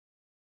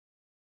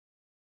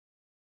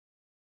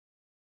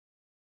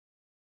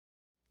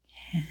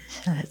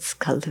So let's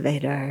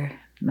cultivate our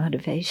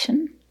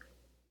motivation.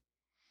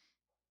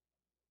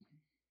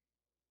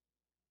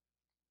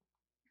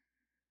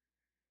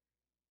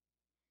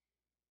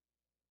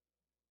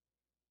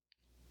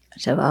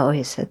 So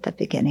always at the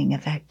beginning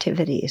of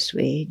activities,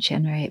 we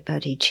generate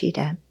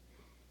bodhicitta,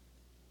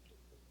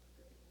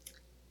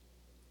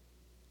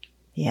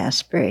 the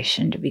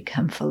aspiration to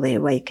become fully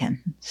awakened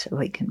so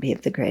we can be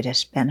of the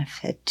greatest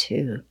benefit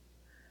to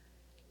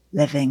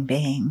living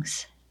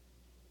beings.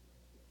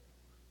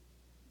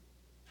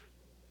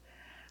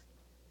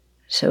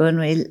 So when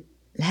we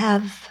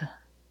have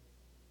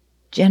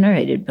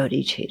generated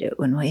bodhicitta,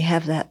 when we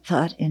have that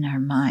thought in our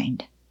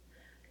mind,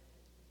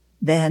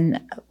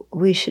 then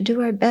we should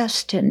do our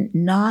best to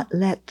not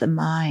let the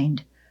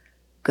mind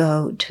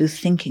go to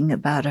thinking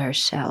about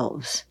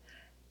ourselves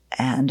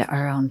and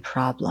our own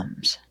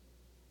problems.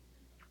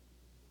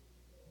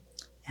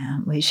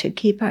 And we should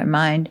keep our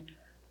mind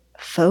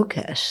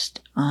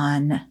focused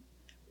on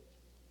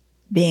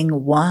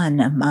being one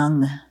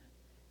among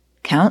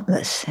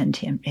countless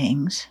sentient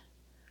beings,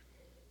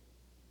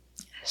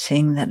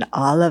 seeing that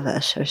all of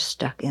us are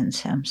stuck in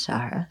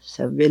samsara,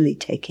 so really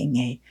taking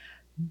a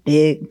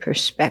big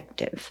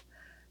perspective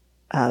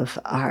of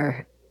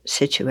our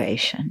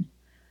situation,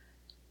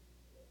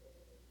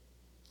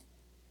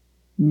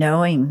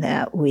 knowing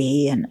that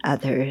we and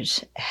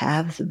others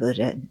have the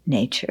Buddha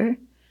nature,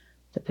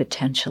 the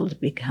potential to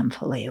become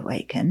fully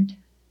awakened.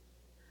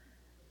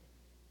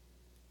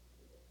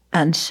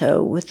 And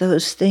so with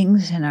those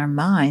things in our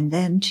mind,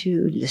 then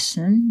to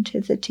listen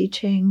to the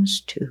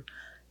teachings, to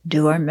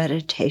do our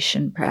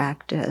meditation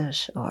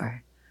practice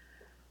or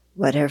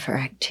whatever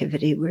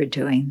activity we're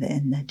doing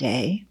in the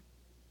day,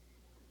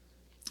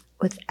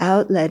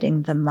 without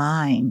letting the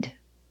mind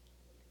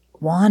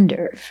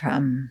wander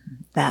from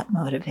that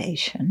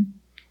motivation.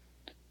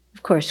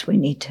 Of course, we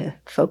need to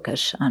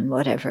focus on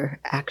whatever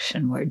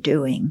action we're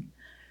doing.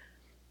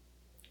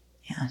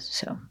 Yeah,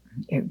 so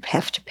you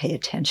have to pay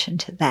attention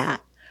to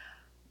that.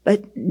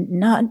 But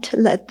not to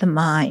let the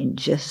mind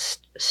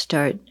just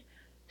start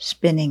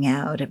spinning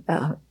out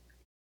about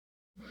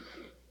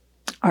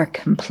our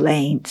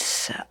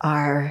complaints,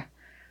 our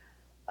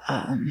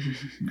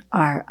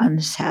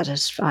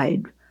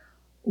unsatisfied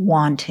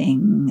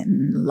wanting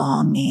and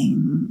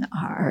longing,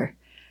 our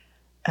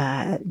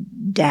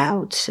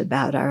doubts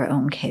about our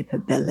own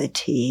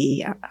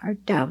capability, our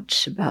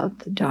doubts about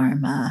the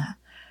Dharma,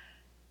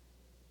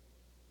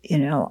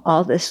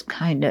 all this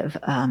kind of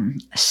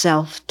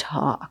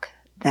self-talk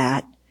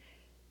that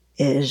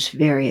is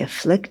very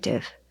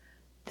afflictive,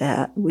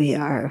 that we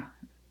are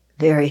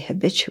very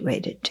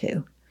habituated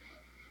to.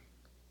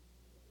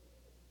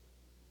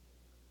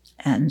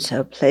 And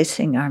so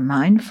placing our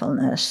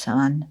mindfulness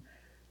on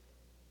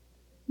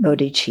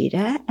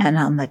bodhicitta and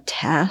on the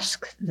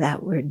task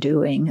that we're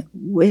doing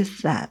with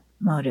that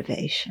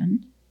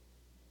motivation,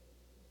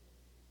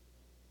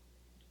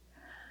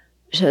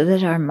 so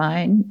that our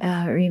mind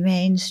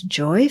remains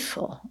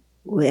joyful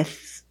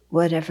with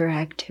whatever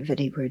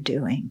activity we're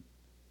doing.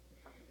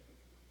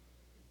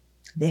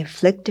 The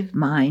afflictive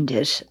mind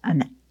is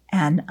an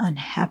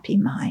unhappy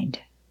mind.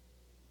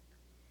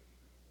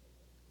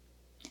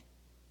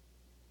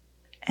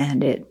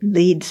 And it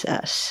leads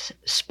us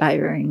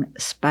spiraling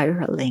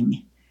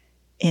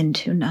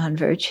into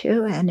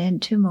non-virtue and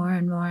into more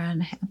and more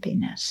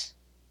unhappiness.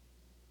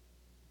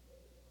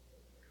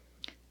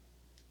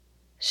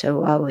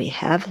 So while we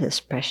have this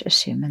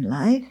precious human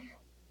life,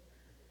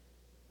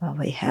 while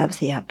we have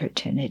the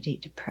opportunity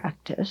to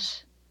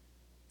practice,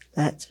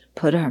 let's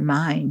put our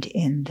mind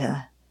in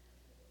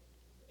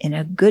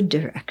a good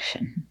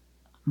direction,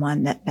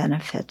 one that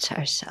benefits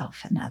ourselves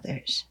and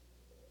others.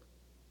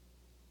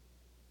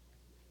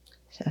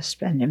 So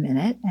spend a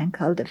minute and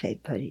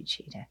cultivate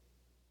bodhicitta.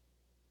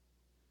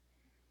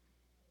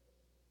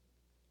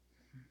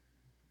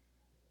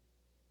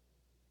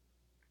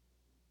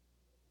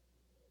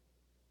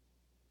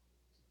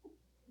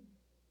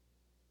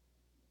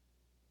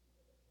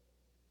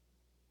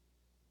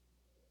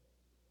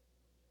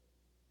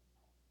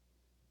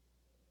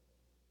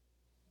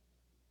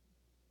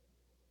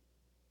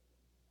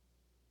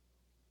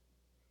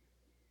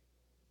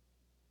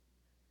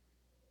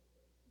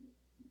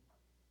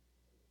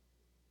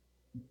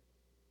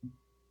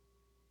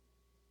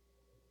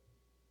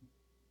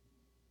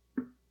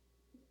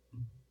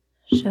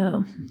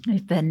 So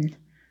we've been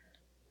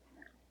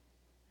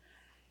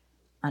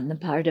on the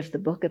part of the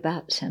book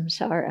about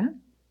samsara.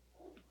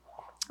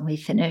 We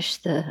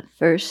finished the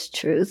first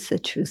truth, the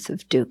truth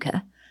of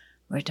dukkha.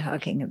 We're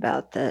talking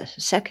about the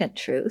second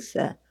truth,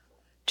 the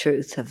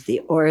truth of the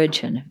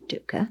origin of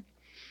dukkha.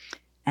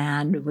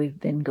 And we've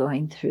been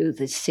going through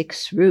the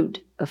 6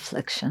 root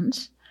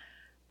afflictions.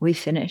 We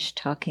finished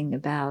talking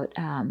about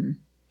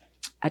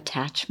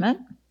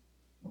attachment,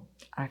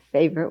 our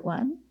favorite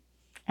one,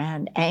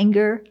 and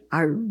anger,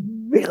 our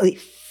really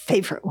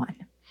favorite one.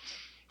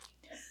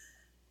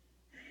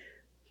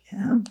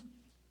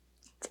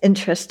 It's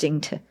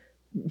interesting to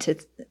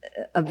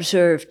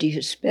observe, do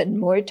you spend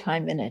more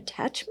time in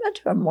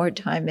attachment or more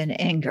time in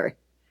anger?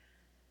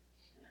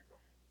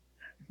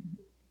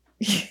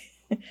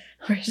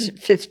 Or is it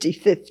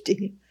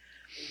 50-50?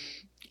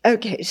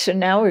 Okay, so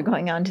now we're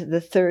going on to the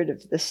third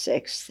of the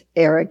sixth,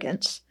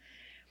 arrogance.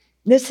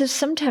 This is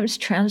sometimes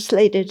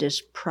translated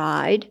as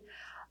pride.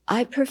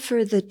 I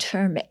prefer the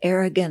term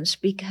arrogance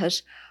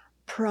because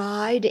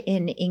pride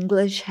in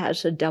English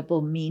has a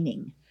double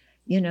meaning.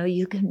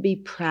 You can be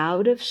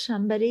proud of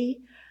somebody.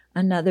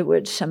 In other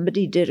words,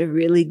 somebody did a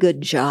really good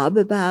job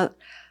about,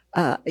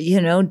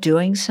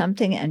 doing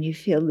something, and you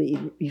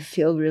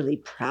feel really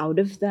proud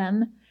of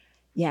them.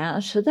 Yeah,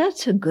 so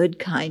that's a good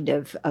kind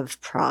of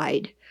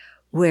pride.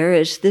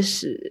 Whereas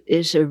this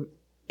is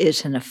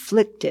an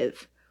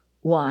afflictive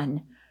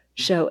one.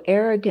 So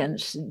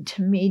arrogance,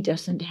 to me,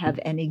 doesn't have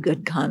any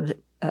good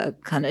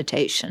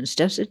connotations.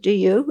 Does it to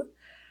you?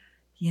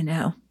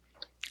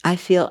 I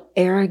feel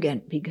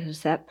arrogant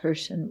because that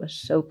person was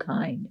so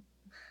kind.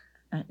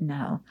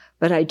 No,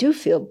 but I do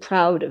feel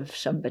proud of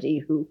somebody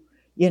who,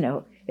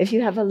 if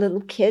you have a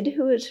little kid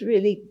who is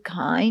really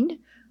kind,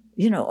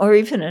 or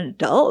even an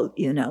adult,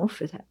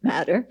 for that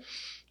matter,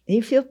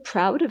 you feel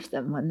proud of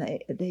them when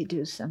they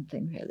do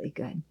something really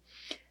good.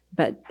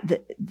 But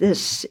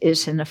this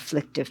is an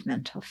afflictive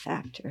mental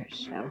factor,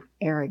 so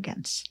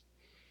arrogance.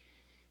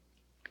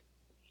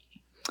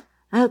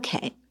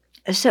 Okay,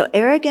 so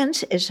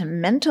arrogance is a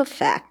mental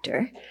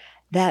factor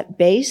that,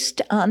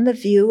 based on the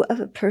view of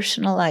a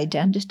personal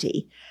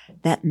identity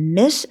that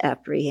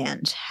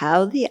misapprehends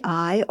how the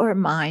I or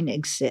mine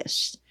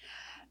exists,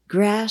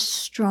 grasps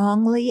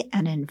strongly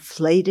an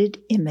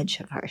inflated image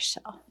of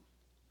ourselves.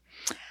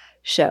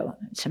 So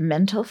it's a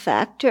mental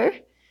factor,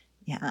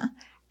 yeah,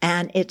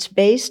 and it's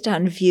based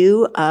on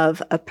view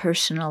of a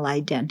personal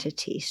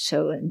identity.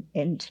 So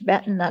in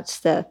Tibetan, that's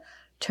the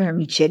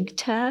term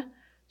jigta.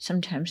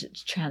 Sometimes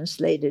it's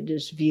translated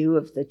as view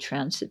of the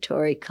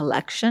transitory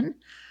collection,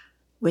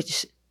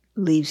 which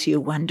leaves you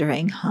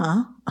wondering,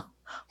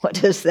 what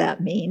does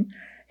that mean?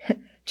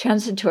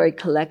 Transitory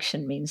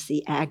collection means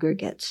the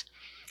aggregates,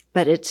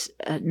 but it's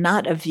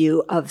not a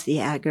view of the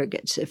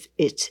aggregates.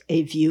 It's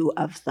a view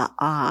of the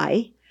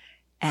I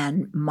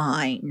and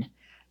mine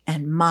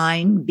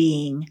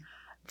being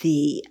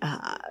the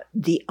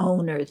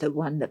owner, the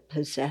one that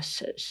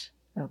possesses,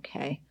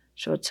 okay?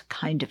 So it's a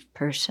kind of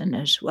person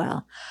as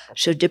well.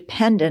 So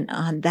dependent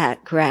on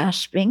that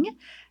grasping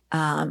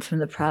from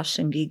the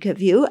Prasangika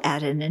view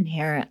at an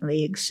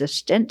inherently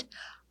existent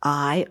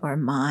I or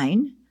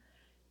mine,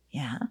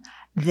 yeah,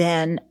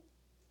 then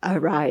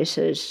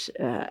arises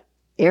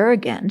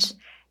arrogance.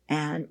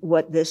 And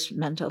what this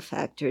mental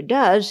factor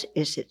does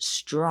is it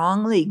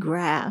strongly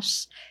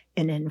grasps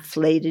an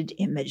inflated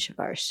image of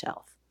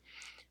ourselves.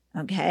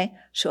 Okay,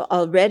 so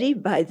already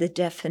by the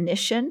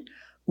definition,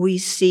 we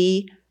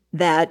see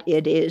that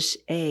it is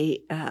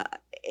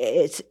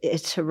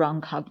it's a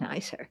wrong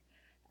cognizer.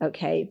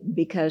 Okay,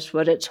 because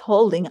what it's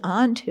holding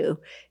on to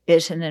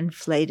is an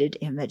inflated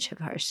image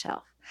of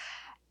ourselves.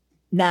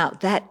 Now,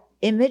 that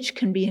image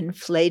can be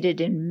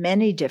inflated in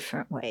many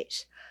different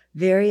ways.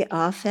 Very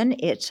often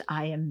it's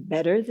I am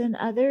better than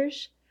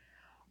others,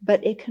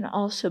 but it can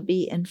also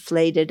be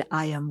inflated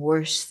I am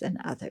worse than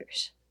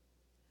others.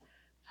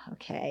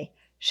 Okay,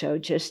 so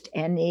just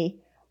any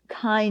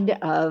kind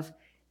of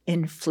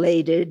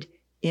inflated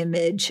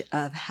image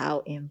of how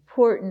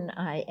important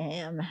I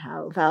am,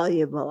 how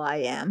valuable I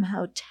am,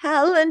 how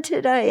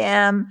talented I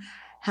am,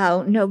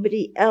 how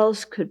nobody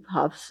else could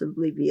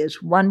possibly be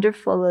as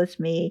wonderful as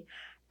me,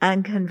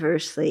 and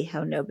conversely,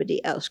 how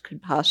nobody else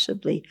could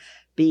possibly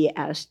be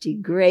as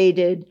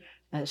degraded,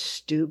 as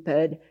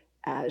stupid,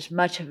 as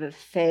much of a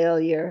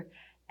failure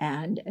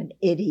and an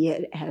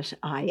idiot as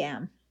I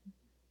am.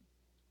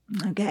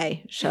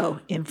 Okay, so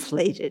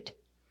inflated.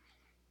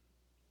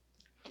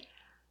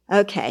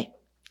 Okay,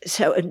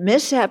 so it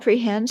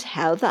misapprehends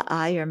how the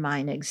I or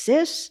mine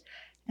exists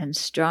and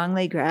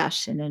strongly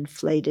grasps an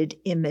inflated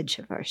image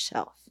of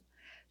ourselves.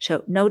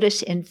 So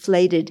notice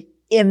inflated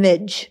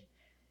image.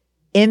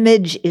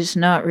 Image is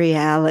not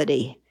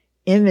reality.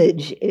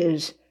 Image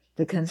is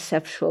the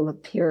conceptual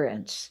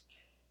appearance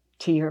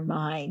to your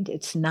mind.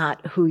 It's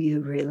not who you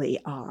really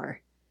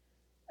are.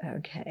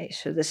 Okay,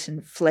 so this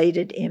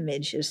inflated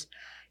image is,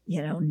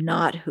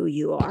 not who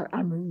you are.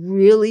 I'm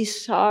really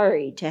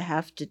sorry to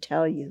have to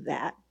tell you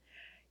that.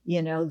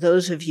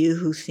 Those of you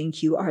who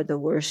think you are the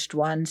worst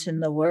ones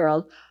in the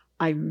world,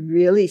 I'm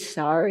really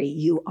sorry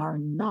you are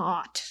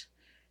not.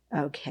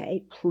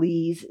 Okay,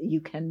 please,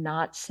 you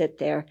cannot sit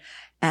there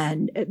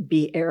and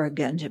be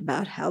arrogant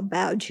about how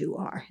bad you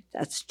are.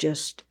 That's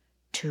just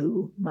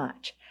too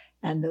much.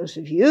 And those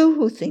of you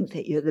who think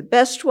that you're the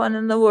best one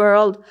in the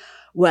world,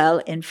 well,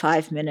 in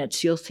 5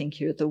 minutes, you'll think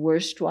you're the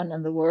worst one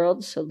in the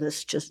world. So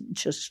this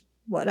just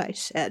what I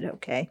said,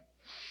 okay?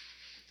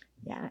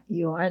 Yeah,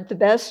 you aren't the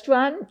best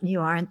one. You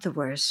aren't the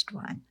worst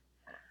one.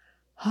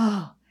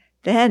 Oh,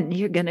 then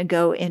you're going to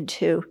go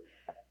into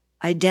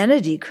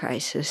identity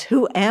crisis.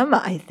 Who am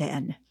I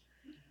then?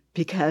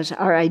 Because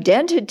our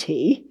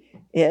identity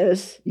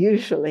is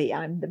usually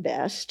I'm the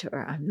best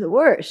or I'm the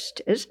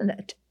worst, isn't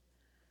it?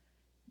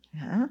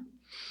 Yeah.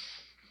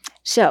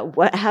 So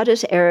how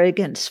does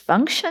arrogance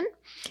function?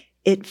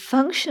 It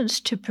functions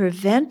to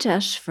prevent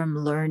us from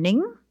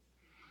learning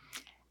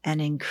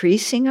and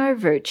increasing our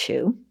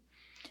virtue,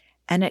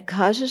 and it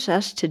causes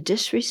us to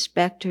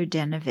disrespect or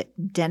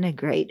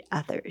denigrate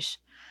others.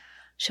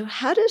 So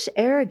how does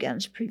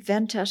arrogance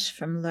prevent us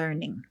from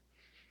learning?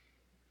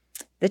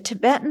 The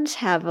Tibetans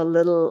have a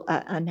little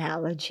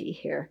analogy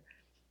here.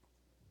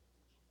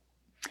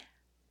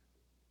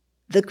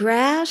 The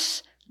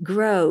grass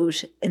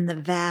grows in the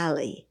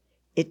valley.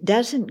 It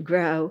doesn't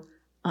grow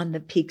on the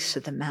peaks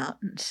of the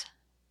mountains.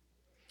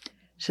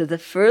 So the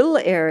fertile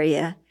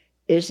area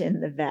is in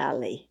the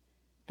valley.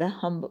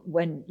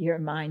 When your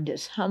mind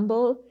is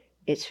humble,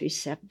 it's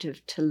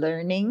receptive to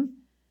learning.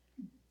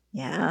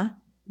 Yeah,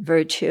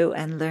 virtue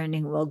and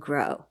learning will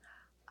grow.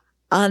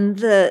 On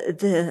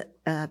the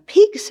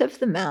peaks of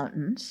the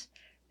mountains,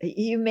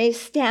 you may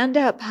stand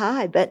up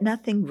high, but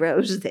nothing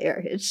grows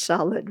there. It's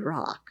solid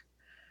rock.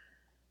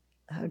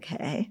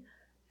 Okay,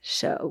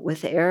 so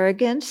with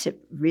arrogance, it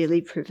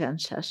really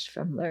prevents us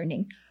from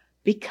learning,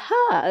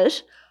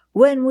 because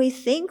when we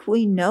think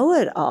we know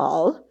it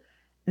all,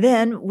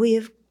 then we,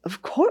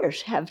 of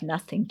course, have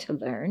nothing to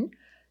learn.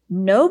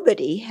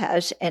 Nobody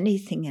has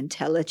anything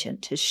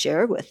intelligent to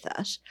share with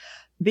us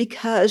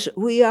because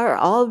we are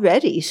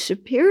already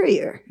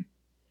superior.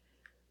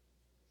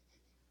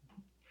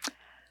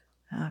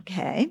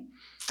 Okay,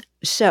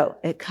 so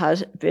it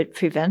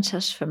prevents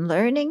us from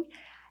learning.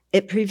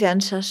 It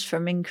prevents us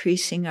from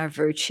increasing our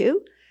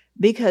virtue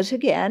because,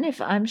 again, if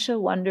I'm so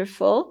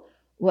wonderful,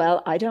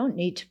 well, I don't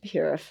need to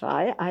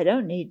purify. I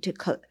don't need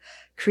to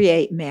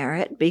create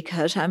merit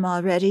because I'm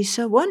already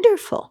so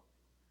wonderful.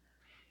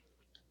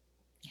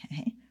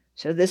 Okay.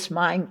 So this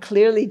mind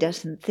clearly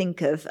doesn't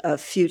think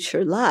of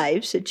future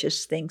lives. It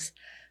just thinks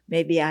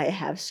maybe I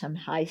have some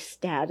high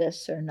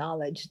status or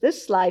knowledge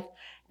this life,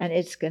 and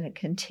it's going to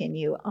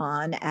continue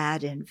on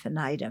ad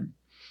infinitum.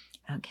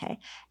 Okay,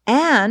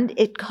 and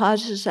it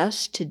causes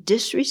us to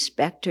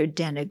disrespect or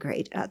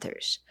denigrate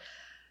others.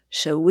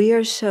 So we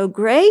are so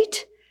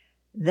great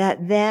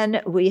that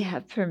then we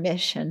have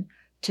permission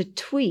to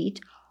tweet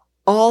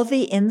all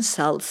the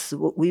insults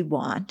we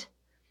want.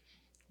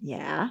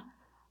 Yeah,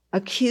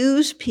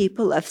 accuse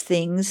people of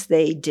things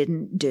they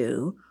didn't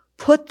do,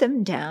 put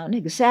them down,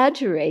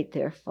 exaggerate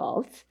their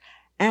faults,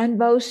 and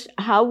boast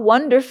how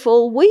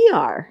wonderful we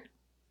are.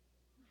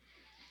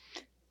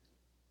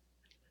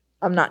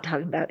 I'm not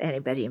talking about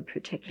anybody in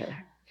particular.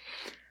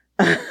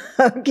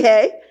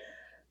 Okay?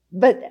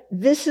 But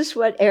this is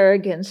what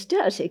arrogance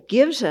does. It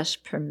gives us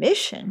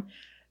permission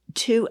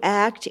to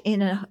act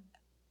in an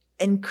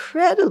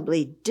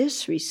incredibly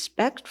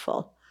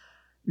disrespectful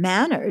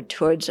manner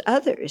towards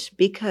others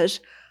because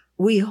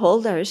we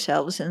hold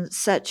ourselves in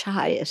such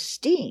high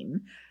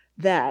esteem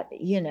that,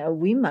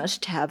 we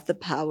must have the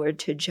power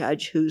to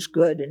judge who's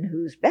good and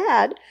who's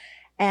bad.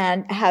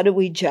 And how do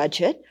we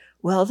judge it?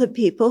 Well, the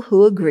people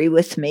who agree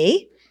with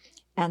me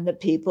and the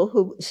people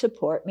who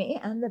support me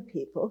and the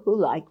people who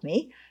like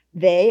me,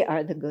 they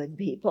are the good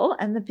people.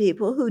 And the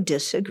people who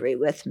disagree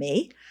with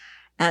me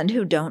and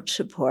who don't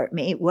support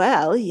me,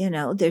 well,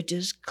 they're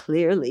just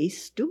clearly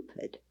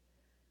stupid.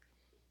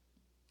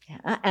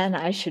 Yeah, and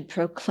I should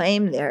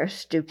proclaim their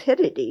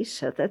stupidity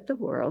so that the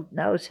world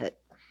knows it.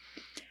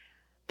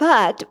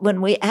 But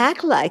when we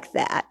act like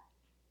that,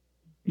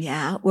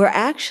 yeah, we're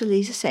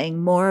actually saying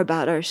more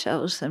about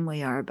ourselves than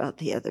we are about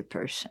the other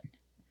person.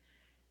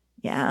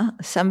 Yeah,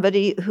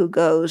 somebody who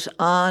goes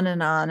on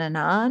and on and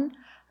on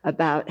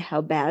about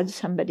how bad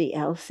somebody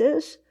else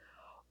is,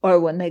 or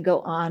when they go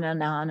on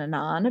and on and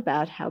on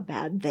about how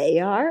bad they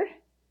are,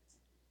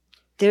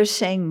 they're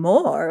saying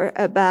more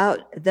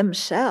about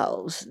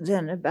themselves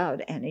than about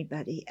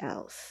anybody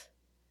else.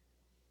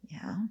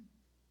 Yeah.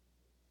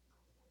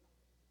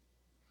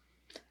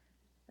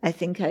 I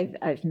think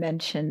I've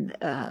mentioned,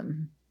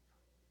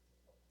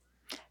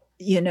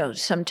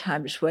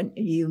 sometimes when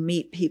you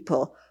meet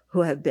people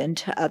who have been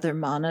to other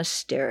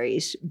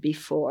monasteries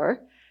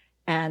before,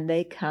 and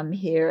they come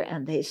here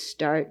and they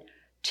start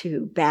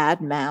to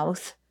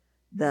badmouth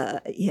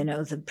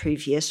the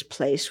previous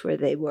place where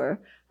they were.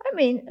 I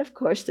mean, of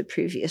course, the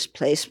previous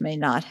place may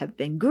not have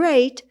been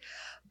great,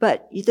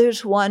 but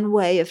there's one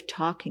way of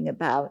talking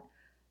about,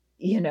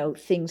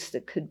 things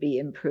that could be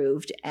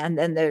improved, and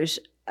then there's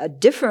a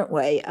different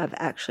way of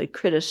actually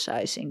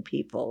criticizing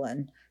people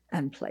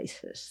and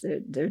places.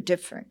 They're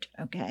different,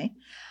 okay?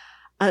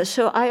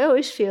 So I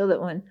always feel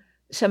that when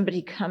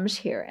somebody comes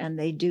here and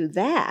they do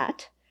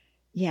that,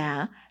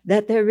 yeah,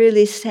 that they're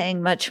really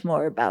saying much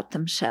more about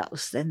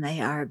themselves than they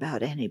are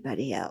about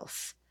anybody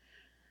else.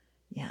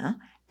 Yeah,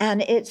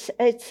 and it's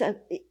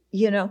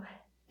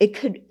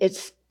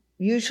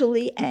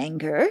usually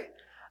anger,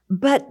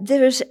 but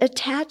there's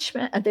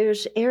attachment,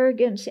 there's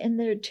arrogance in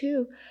there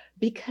too,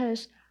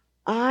 because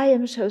I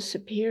am so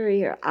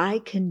superior, I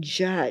can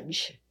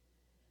judge,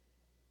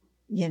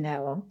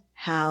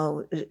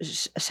 how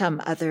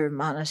some other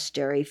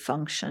monastery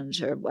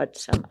functions or what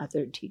some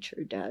other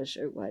teacher does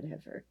or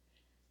whatever.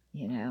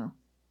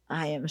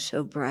 I am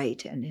so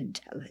bright and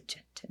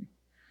intelligent.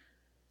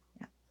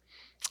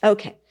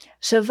 Okay,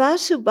 so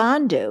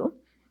Vasubandhu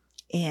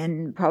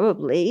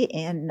probably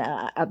in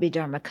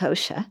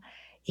Abhidharmakosha,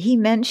 he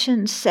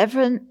mentions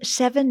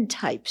seven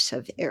types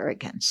of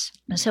arrogance.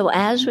 So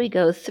as we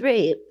go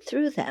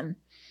through them,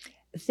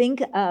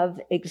 think of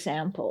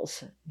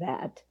examples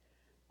that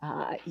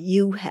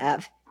you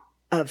have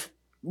of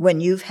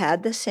when you've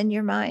had this in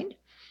your mind.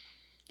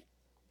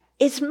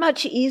 It's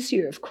much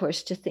easier, of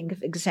course, to think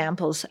of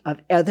examples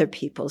of other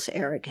people's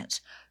arrogance.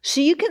 So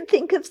you can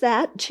think of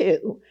that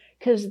too,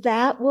 because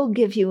that will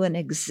give you an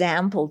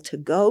example to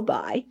go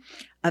by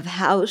of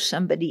how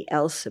somebody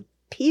else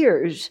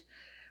appears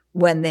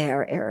when they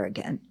are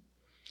arrogant.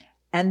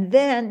 And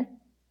then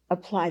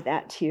apply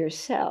that to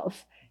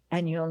yourself,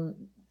 and you'll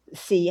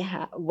see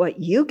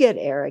what you get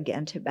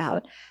arrogant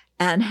about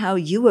and how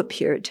you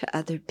appear to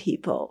other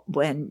people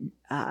when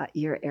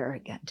you're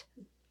arrogant.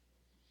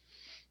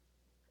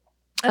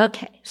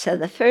 Okay, so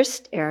the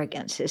first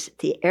arrogance is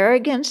the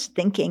arrogance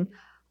thinking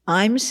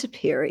I'm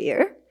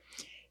superior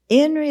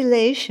in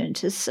relation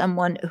to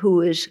someone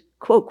who is,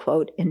 quote,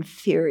 quote,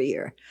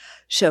 inferior.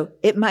 So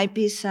it might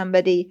be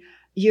somebody,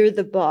 you're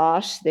the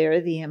boss,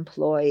 they're the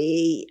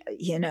employee,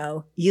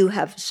 you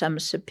have some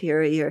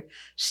superior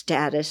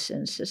status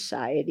in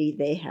society,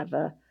 they have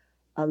a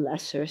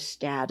lesser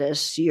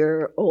status,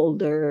 you're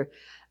older,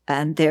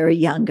 and they're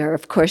younger.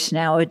 Of course,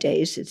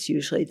 nowadays, it's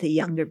usually the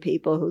younger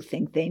people who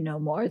think they know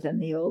more than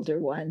the older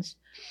ones.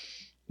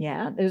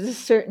 Yeah, there's a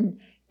certain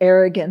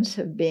arrogance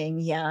of being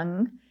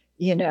young.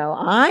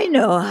 I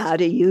know how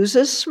to use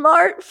a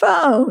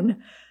smartphone.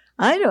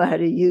 I know how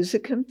to use a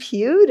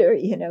computer.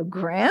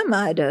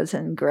 Grandma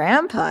doesn't.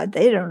 Grandpa,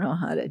 they don't know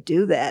how to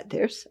do that.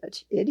 They're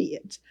such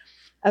idiots.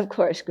 Of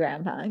course,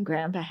 Grandpa and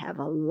Grandpa have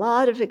a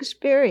lot of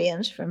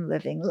experience from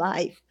living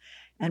life,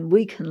 and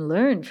we can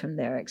learn from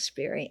their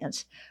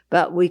experience,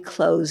 but we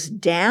close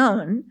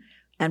down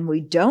and we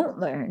don't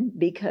learn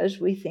because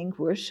we think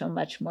we're so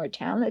much more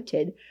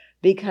talented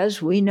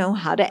because we know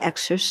how to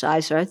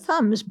exercise our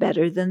thumbs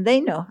better than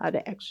they know how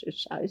to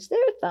exercise their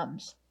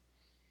thumbs.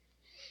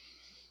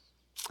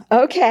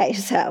 Okay,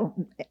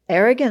 so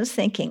arrogance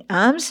thinking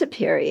I'm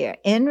superior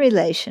in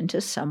relation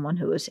to someone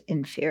who is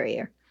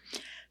inferior.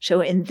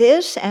 So in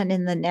this and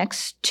in the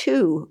next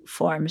two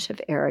forms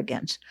of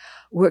arrogance,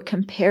 we're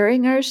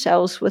comparing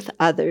ourselves with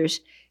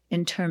others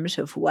in terms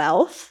of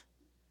wealth.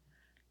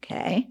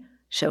 Okay,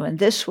 so in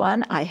this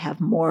one, I have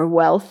more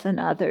wealth than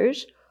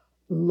others.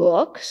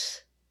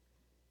 Looks,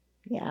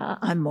 yeah,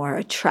 I'm more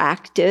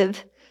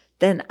attractive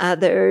than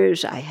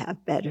others. I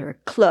have better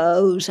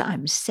clothes.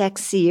 I'm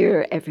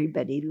sexier.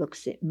 Everybody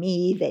looks at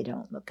me. They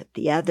don't look at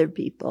the other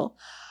people.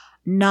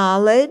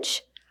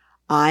 Knowledge,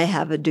 I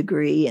have a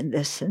degree in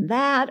this and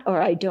that,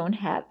 or I don't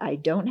have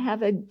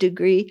a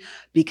degree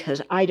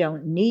because I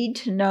don't need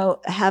to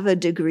have a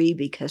degree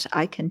because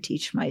I can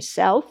teach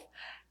myself,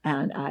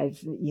 and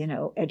I've,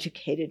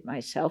 educated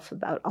myself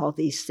about all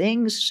these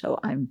things, so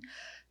I'm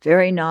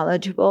very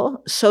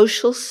knowledgeable.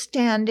 Social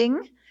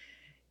standing,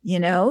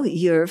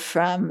 you're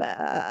from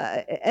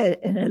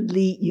an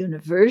elite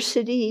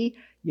university,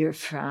 you're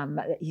from,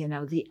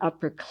 the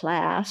upper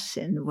class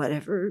in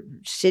whatever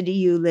city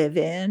you live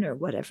in or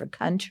whatever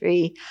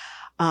country.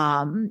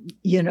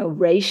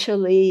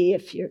 Racially,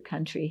 if your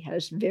country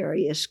has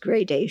various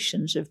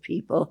gradations of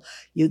people,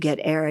 you get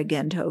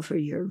arrogant over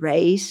your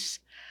race.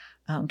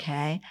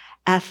 Okay.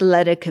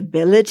 Athletic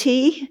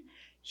ability,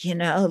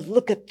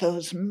 look at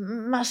those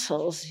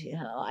muscles,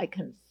 I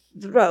can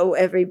throw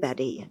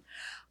everybody.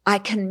 I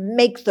can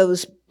make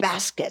those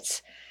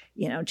baskets,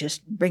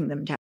 just bring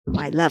them down to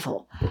my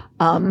level,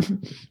 but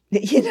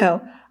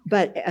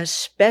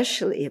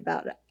especially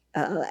about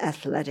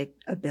athletic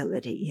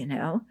ability,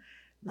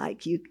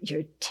 like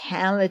you're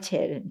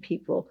talented and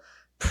people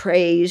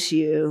praise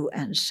you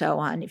and so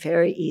on.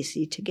 Very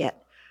easy to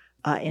get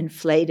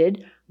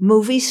inflated.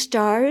 Movie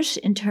stars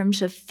in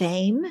terms of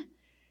fame,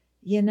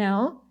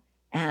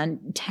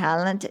 and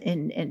talent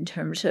in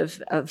terms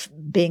of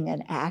being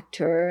an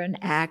actor, an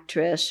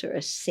actress, or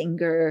a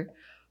singer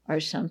or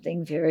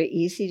something. Very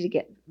easy to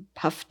get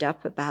puffed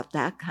up about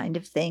that kind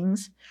of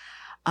things.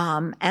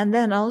 And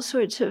then all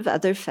sorts of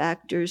other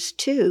factors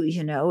too.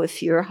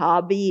 If your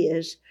hobby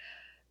is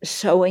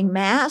sewing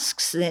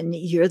masks, then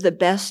you're the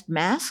best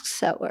mask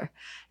sewer.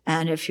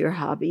 And if your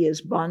hobby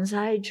is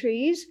bonsai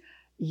trees,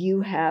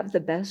 you have the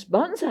best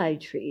bonsai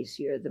trees.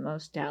 You're the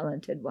most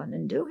talented one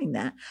in doing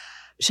that.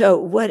 So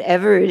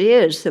whatever it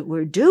is that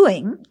we're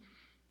doing,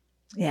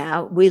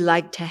 we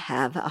like to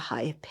have a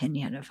high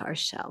opinion of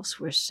ourselves.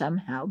 We're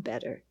somehow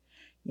better,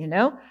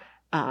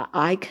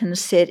 I can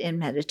sit in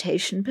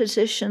meditation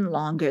position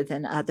longer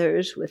than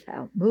others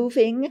without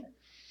moving.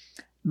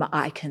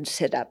 I can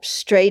sit up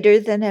straighter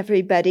than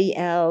everybody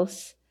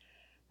else.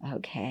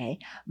 Okay,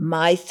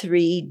 my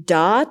 3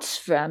 dots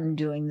from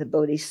doing the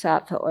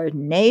Bodhisattva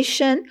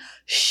ordination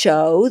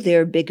show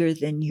they're bigger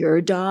than your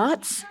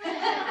dots.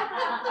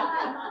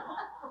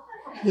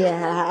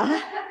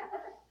 Yeah.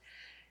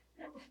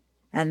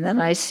 And then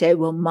I say,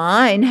 well,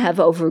 mine have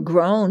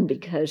overgrown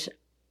because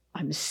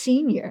I'm a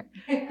senior.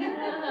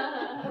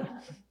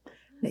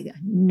 They go,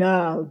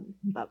 no,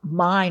 but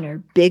mine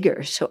are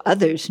bigger, so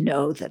others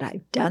know that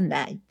I've done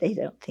that. They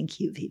don't think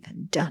you've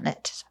even done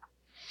it.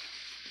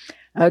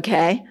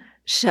 Okay,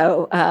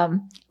 so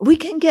we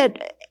can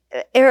get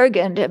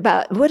arrogant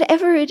about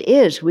whatever it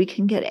is. We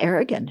can get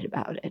arrogant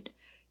about it.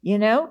 You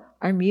know,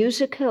 our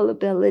musical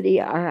ability,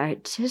 our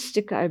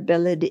artistic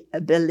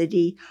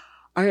ability,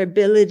 our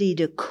ability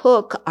to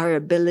cook, our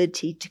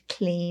ability to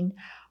clean,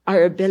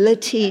 our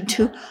ability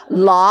to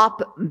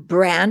lop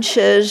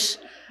branches,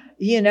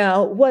 you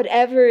know,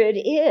 whatever it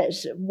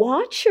is.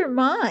 Watch your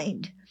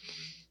mind,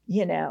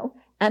 you know,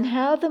 and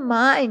how the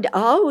mind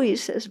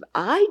always says,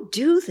 I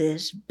do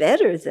this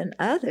better than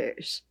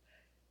others.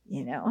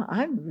 You know,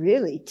 I'm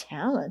really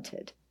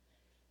talented.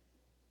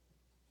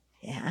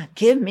 Yeah,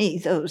 give me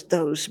those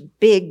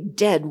big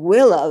dead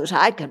willows.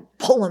 I can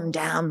pull them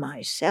down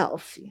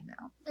myself, you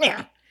know.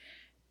 Yeah.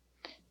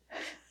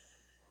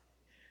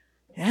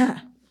 Yeah.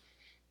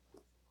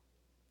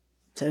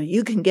 So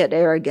you can get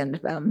arrogant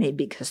about me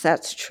because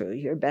that's true.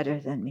 You're better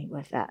than me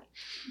with that.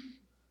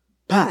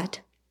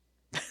 But,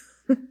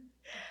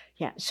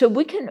 yeah, so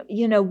we can,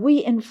 you know,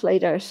 we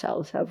inflate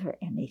ourselves over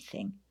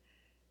anything.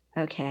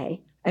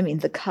 Okay? I mean,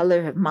 the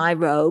color of my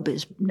robe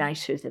is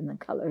nicer than the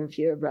color of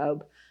your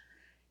robe.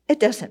 It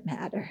doesn't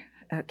matter,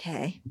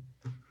 okay?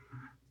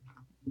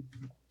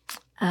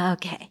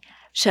 Okay,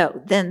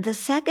 so then the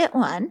second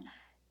one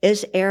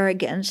is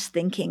arrogance,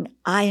 thinking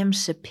I am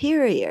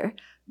superior,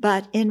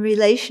 but in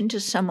relation to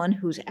someone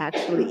who's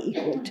actually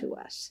equal to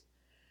us.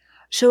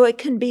 So it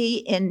can be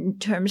in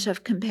terms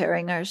of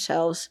comparing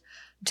ourselves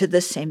to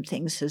the same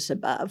things as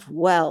above: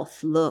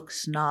 wealth,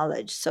 looks,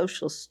 knowledge,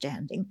 social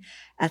standing,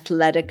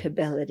 athletic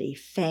ability,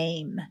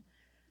 fame,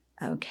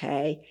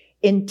 okay,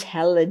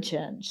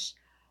 intelligence,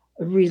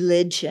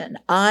 religion.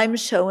 I'm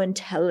so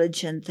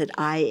intelligent that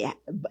I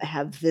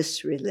have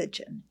this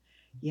religion,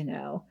 you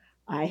know.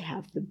 I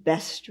have the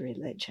best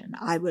religion.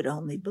 I would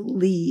only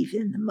believe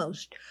in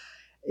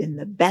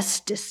the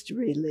bestest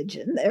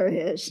religion there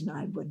is, and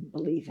I wouldn't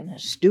believe in a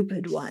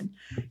stupid one,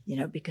 you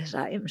know, because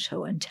I am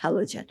so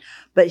intelligent.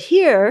 But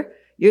here,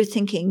 you're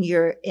thinking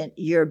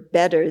you're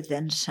better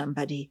than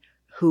somebody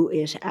who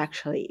is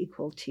actually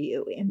equal to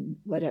you in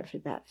whatever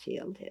that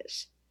field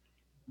is.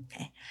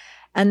 Okay.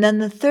 And then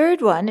the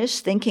third one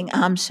is thinking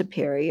I'm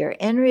superior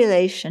in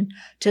relation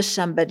to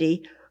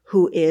somebody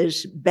who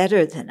is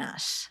better than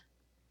us.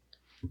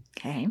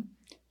 Okay.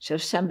 So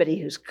somebody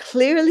who's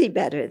clearly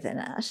better than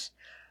us,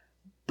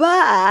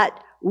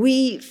 but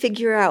we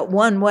figure out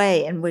one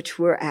way in which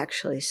we're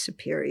actually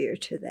superior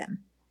to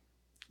them.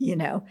 You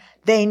know,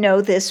 they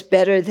know this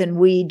better than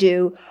we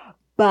do,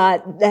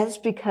 but that's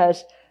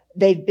because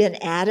they've been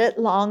at it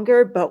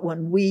longer. But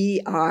when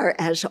we are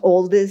as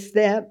old as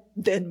them,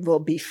 then we'll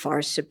be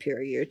far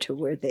superior to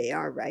where they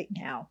are right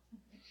now.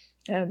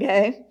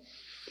 Okay?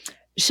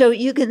 So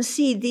you can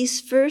see these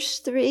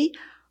first three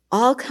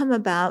all come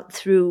about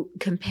through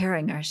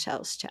comparing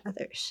ourselves to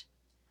others.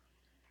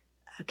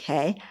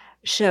 Okay?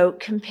 So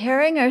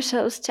comparing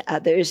ourselves to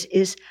others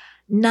is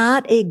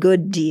not a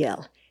good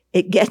deal.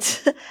 It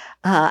gets,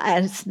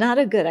 and it's not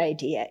a good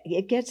idea.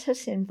 It gets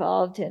us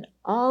involved in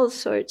all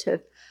sorts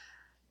of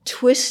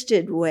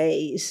twisted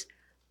ways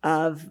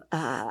of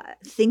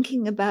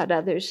thinking about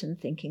others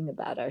and thinking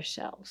about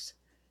ourselves.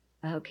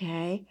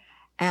 Okay?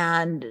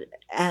 And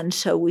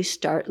so we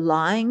start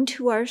lying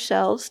to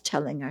ourselves,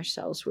 telling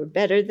ourselves we're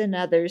better than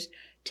others,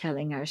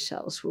 telling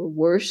ourselves we're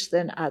worse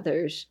than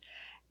others.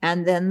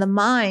 And then the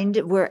mind,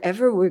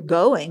 wherever we're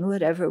going,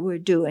 whatever we're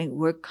doing,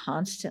 we're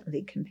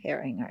constantly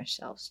comparing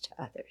ourselves to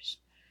others.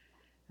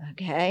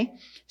 Okay?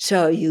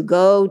 So you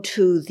go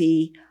to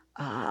the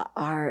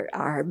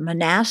our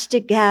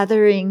monastic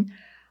gathering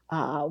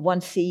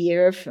once a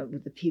year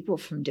from the people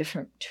from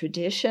different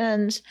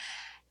traditions,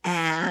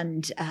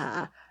 and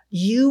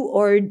you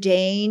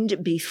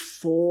ordained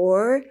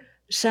before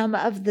some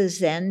of the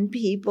Zen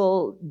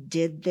people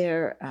did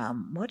their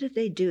what did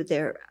they do?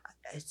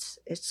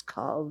 It's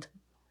called.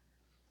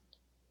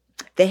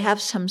 They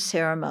have some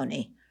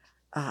ceremony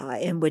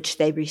in which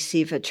they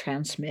receive a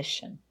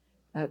transmission,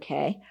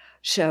 okay?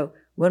 So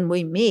when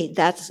we meet,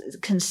 that's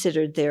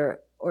considered their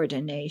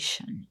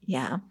ordination,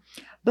 yeah?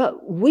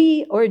 But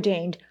we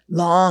ordained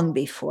long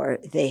before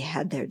they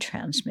had their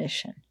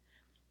transmission.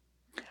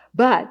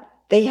 But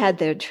they had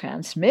their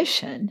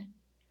transmission,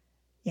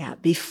 yeah,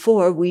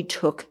 before we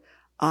took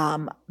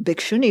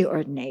bhikshuni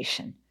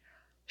ordination.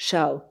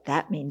 So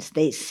that means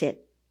they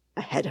sit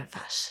ahead of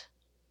us.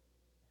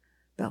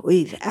 But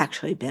we've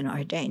actually been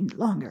ordained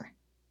longer.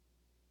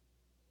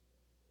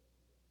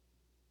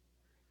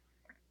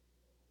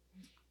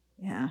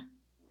 Yeah.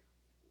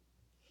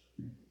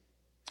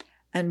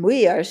 And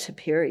we are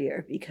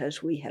superior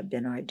because we have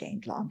been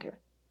ordained longer.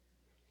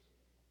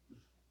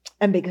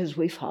 And because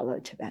we follow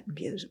Tibetan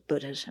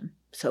Buddhism.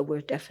 So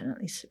we're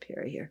definitely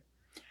superior.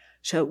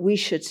 So we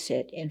should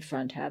sit in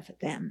front of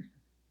them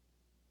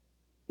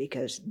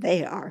because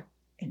they are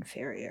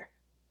inferior.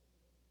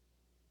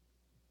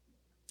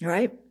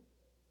 Right?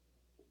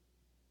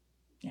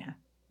 Yeah.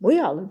 We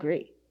all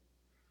agree.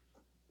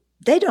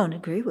 They don't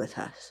agree with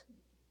us.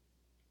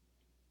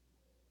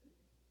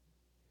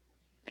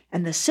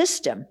 And the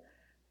system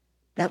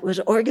that was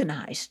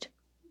organized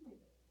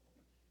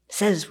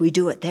says we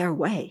do it their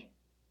way,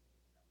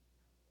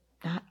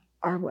 not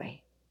our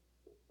way.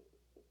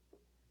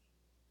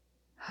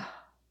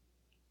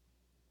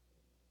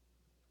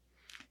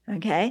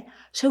 Okay?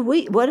 So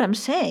what I'm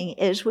saying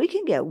is we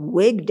can get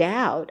wigged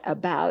out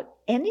about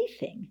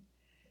anything,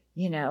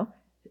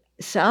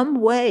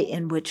 some way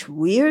in which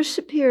we're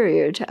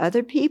superior to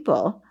other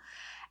people,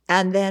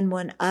 and then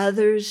when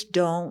others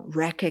don't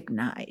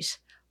recognize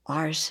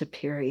our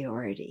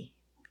superiority.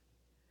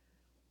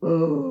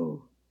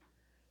 Ooh,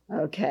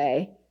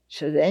 okay.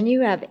 So then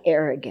you have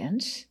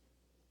arrogance.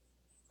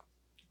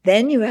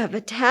 Then you have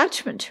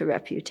attachment to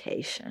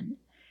reputation.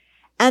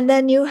 And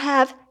then you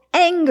have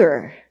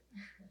anger,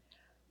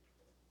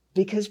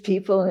 because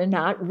people are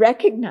not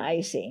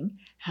recognizing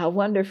how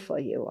wonderful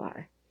you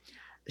are.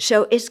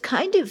 So it's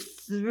kind of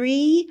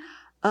three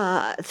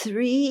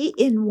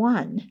in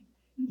one,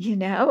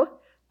 a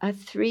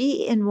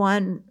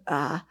 3-in-1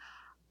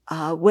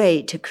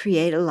 way to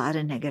create a lot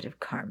of negative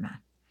karma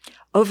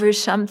over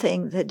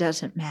something that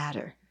doesn't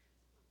matter.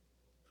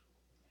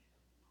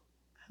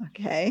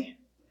 Okay?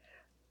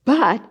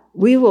 But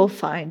we will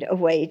find a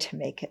way to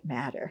make it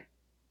matter.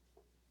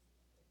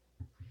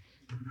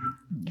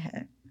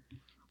 Okay.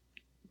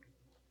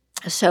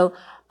 So,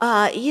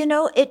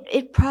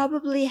 it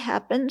probably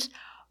happens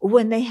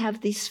when they have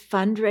these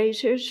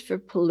fundraisers for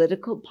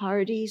political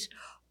parties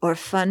or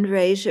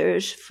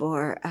fundraisers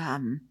for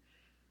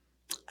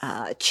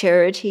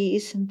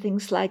charities and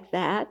things like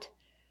that.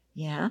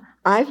 Yeah,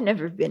 I've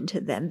never been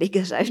to them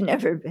because I've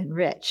never been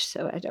rich,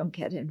 so I don't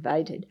get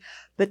invited.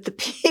 But the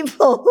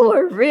people who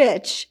are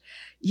rich,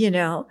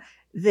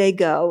 they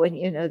go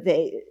and,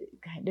 they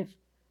kind of,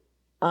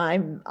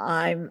 I'm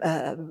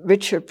a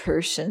richer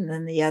person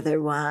than the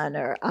other one,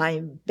 or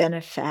I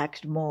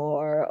benefact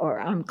more, or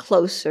I'm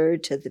closer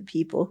to the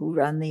people who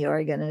run the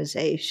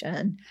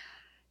organization,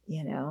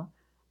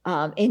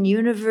 In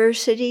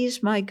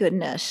universities, my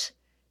goodness,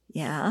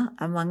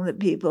 among the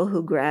people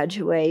who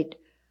graduate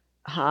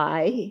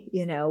high,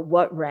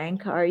 what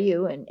rank are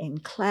you in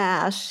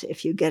class?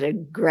 If you get a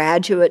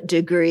graduate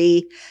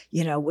degree,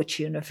 which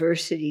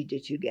university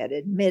did you get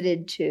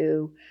admitted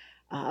to?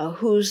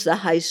 Who's the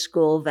high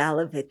school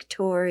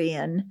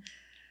valedictorian?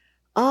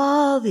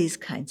 All these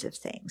kinds of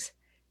things.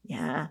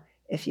 Yeah.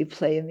 If you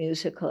play a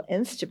musical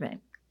instrument,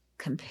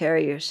 compare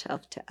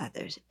yourself to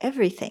others,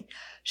 everything.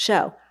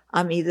 So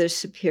I'm either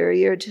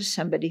superior to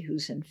somebody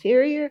who's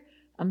inferior,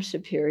 I'm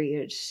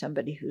superior to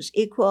somebody who's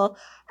equal,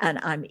 and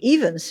I'm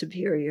even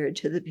superior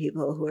to the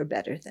people who are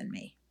better than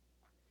me.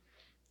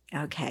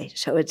 Okay,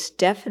 so it's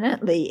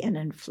definitely an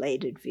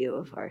inflated view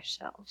of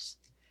ourselves.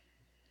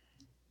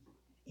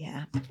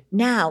 Yeah.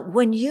 Now,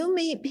 when you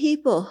meet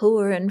people who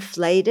are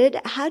inflated,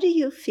 how do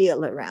you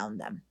feel around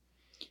them?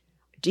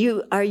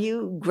 Are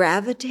you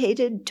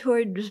gravitated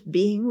towards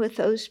being with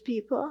those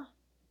people?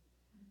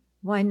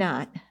 Why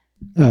not?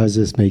 I was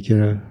just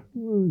making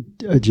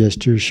a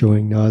gesture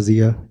showing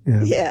nausea.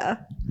 Yeah.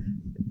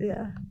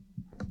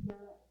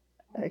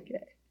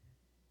 Okay.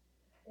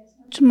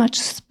 Too much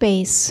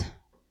space,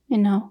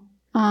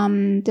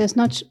 There's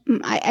not.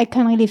 I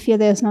can really feel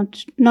there's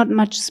not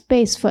much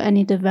space for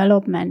any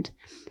development.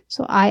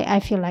 So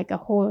I feel like a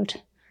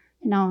hold.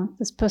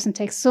 This person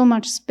takes so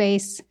much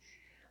space,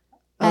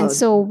 and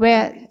so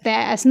where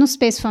there is no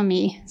space for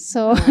me,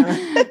 so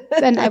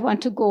then I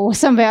want to go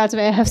somewhere else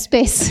where I have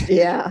space.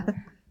 Yeah.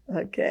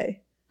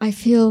 Okay. I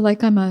feel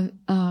like I'm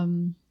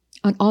an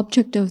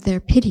object of their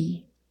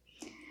pity.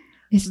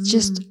 It's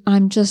just,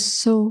 I'm just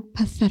so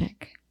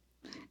pathetic.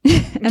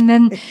 And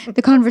then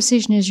the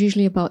conversation is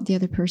usually about the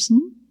other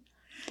person.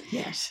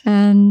 Yes.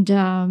 And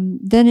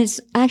then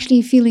it's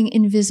actually feeling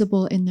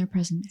invisible in their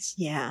presence.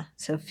 Yeah.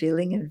 So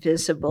feeling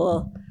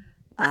invisible,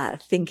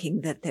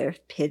 thinking that they're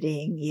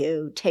pitying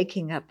you,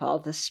 taking up all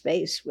the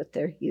space with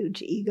their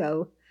huge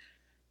ego.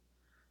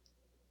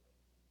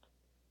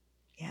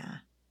 Yeah.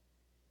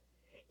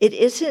 It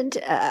isn't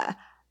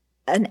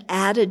an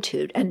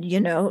attitude. And,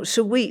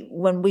 so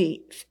when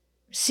we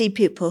see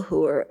people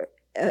who are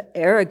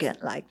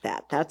arrogant like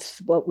that,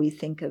 that's what we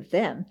think of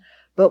them.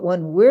 But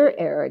when we're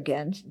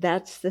arrogant,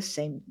 that's the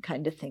same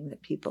kind of thing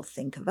that people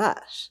think of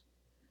us.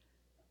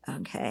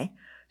 Okay?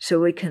 So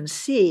we can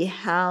see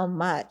how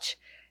much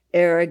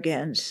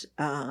arrogance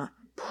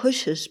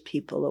pushes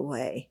people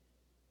away.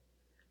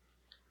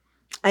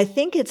 I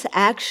think it's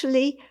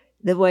actually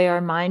the way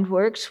our mind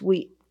works.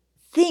 We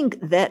think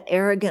that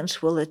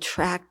arrogance will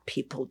attract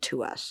people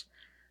to us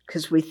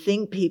because we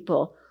think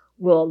people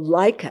will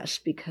like us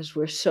because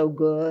we're so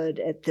good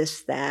at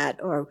this, that,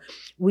 or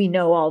we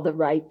know all the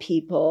right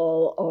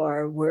people,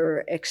 or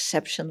we're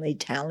exceptionally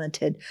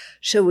talented.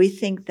 So we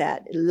think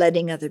that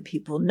letting other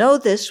people know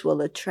this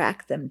will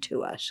attract them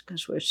to us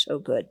because we're so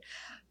good.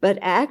 But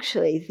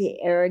actually, the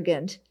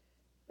arrogance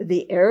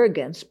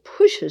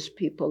pushes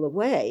people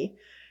away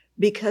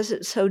because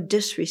it's so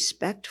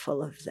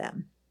disrespectful of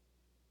them.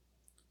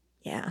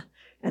 Yeah.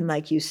 And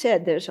like you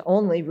said, there's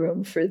only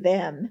room for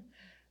them.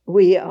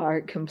 We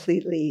are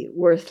completely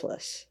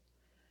worthless.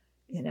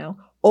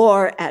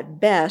 or at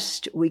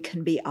best, we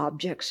can be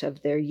objects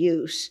of their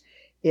use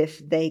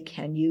if they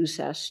can use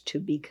us to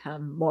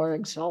become more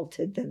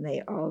exalted than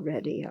they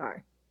already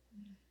are.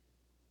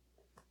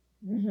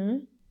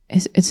 Mm-hmm.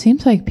 It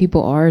seems like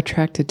people are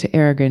attracted to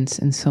arrogance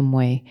in some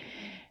way.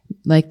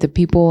 Like the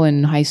people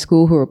in high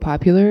school who were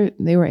popular,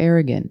 they were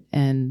arrogant,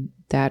 and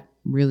that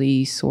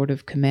really sort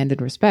of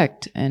commanded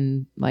respect.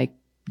 And like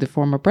the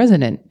former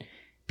president,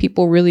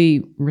 people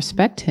really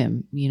respect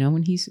him,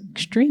 and he's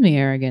extremely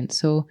arrogant.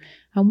 So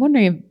I'm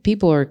wondering if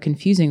people are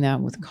confusing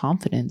that with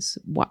confidence.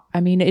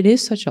 It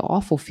is such an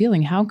awful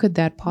feeling. How could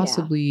that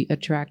possibly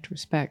attract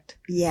respect?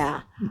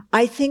 Yeah.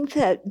 I think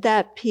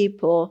that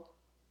people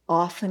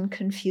often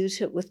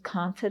confuse it with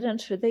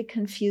confidence, or they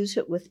confuse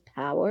it with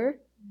power,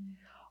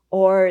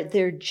 or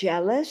they're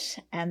jealous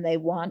and they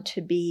want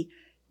to be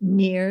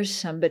near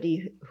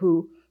somebody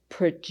who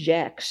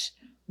projects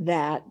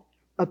that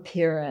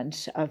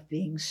appearance of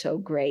being so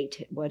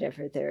great at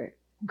whatever they're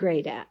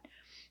great at.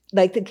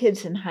 Like the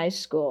kids in high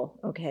school,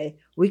 okay?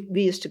 We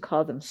used to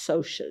call them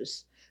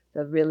socias,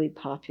 the really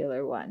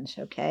popular ones,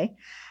 okay?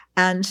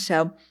 And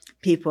so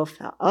people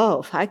felt,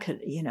 if I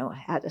could,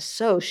 had a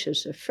soc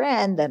as a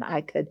friend, then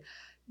I could,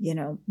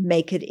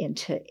 make it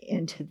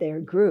into their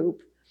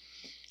group.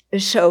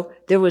 So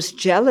there was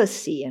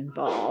jealousy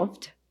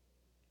involved.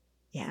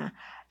 Yeah.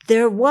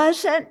 There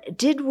wasn't,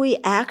 did we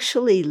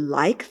actually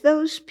like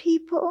those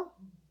people?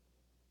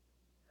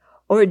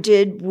 Or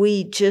did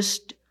we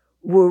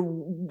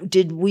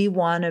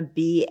want to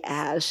be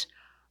as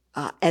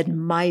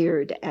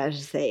admired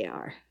as they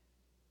are?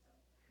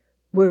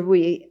 Were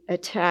we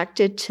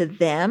attracted to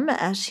them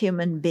as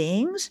human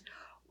beings,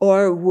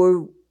 or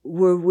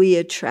were we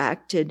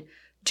attracted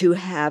to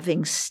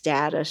having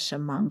status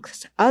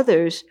amongst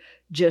others,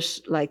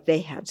 just like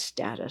they had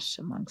status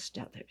amongst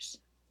others?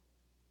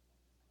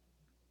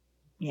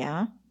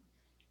 Yeah.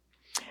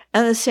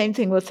 And the same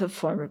thing with the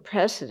former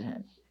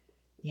president.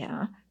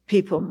 Yeah.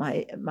 People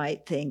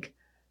might think,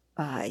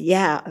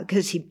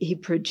 because he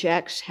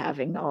projects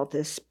having all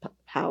this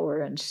power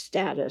and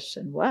status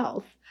and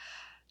wealth.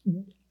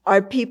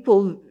 Are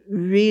people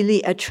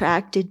really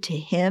attracted to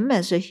him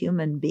as a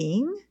human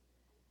being?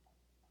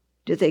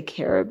 Do they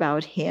care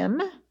about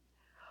him?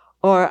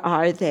 Or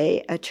are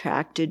they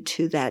attracted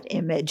to that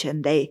image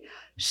and they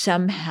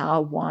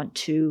somehow want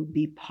to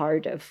be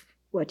part of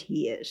what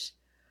he is?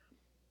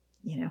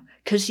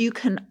 Because you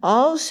can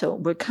also,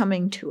 we're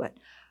coming to it,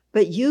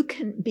 but you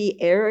can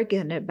be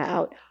arrogant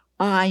about,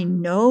 I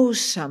know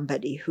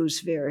somebody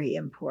who's very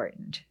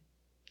important.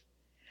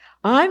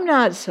 I'm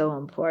not so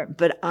important,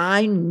 but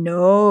I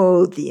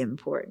know the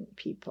important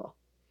people.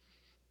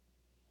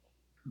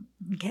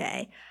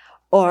 Okay.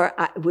 Or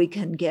we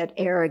can get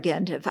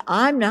arrogant if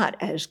I'm not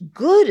as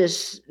good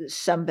as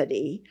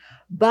somebody,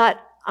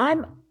 but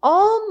I'm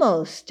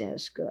almost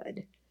as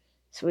good.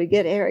 So we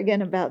get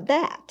arrogant about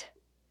that.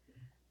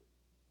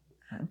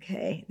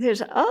 Okay.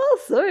 There's all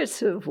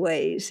sorts of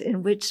ways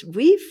in which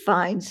we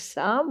find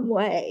some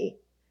way,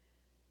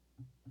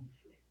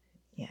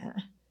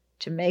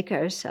 to make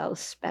ourselves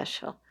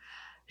special.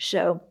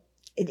 So,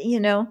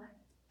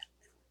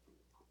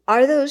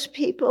 are those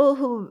people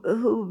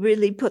who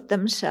really put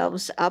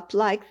themselves up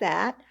like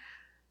that?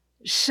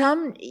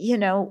 Some,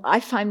 I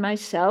find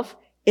myself,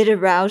 it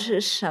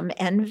arouses some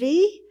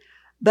envy,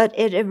 but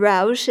it's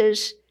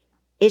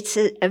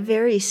a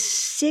very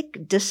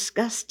sick,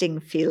 disgusting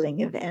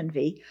feeling of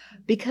envy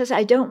because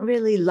I don't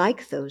really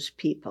like those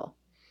people.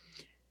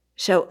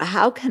 So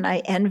how can I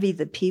envy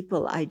the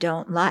people I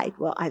don't like?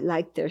 Well, I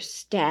like their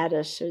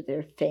status or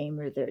their fame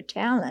or their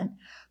talent,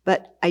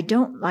 but I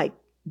don't like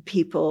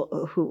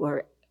people who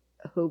are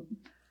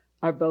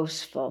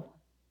boastful.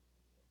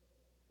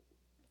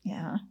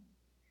 Yeah.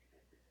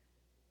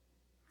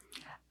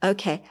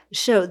 Okay,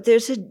 so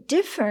there's a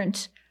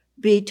difference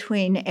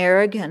between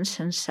arrogance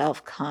and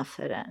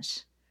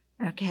self-confidence.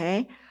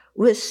 Okay?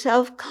 With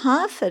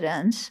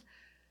self-confidence,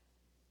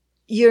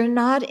 you're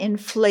not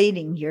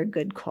inflating your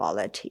good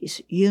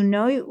qualities. You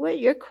know what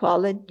your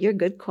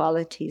good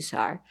qualities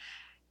are.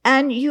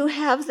 And you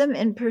have them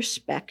in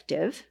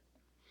perspective.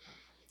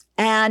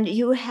 And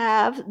you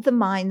have the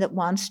mind that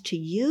wants to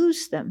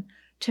use them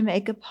to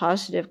make a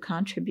positive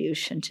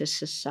contribution to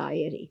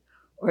society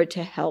or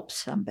to help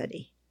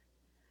somebody.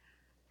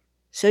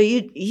 So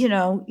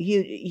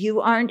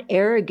you aren't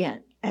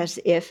arrogant as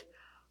if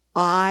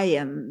I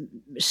am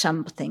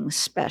something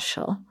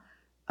special.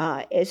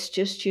 It's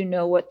just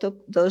what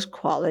those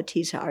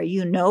qualities are.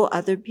 You know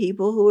other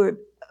people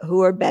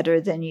who are better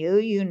than you.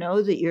 You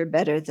know that you're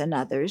better than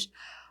others,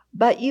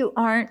 but you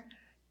aren't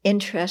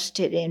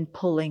interested in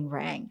pulling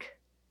rank.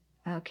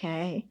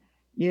 Okay,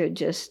 you're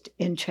just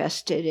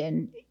interested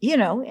in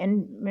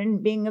in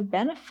being a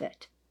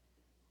benefit.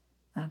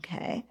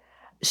 Okay,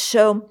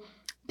 so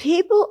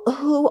people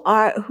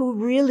who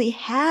really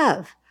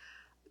have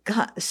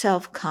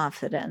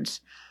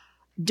self-confidence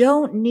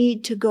don't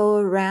need to go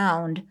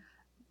around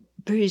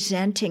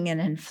presenting an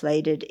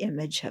inflated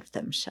image of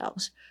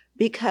themselves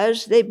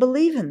because they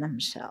believe in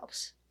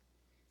themselves.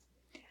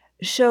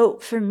 So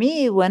for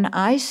me, when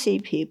I see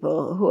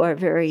people who are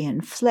very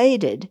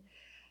inflated,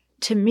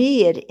 to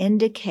me it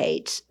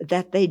indicates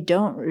that they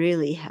don't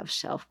really have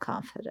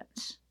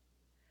self-confidence.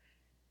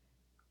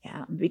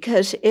 Yeah,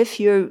 because if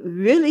you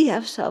really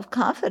have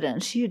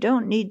self-confidence, you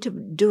don't need to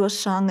do a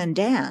song and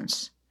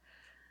dance.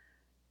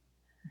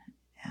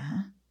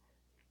 Yeah.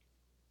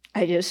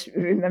 I just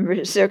remember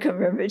he said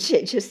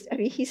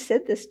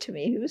this to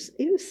me.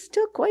 He was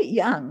still quite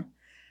young.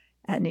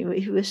 And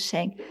he was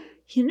saying,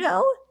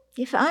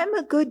 if I'm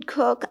a good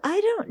cook, I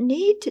don't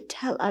need to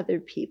tell other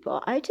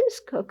people. I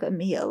just cook a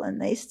meal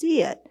and they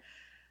see it.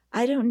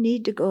 I don't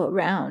need to go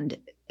around,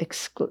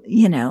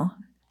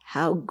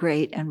 how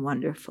great and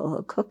wonderful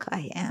a cook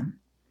I am.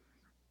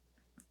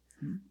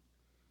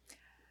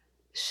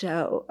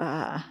 So,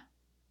 and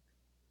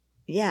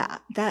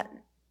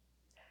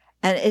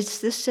it's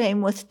the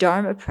same with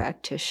Dharma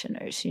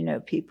practitioners,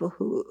 people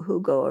who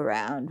go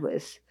around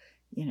with,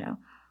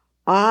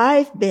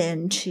 I've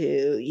been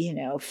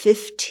to,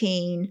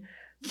 15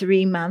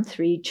 3-month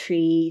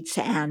retreats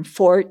and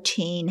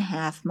 14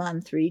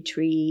 half-month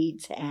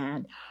retreats,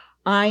 and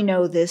I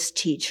know this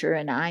teacher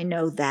and I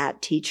know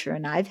that teacher,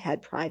 and I've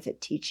had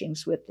private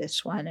teachings with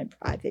this one and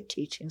private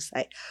teachings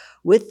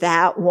with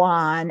that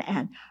one.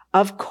 And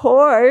of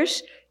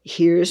course,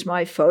 here's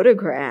my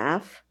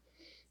photograph,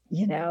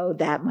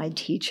 that my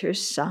teacher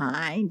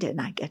signed, and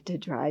I get to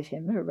drive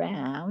him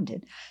around,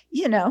 and,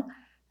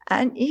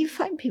 and you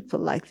find people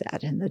like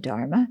that in the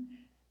Dharma.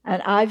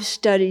 And I've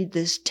studied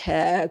this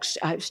text,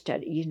 I've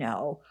studied,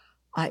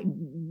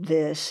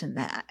 this and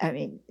that. I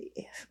mean,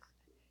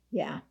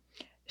 yeah.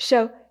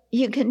 So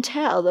you can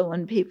tell that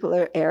when people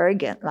are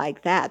arrogant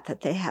like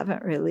that they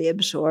haven't really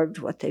absorbed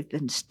what they've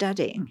been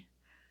studying.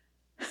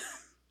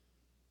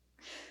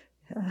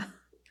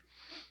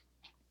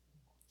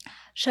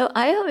 So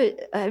I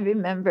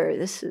remember,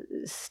 this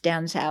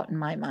stands out in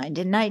my mind.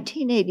 In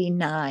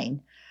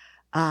 1989,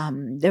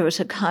 there was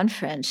a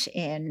conference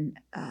in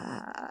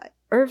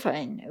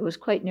Irvine. It was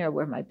quite near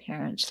where my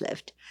parents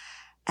lived.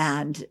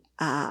 And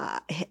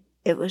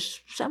it was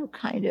some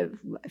kind of,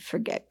 I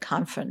forget,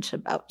 conference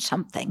about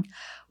something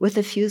with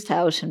a few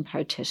thousand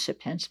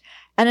participants.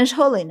 And His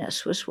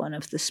Holiness was one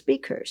of the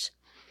speakers.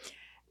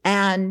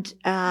 And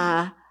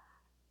there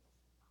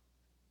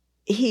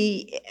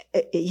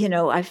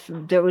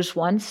was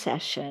one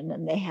session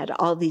and they had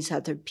all these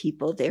other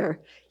people there,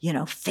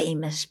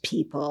 famous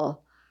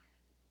people.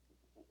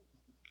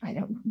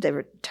 They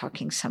were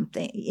talking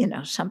something,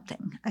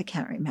 I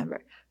can't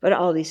remember, but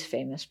all these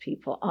famous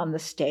people on the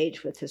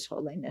stage with His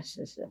Holiness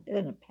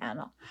in a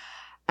panel.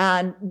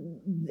 And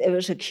it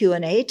was a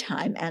Q&A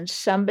time, and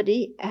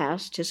somebody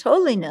asked His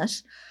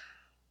Holiness,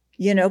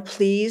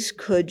 please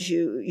could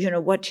you,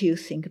 what do you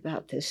think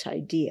about this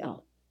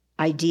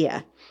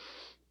idea?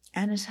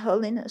 And His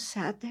Holiness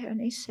sat there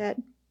and he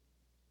said,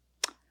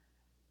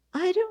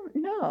 I don't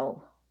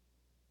know.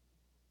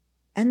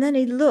 And then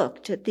he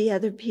looked at the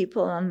other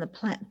people on the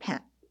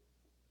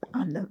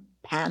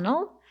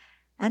panel,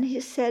 and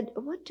he said,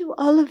 what do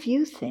all of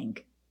you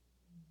think?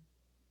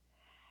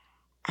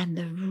 And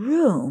the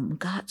room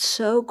got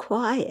so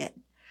quiet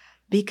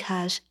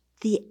because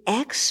the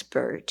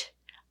expert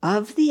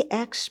of the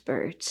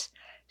experts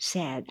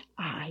said,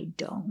 I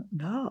don't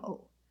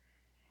know.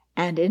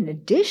 And in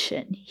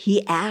addition,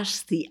 he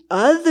asked the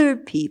other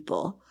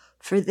people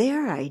for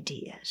their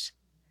ideas.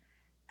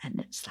 And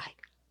it's like,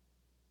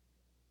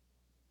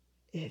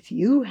 if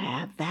you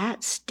have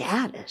that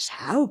status,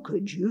 how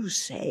could you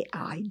say,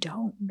 I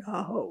don't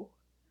know?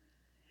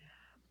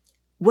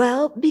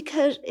 Well,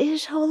 because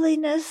His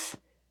Holiness,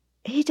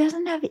 he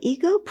doesn't have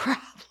ego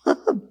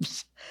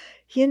problems.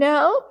 He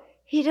doesn't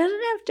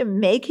have to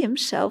make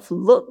himself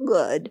look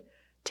good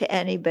to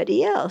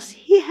anybody else.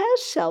 He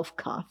has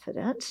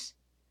self-confidence.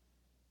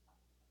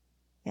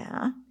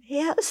 Yeah, he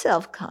has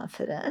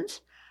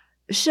self-confidence.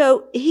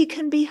 So he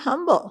can be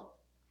humble.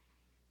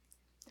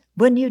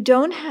 When you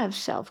don't have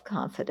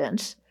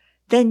self-confidence,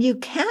 then you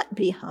can't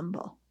be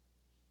humble.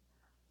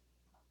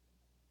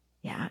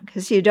 Yeah,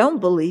 because you don't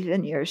believe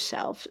in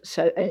yourself.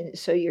 So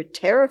you're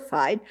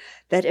terrified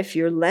that if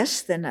you're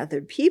less than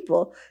other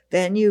people,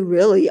 then you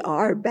really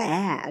are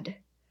bad.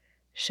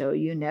 So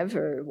you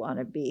never want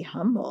to be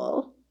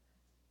humble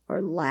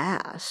or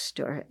last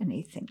or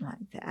anything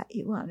like that.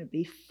 You want to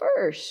be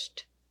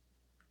first.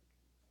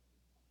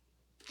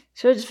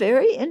 So it's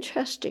very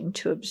interesting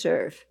to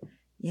observe,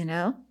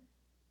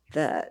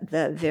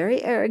 The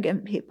very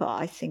arrogant people,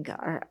 I think,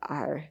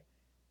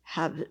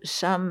 have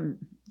some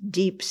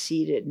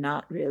deep-seated,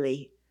 not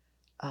really,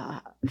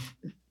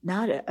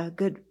 not a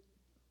good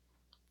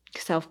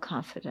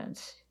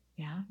self-confidence.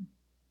 Yeah,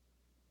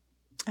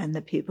 and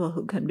the people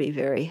who can be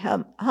very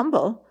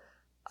humble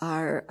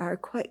are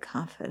quite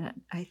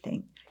confident. I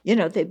think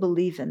they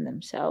believe in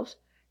themselves,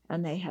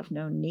 and they have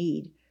no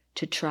need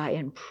to try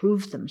and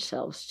prove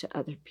themselves to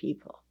other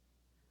people.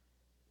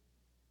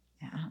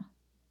 Yeah.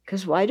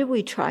 Because why do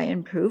we try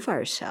and prove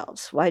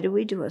ourselves? Why do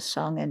we do a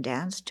song and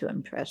dance to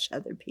impress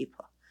other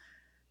people?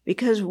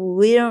 Because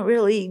we don't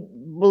really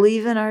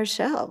believe in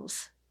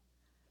ourselves.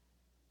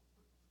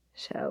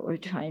 So we're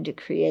trying to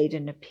create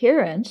an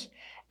appearance,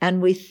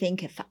 and we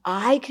think if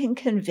I can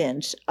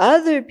convince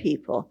other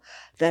people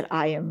that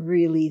I am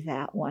really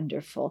that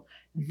wonderful,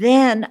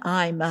 then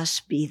I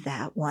must be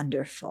that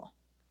wonderful.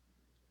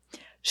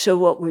 So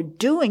what we're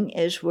doing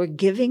is we're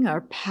giving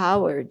our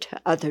power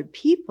to other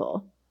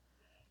people,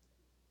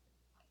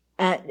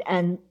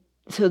 and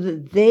so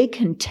that they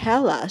can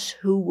tell us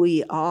who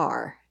we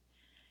are.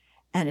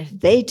 And if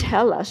they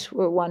tell us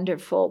we're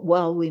wonderful,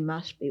 well, we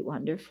must be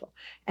wonderful.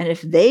 And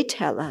if they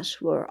tell us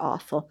we're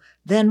awful,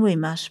 then we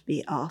must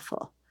be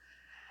awful.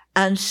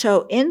 And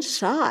so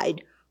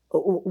inside,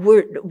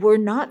 we're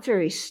not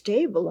very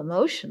stable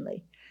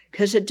emotionally,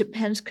 because it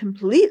depends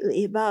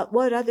completely about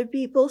what other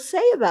people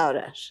say about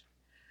us.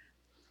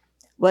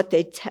 What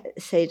they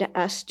say to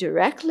us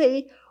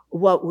directly,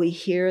 what we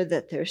hear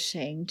that they're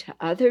saying to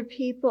other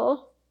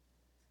people.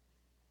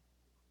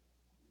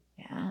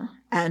 Yeah.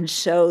 And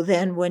so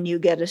then when you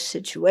get a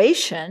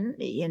situation,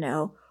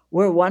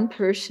 where one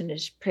person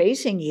is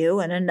praising you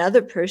and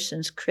another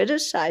person's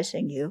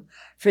criticizing you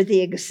for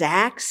the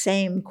exact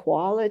same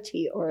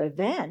quality or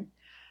event,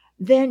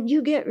 then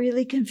you get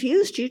really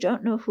confused. You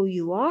don't know who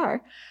you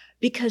are,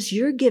 because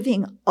you're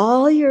giving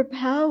all your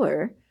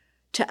power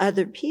to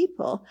other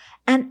people,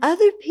 and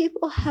other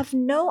people have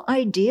no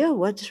idea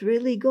what's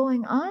really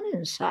going on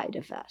inside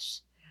of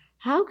us.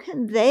 How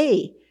can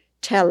they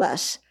tell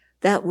us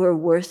that we're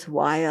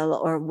worthwhile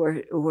or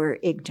we're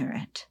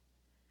ignorant?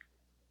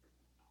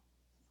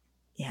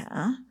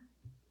 Yeah.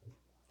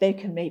 They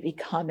can maybe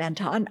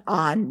comment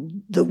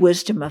on the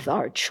wisdom of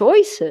our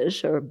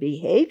choices or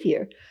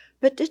behavior,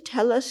 but to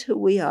tell us who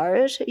we are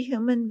as a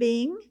human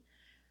being,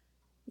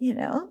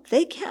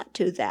 they can't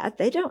do that.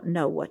 They don't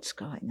know what's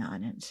going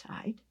on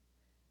inside.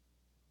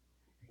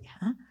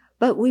 Yeah.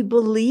 But we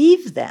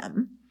believe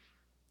them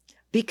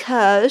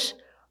because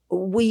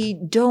we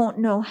don't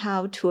know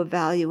how to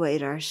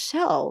evaluate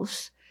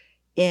ourselves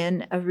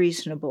in a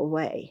reasonable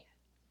way.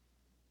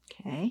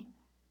 Okay?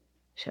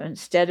 So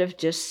instead of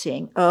just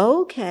saying,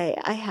 okay,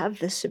 I have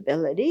this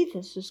ability,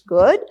 this is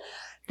good,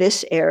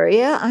 this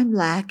area I'm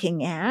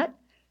lacking at,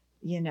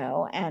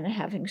 and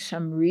having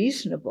some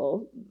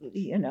reasonable,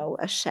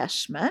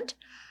 assessment,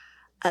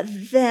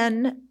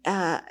 then,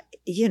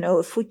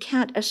 if we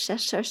can't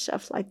assess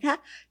ourselves like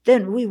that,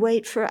 then we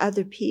wait for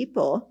other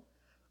people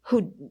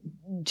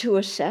to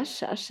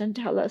assess us and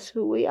tell us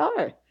who we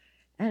are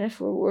and if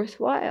we're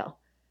worthwhile.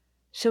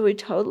 So we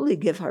totally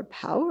give our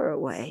power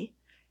away,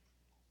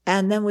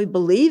 and then we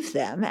believe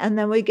them, and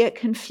then we get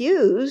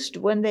confused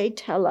when they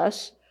tell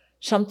us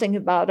something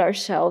about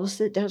ourselves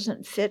that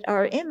doesn't fit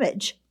our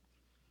image.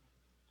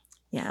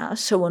 Yeah,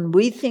 so when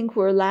we think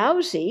we're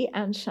lousy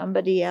and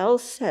somebody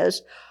else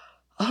says,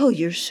 oh,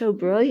 you're so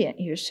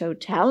brilliant, you're so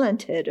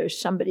talented, or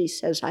somebody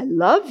says, I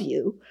love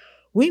you,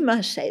 we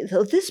must say,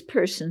 though this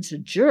person's a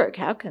jerk,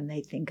 how can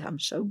they think I'm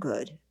so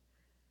good?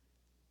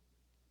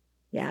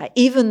 Yeah,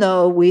 even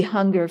though we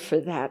hunger for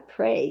that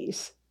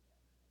praise,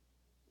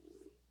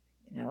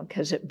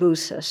 because it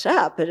boosts us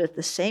up, but at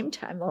the same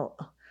time,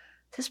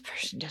 this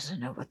person doesn't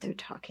know what they're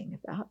talking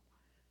about.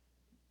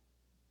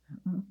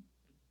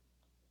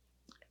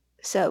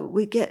 So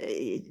we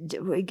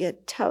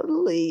get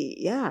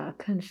totally,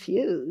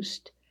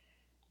 confused.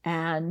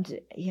 And,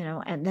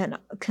 and then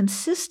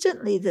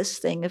consistently this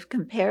thing of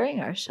comparing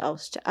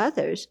ourselves to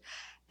others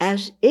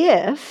as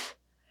if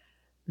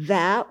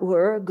that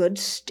were a good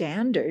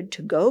standard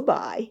to go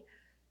by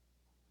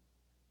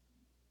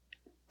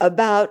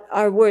about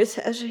our worth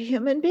as a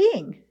human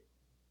being.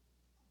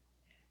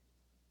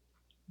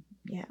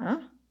 Yeah.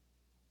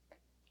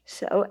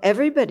 So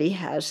everybody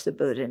has the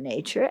Buddha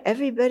nature.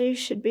 Everybody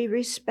should be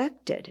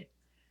respected.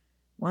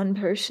 One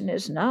person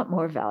is not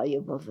more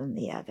valuable than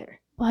the other.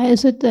 Why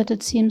is it that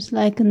it seems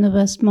like in the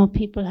West more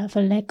people have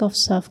a lack of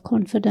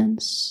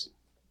self-confidence?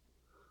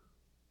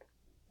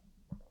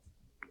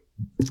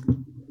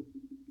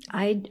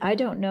 I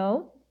don't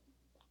know,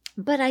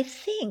 but I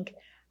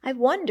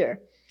wonder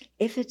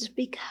if it's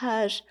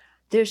because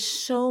there's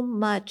so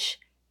much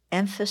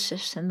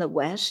emphasis in the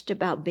West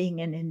about being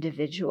an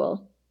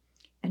individual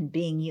and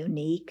being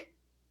unique.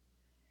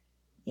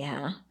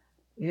 Yeah,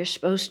 you're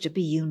supposed to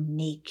be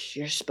unique.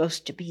 You're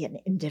supposed to be an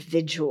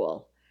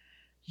individual.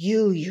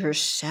 You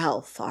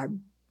yourself are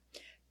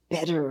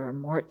better or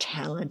more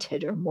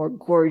talented or more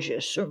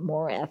gorgeous or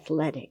more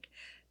athletic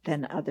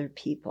than other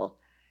people.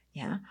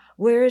 Yeah.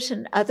 Whereas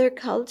in other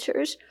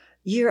cultures,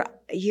 your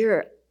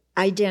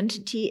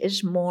identity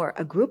is more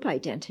a group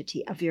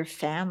identity of your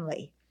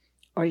family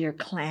or your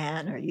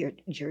clan or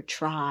your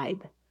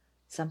tribe,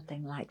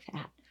 something like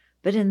that.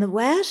 But in the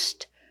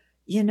West,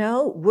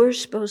 we're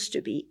supposed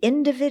to be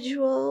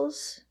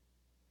individuals.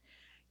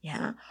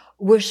 Yeah.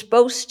 We're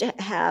supposed to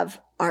have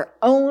our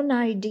own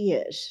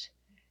ideas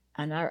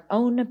and our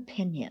own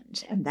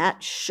opinions. And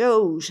that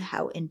shows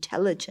how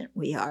intelligent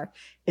we are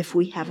if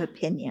we have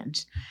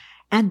opinions.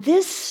 And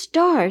this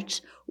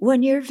starts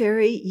when you're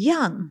very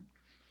young.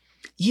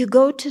 You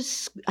go to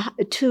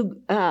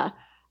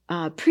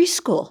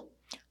preschool.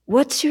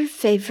 What's your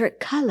favorite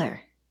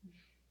color?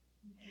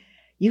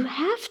 You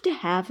have to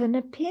have an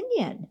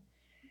opinion.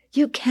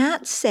 You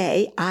can't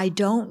say, I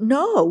don't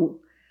know,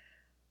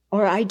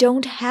 or I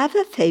don't have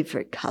a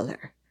favorite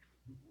color.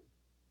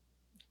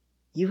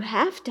 You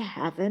have to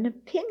have an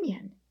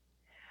opinion.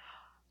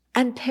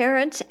 And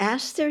parents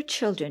ask their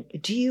children,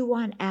 do you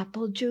want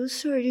apple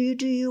juice or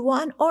do you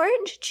want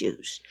orange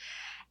juice?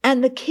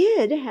 And the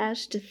kid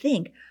has to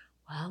think,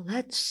 well,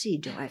 let's see,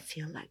 do I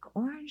feel like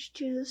orange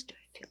juice? Do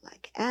I feel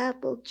like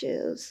apple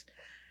juice?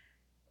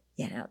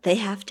 They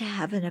have to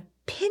have an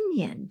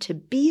opinion to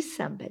be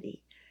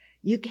somebody.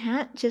 You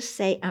can't just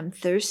say, I'm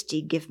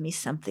thirsty, give me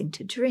something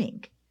to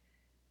drink.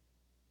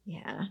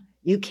 Yeah.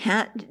 You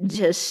can't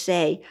just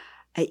say,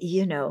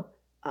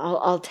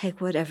 I'll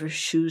take whatever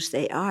shoes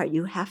they are.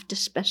 You have to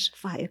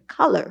specify a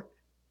color,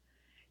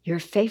 your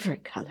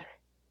favorite color.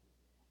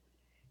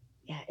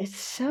 Yeah, it's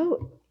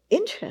so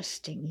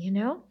interesting,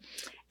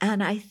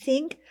 And I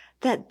think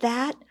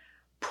that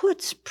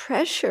puts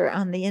pressure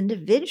on the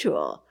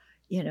individual,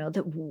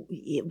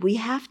 that we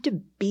have to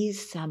be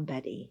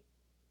somebody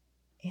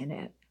in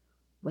it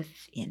with,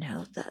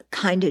 the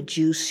kind of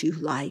juice you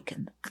like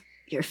and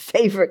your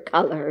favorite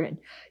color and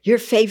your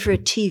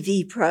favorite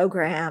TV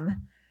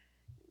program.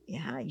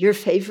 Yeah, your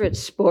favorite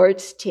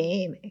sports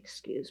team,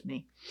 excuse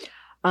me.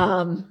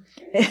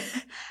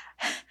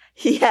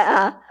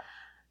 Yeah.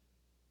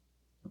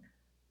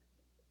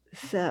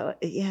 So,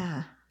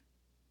 yeah.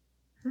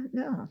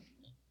 No.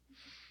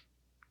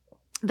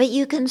 But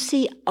you can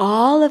see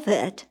all of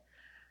it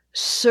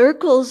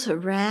circles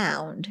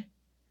around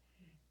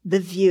the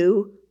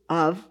view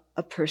of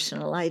a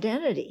personal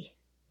identity.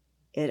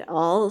 It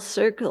all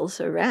circles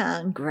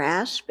around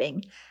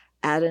grasping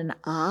at an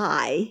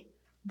I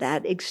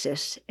that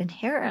exists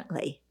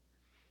inherently.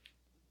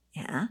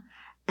 Yeah.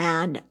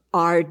 And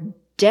our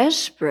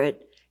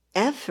desperate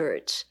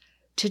efforts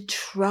to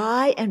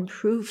try and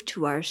prove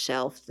to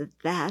ourselves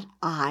that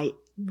I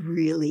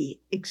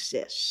really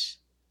exists.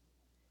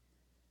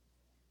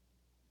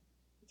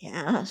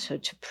 Yeah, so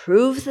to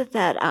prove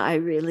that I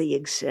really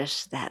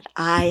exists, that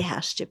I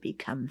has to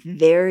become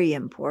very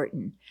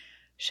important.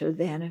 So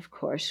then, of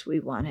course, we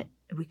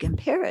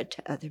compare it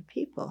to other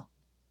people.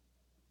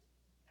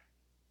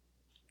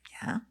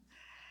 Yeah.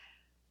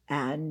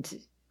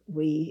 And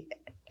we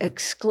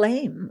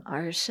exclaim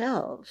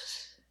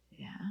ourselves.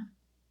 Yeah.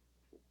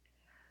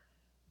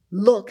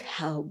 Look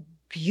how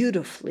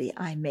beautifully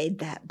I made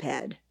that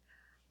bed.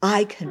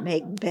 I can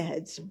make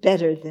beds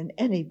better than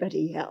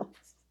anybody else.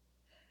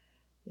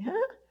 Yeah.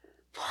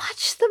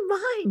 Watch the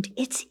mind.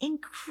 It's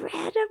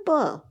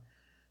incredible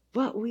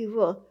what we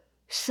will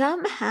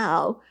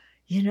somehow,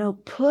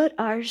 put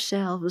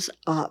ourselves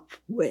up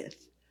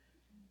with.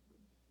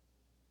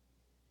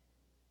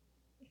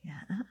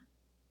 Yeah.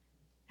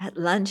 At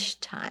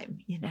lunchtime,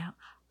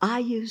 I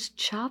use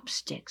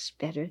chopsticks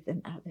better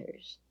than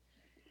others.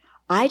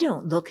 I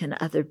don't look in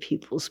other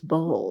people's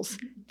bowls.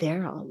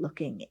 They're all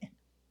looking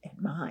in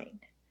mine.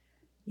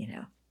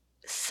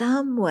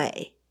 Some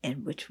way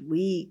in which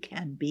we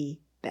can be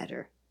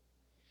better.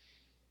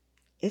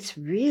 It's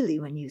really,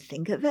 when you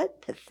think of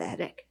it,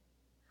 pathetic.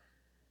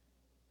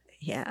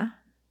 Yeah,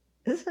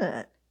 isn't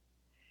it?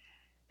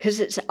 Because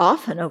it's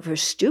often over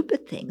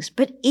stupid things.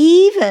 But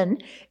even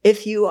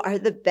if you are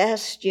the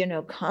best,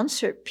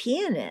 concert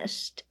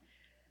pianist,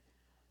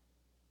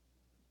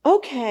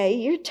 okay,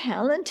 you're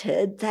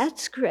talented,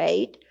 that's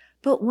great.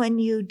 But when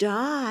you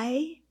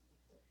die,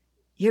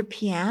 your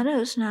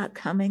piano's not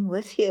coming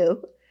with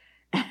you.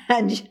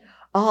 And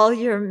all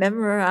your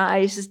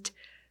memorized,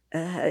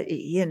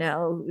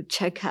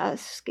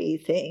 Tchaikovsky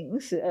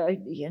things,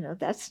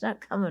 that's not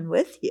coming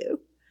with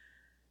you.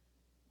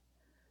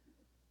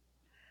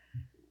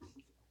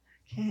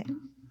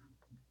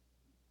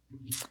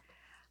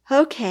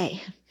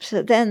 Okay,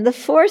 so then the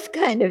fourth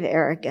kind of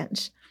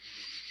arrogance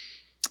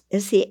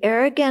is the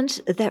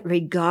arrogance that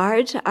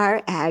regards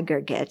our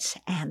aggregates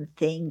and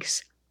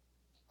thinks,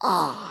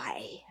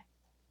 I.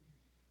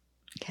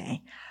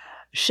 Okay,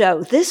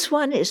 so this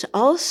one is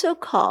also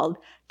called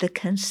the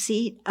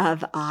conceit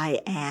of I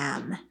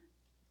am.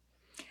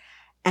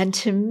 And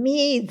to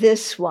me,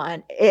 this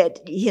one,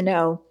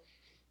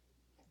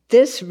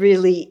 this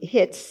really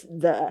hits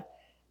the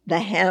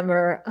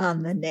hammer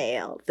on the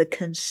nail, the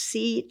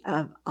conceit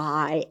of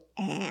I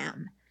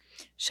am.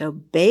 So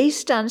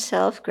based on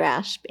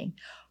self-grasping,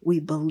 we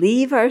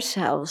believe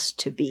ourselves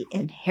to be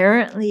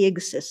inherently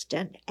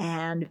existent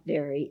and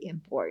very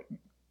important.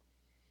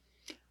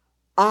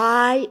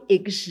 I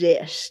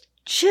exist.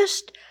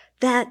 Just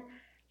that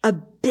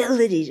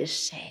ability to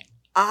say,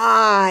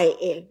 I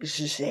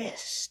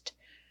exist.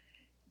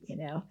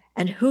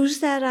 And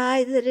who's that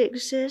I that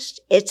exists?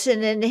 It's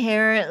an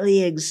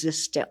inherently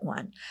existent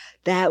one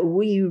that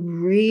we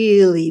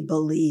really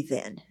believe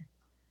in.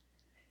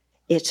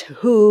 It's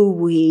who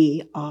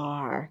we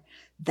are,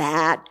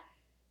 that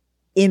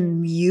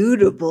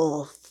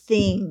immutable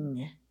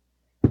thing.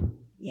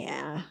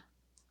 Yeah.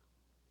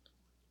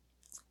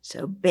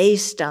 So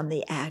based on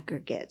the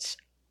aggregates,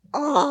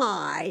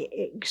 I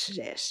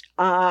exist.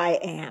 I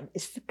am.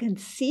 It's the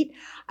conceit.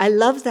 I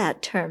love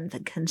that term, the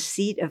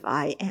conceit of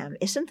I am.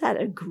 Isn't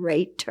that a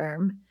great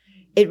term?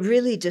 It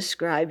really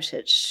describes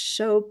it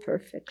so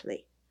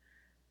perfectly.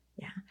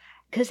 Yeah.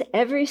 Because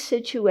every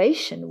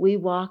situation we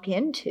walk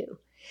into,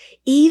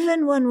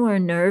 even when we're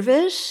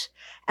nervous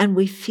and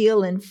we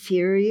feel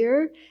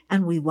inferior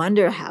and we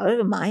wonder, how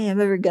am I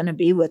ever going to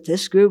be with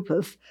this group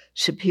of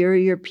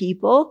superior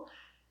people?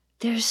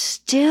 There's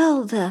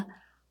still the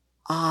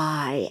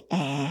I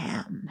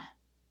am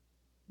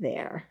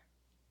there.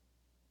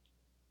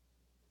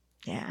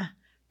 Yeah,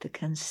 the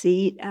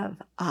conceit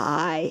of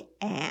I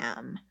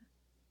am.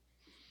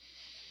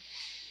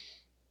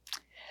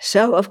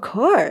 So, of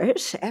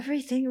course,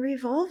 everything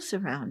revolves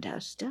around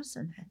us,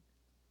 doesn't it?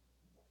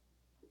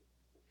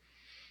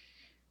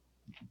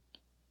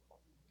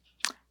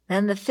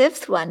 And the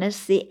fifth one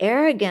is the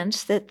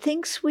arrogance that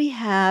thinks we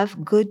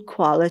have good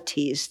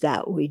qualities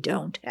that we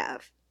don't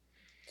have.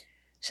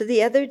 So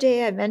the other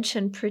day I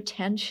mentioned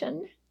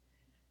pretension.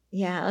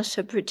 Yeah,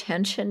 so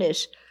pretension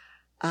is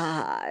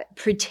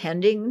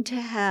pretending to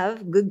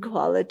have good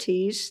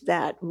qualities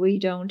that we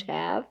don't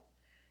have.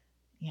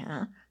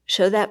 Yeah,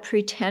 so that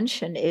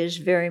pretension is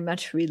very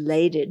much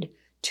related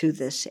to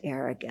this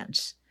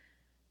arrogance.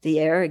 The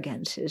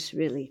arrogance is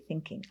really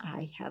thinking,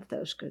 I have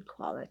those good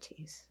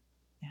qualities.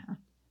 Yeah.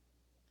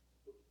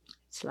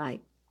 It's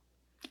like,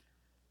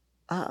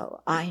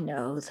 oh, I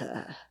know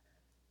the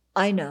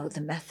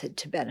method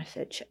to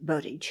benefit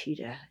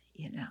bodhicitta,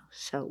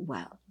 so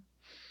well.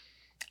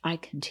 I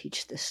can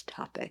teach this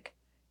topic,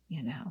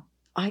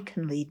 I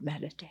can lead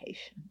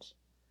meditations.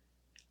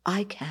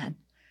 I can,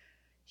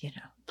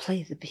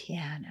 play the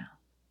piano.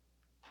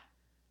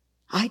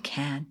 I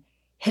can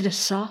hit a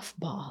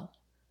softball.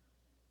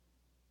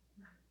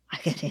 I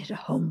can hit a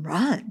home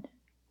run.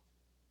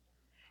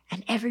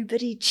 And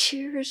everybody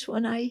cheers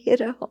when I hit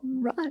a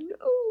home run.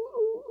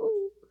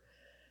 Ooh.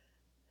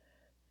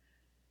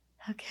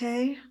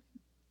 Okay.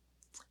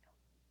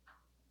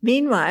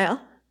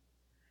 Meanwhile,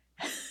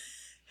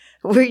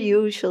 we're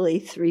usually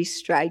 3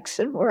 strikes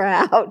and we're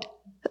out.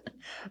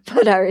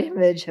 But our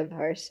image of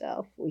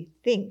ourselves, we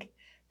think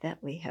that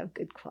we have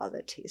good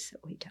qualities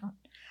that we don't.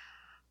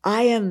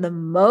 I am the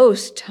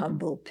most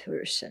humble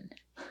person.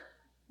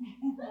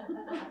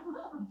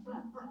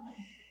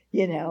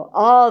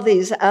 All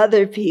these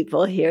other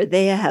people here,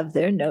 they have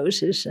their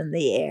noses in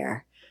the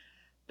air.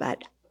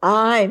 But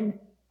I'm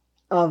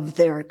of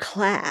their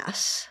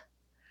class,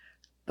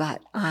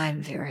 but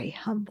I'm very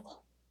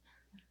humble.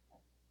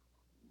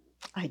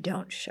 I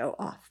don't show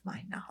off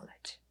my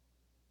knowledge.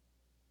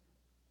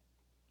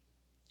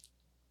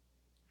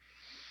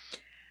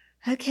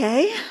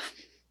 Okay,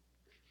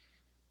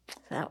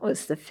 that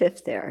was the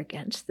 5th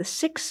arrogance. The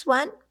 6th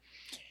one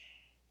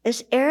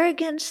is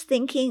arrogance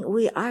thinking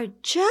we are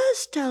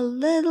just a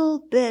little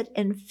bit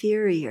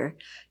inferior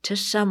to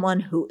someone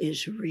who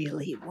is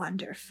really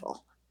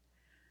wonderful.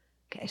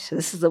 Okay, so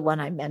this is the one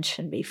I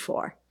mentioned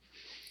before.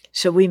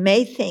 So we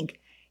may think,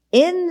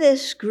 in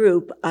this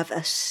group of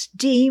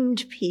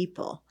esteemed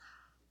people,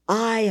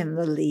 I am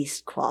the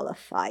least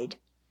qualified,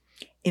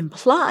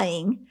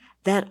 implying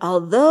that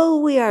although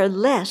we are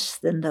less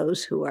than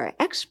those who are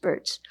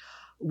experts,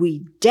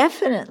 we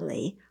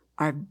definitely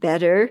are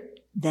better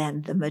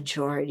than the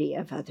majority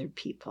of other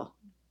people.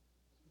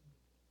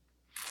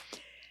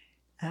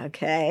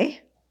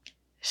 Okay,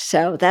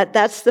 so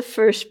that's the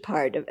first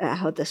part of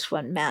how this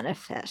one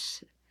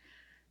manifests.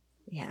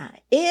 Yeah,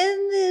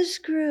 in this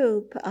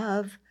group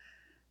of,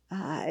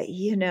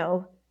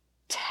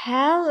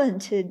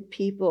 talented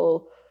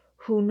people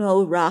who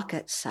know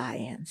rocket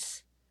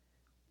science,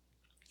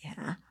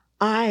 yeah,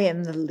 I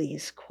am the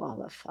least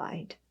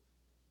qualified.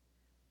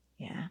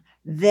 Yeah,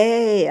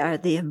 they are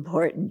the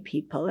important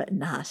people at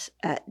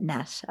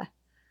NASA.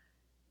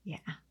 Yeah,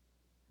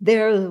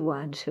 they're the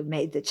ones who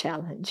made the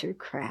Challenger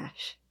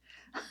crash.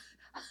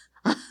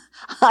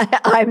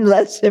 I'm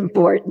less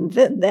important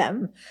than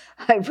them.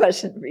 I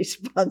wasn't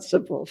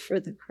responsible for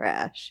the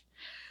crash.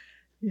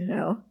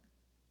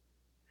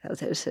 So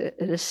there's an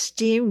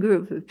esteemed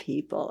group of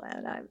people,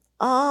 and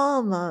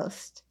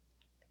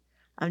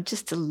I'm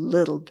just a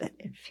little bit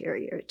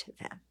inferior to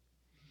them.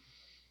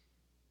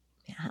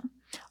 Yeah.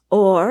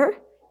 Or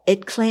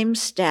it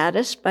claims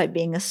status by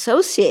being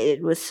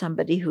associated with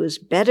somebody who is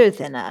better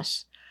than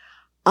us.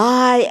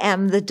 I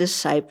am the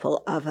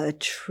disciple of a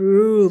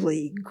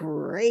truly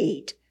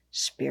great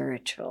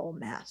spiritual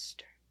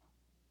master.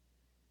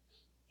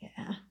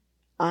 Yeah,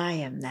 I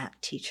am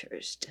that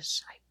teacher's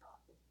disciple.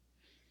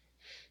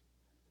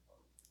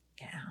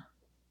 Yeah.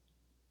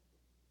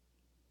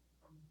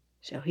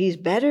 So he's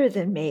better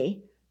than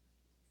me,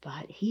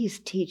 but he's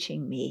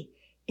teaching me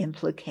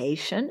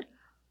implication.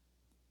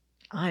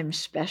 I'm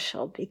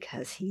special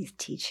because he's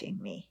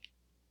teaching me.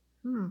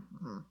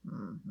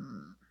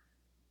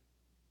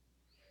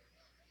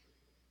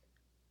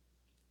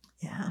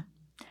 Yeah.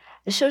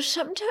 So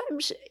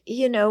sometimes,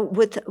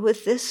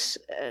 with this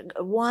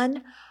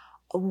one,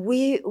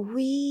 we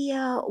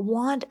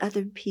want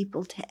other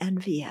people to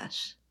envy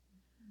us.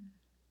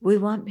 We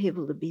want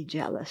people to be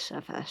jealous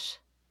of us.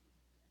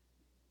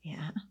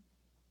 Yeah.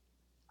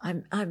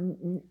 I'm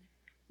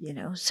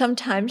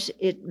sometimes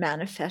it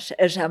manifests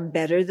as I'm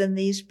better than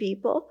these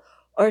people,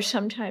 or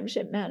sometimes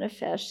it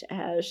manifests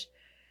as,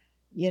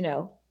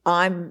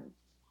 I'm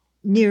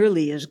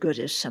nearly as good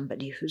as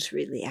somebody who's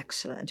really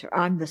excellent, or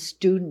I'm the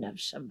student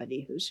of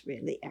somebody who's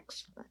really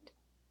excellent.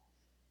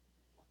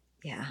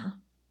 Yeah.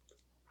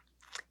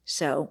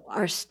 So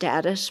our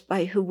status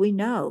by who we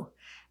know.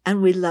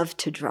 And we love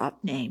to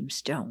drop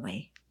names, don't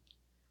we?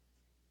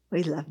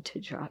 We love to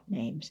drop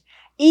names.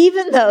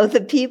 Even though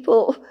the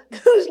people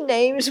whose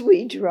names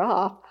we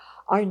drop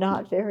are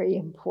not very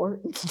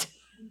important.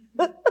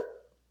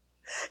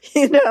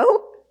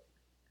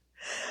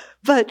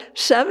 But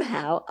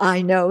somehow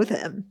I know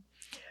them.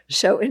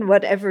 So in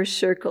whatever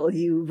circle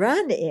you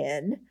run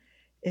in,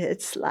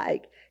 it's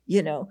like,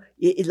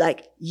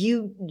 like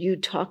you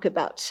talk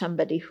about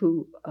somebody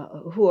who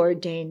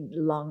ordained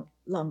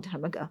long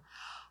time ago.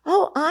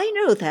 Oh, I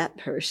know that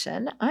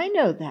person. I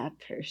know that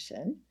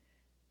person.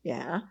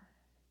 Yeah.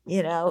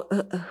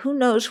 Who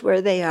knows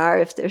where they are,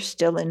 if they're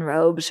still in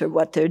robes or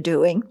what they're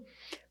doing.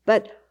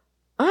 But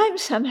I'm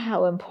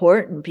somehow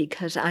important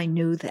because I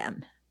knew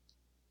them.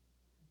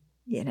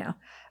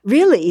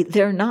 Really,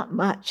 they're not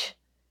much.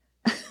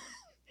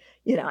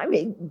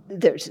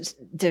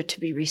 They're to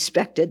be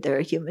respected. They're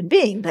a human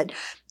being, but,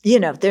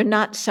 they're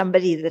not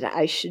somebody that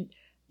I should,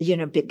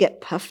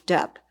 get puffed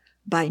up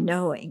by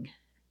knowing.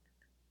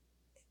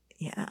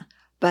 Yeah.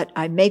 But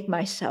I make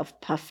myself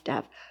puffed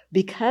up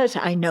because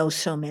I know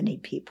so many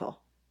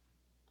people.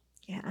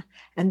 Yeah.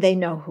 And they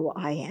know who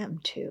I am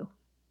too.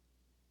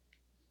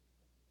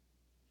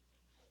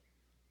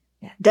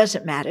 Yeah. It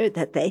doesn't matter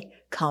that they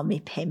call me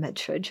Pema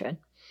Chodron.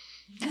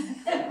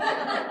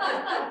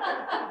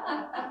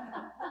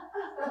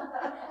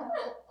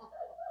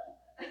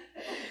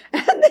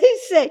 And they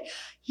say,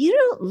 you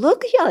don't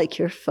look like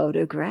your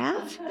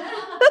photograph.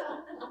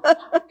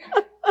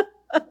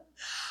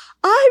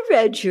 I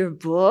read your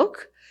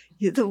book,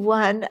 the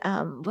one,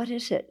 what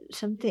is it?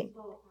 Something.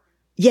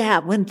 Yeah,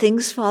 When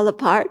Things Fall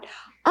Apart.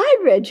 I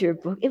read your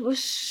book. It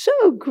was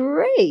so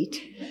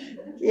great.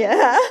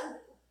 Yeah.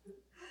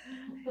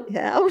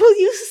 Yeah. Will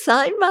you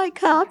sign my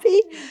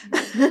copy?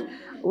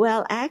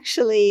 Well,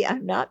 actually,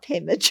 I'm not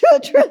Pema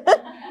Chodron.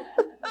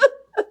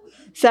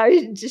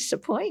 Sorry to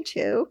disappoint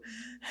you.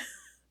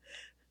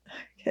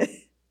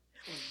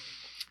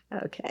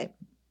 Okay.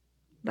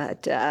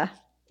 But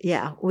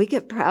yeah, we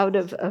get proud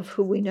of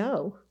who we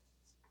know.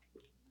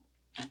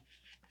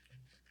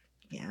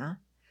 Yeah.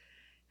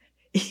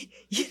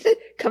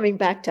 Coming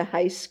back to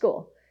high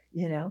school,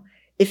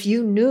 if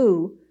you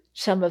knew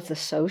some of the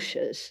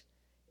Soshas,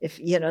 if,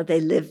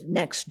 they lived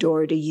next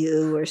door to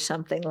you or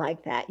something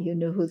like that, you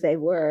knew who they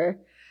were.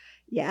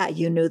 Yeah,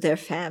 you knew their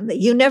family.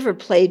 You never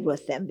played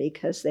with them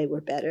because they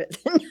were better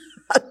than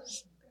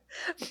us.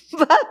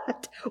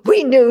 But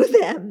we knew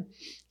them.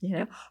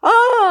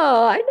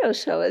 Oh, I know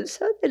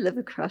so-and-so. They live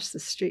across the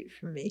street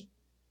from me.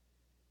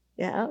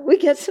 Yeah, we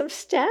get some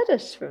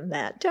status from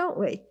that, don't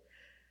we?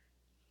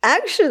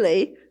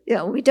 Actually,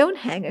 we don't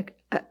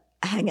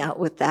hang out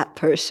with that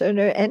person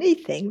or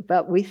anything,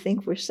 but we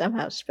think we're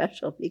somehow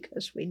special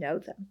because we know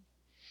them.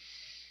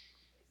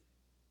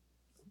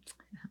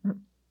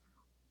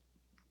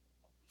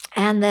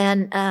 And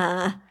then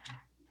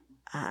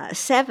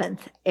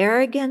seventh,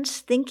 arrogance,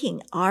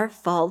 thinking our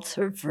faults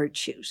are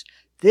virtues.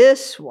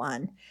 This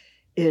one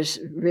is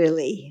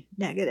really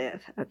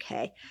negative,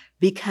 okay?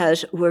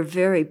 Because we're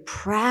very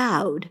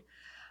proud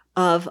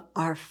of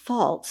our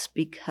faults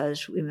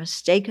because we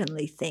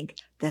mistakenly think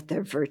that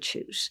they're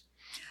virtues.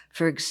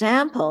 For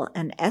example,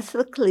 an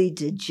ethically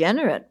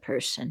degenerate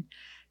person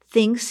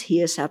thinks he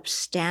is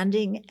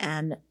upstanding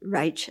and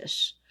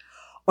righteous,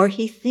 or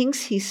he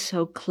thinks he's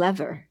so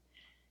clever.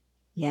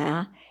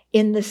 Yeah.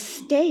 In the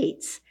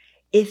States,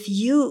 if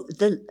you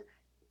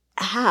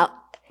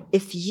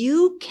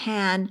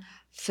can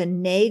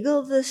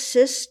finagle the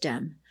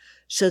system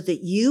so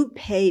that you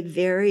pay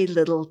very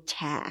little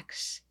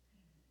tax,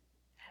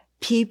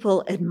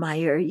 people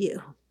admire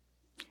you.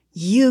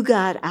 You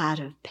got out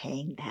of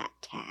paying that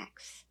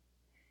tax.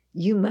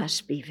 You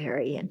must be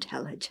very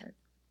intelligent.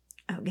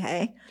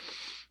 Okay?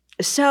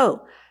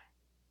 So,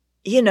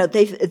 they've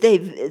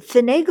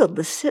finagled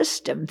the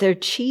system. They're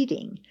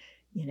cheating.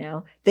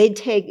 They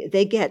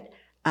get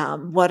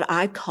what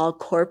I call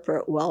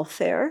corporate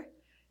welfare.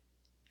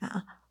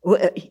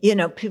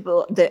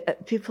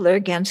 People are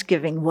against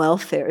giving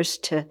welfare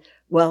to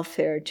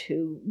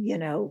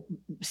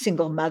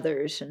single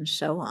mothers and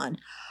so on.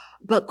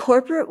 But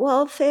corporate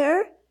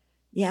welfare,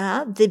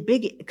 yeah, the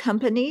big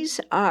companies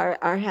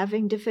are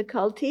having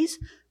difficulties.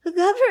 The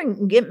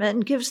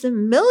government gives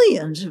them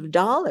millions of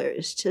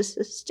dollars to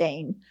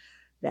sustain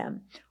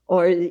them.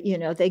 Or,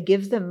 they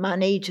give them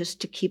money just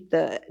to keep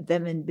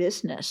them in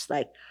business.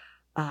 Like,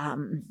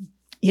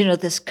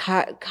 this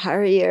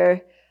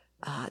Carrier,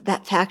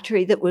 that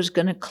factory that was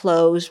going to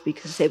close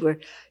because they were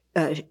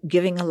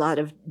giving a lot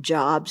of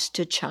jobs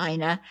to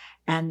China,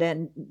 And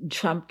then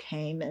Trump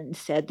came and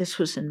said, this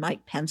was in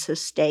Mike Pence's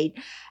state,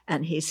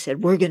 and he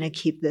said, we're going to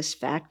keep this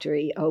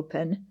factory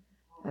open.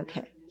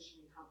 Okay.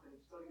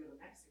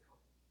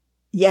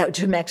 Yeah,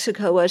 to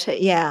Mexico, was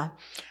it? Yeah.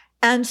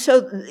 And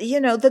so,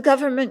 the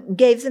government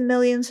gave them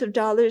millions of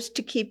dollars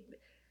to keep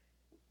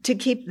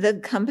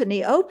the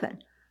company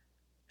open.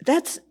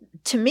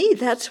 To me,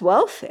 that's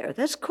welfare.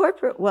 That's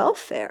corporate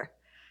welfare.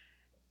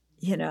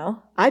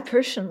 I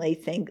personally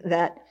think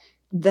that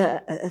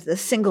the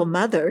single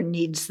mother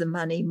needs the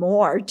money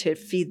more to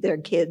feed their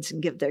kids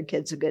and give their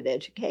kids a good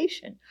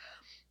education.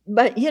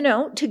 But,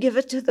 to give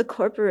it to the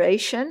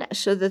corporation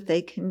so that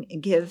they can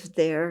give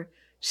their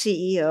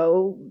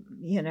CEO,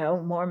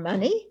 more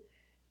money,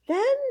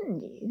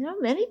 then,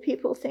 many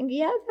people think,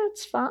 yeah,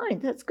 that's fine.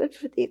 That's good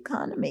for the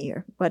economy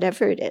or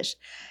whatever it is.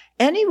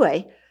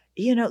 Anyway,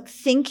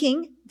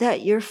 thinking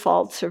that your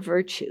faults are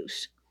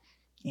virtues.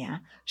 Yeah.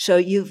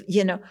 So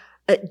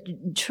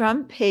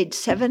Trump paid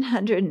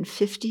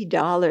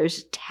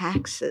 $750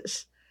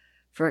 taxes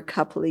for a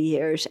couple of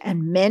years,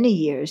 and many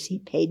years he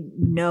paid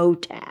no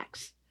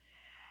tax.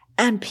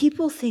 And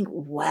people think,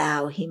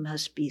 wow, he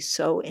must be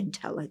so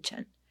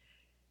intelligent.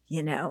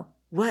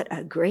 What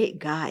a great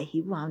guy.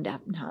 He wound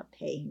up not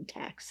paying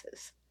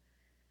taxes.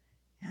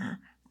 Yeah.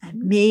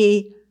 And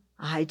me,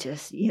 I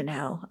just,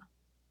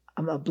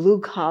 I'm a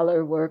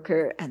blue-collar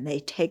worker, and they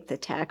take the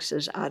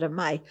taxes out of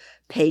my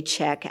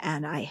paycheck,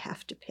 and I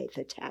have to pay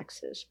the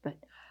taxes. But,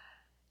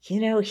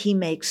 he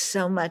makes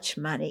so much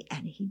money,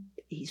 and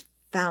he's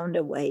found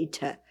a way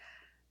to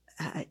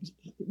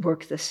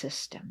work the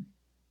system.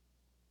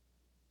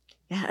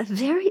 Yeah,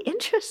 very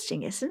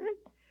interesting, isn't it?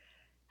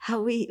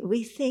 How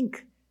we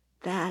think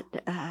that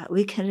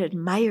we can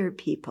admire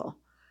people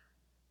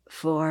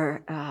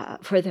for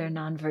their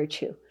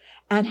non-virtue,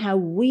 and how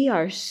we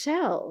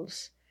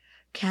ourselves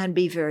can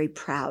be very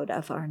proud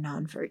of our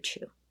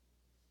non-virtue.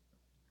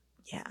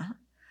 Yeah.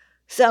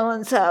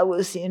 So-and-so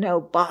was,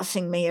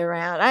 bossing me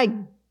around.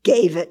 I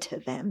gave it to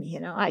them,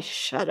 I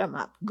shut them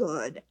up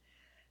good.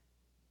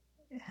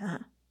 Yeah.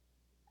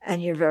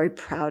 And you're very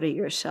proud of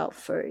yourself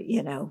for,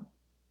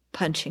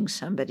 punching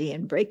somebody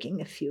and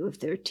breaking a few of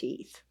their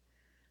teeth.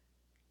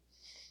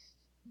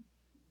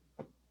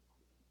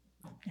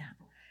 Yeah.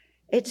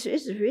 It's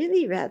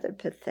really rather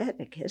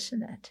pathetic,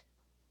 isn't it?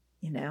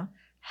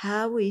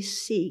 How we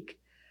seek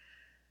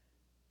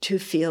to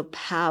feel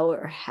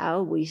power,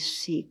 how we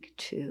seek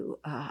to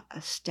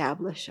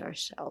establish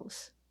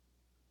ourselves.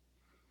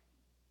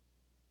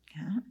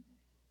 Yeah.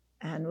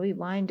 And we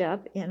wind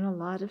up in a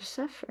lot of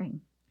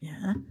suffering.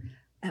 Yeah.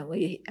 And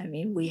we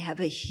have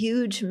a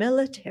huge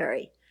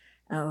military.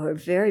 We're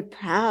very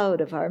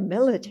proud of our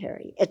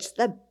military. It's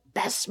the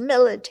best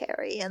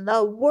military in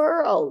the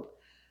world.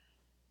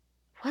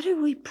 What are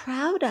we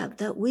proud of?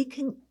 That we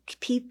can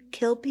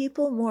kill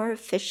people more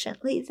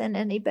efficiently than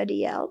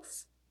anybody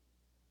else?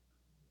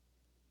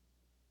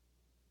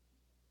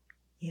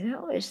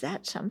 Is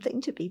that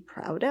something to be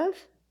proud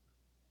of?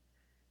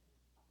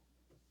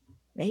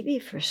 Maybe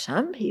for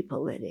some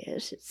people it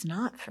is. It's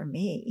not for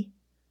me.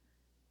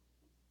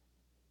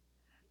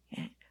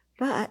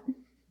 But,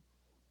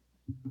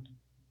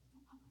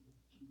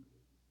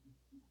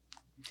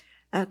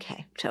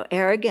 okay, so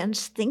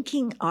arrogance,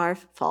 thinking our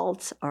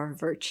faults are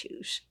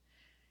virtues,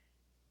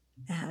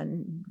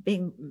 and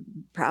being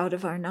proud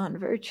of our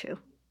non-virtue.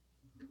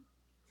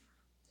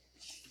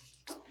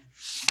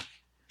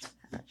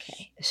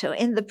 Okay, so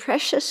in The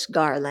Precious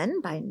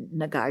Garland by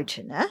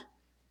Nagarjuna,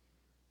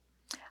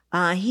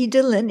 he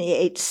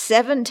delineates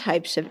 7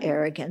 types of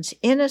arrogance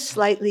in a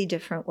slightly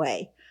different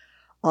way,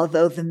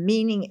 although the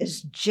meaning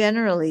is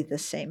generally the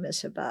same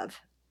as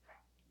above.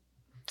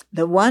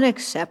 The one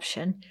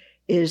exception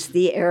is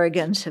the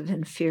arrogance of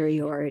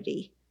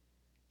inferiority.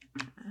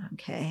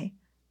 Okay,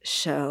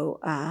 so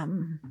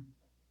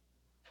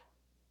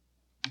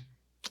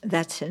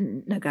that's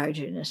in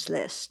Nagarjuna's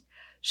list.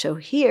 So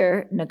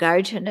here,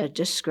 Nagarjuna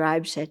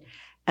describes it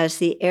as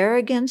the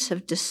arrogance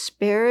of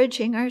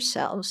disparaging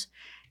ourselves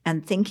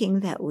and thinking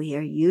that we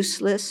are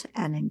useless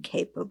and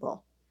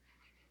incapable.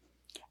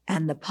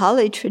 And the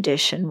Pali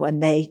tradition, when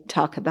they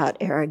talk about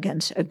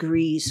arrogance,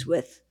 agrees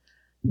with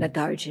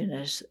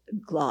Nagarjuna's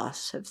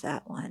gloss of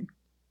that one.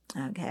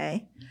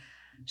 Okay?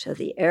 So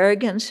the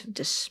arrogance of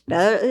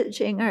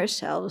disparaging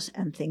ourselves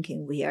and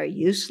thinking we are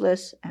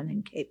useless and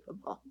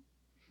incapable.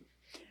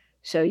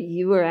 So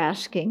you were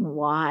asking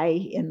why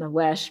in the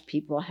West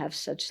people have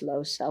such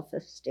low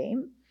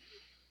self-esteem.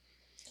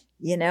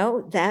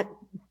 That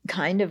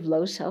kind of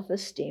low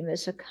self-esteem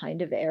is a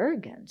kind of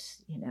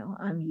arrogance.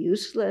 I'm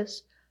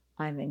useless,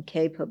 I'm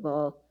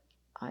incapable,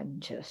 I'm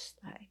just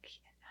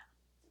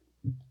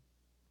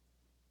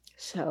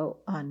so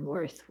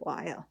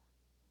unworthwhile.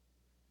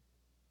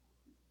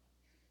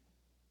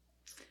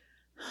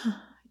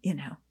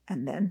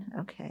 And then,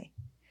 okay,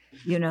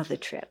 the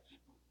trip.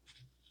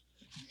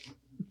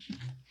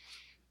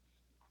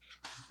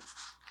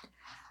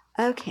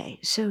 Okay,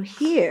 so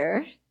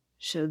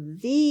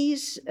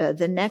these,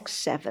 the next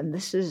 7,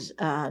 this is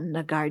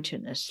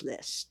Nagarjuna's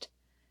list.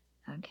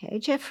 Okay,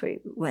 Jeffrey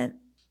went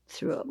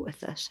through it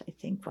with us, I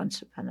think,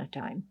 once upon a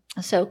time.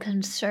 So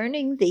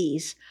concerning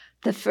these,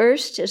 the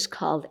first is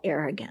called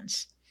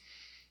arrogance.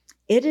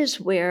 It is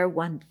where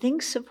one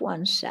thinks of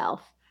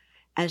oneself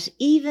as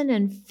even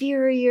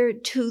inferior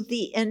to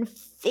the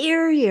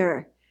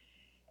inferior,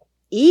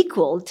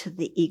 equal to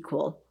the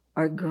equal,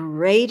 or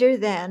greater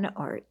than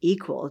or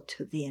equal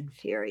to the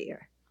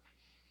inferior.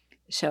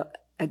 So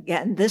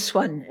again, this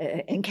one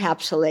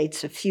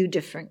encapsulates a few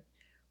different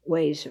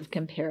ways of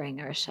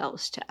comparing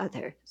ourselves to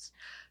others.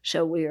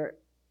 So we're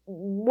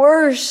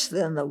worse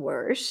than the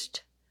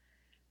worst,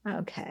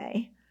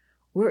 okay?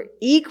 We're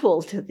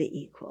equal to the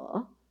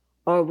equal,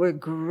 or we're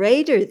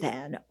greater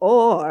than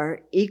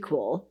or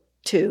equal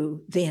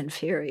to the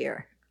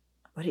inferior.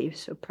 What are you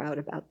so proud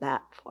about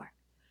that for?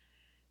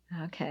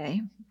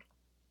 Okay.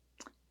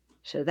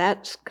 So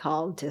that's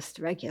called just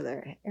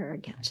regular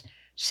arrogance.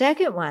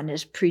 Second one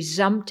is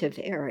presumptive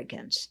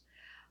arrogance.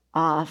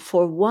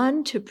 For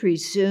one to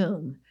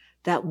presume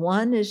that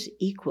one is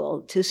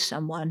equal to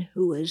someone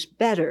who is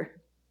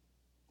better.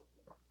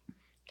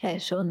 Okay,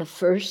 so in the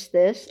first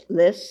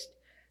list,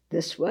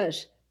 this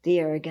was the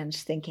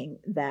arrogance, thinking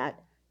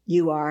that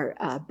you are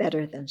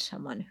better than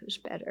someone who's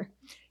better.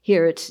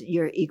 Here it's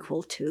you're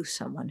equal to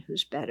someone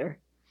who's better.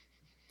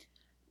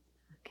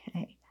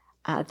 Okay.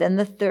 Then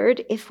the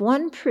third, if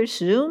one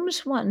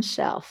presumes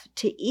oneself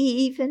to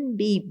even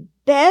be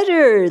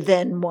better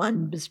than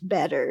one's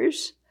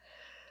betters,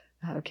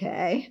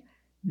 okay,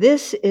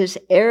 this is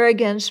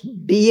arrogance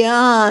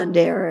beyond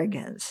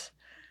arrogance.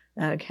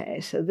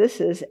 Okay, so this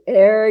is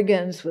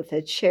arrogance with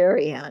a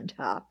cherry on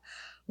top.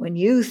 When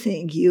you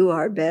think you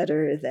are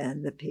better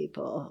than the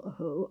people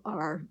who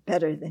are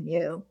better than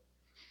you.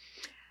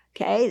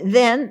 Okay,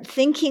 then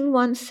thinking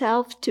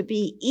oneself to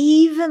be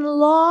even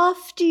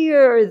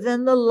loftier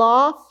than the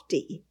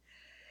lofty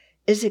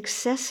is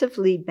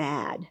excessively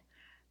bad,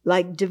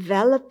 like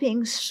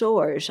developing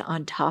sores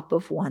on top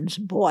of one's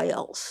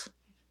boils.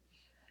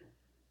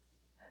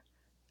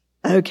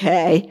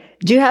 Okay,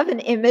 do you have an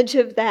image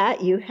of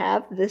that? You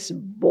have this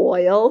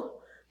boil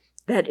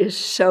that is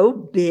so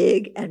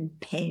big and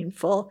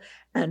painful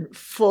and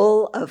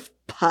full of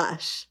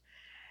pus.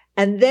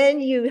 And then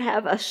you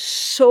have a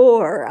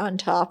sore on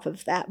top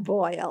of that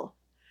boil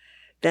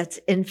that's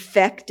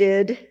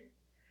infected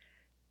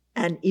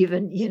and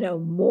even,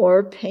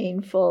 more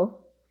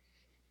painful.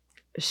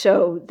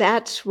 So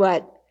that's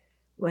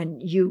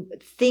when you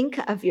think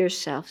of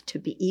yourself to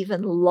be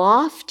even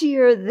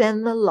loftier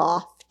than the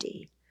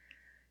lofty,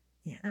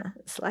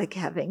 it's like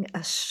having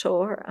a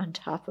sore on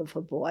top of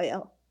a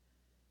boil.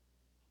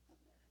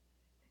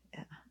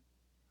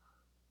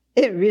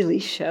 It really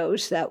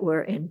shows that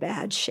we're in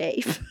bad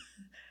shape,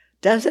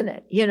 doesn't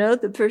it?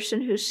 The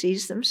person who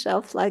sees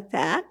themselves like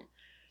that,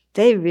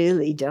 they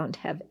really don't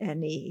have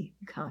any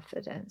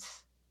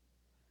confidence.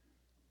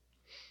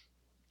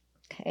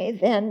 Okay,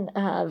 then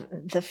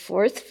the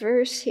fourth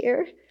verse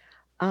here,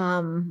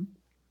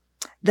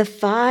 the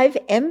 5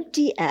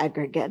 empty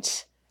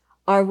aggregates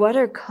are what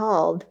are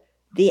called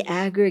the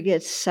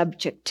aggregates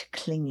subject to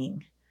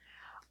clinging.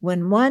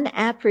 When one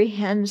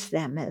apprehends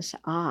them as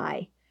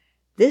I,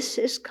 this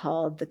is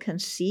called the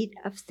conceit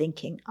of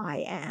thinking I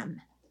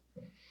am.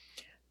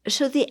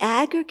 So the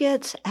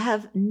aggregates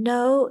have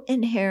no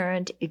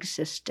inherent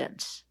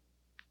existence.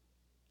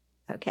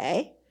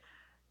 Okay?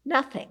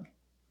 Nothing.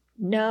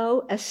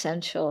 No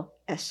essential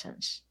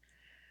essence.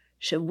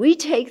 So we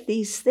take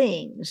these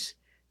things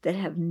that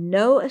have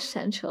no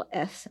essential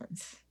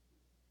essence,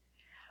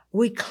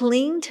 we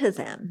cling to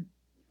them,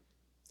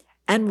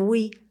 and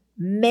we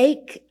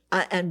make,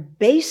 and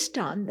based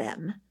on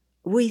them,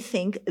 we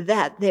think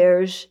that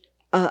there's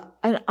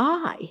an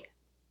I.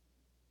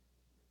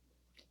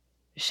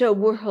 So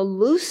we're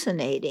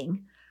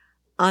hallucinating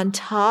on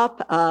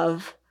top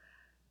of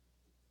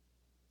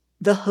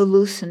the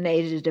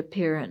hallucinated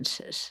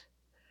appearances.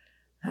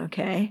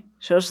 Okay?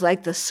 So it's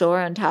like the sore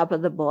on top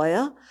of the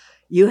boil.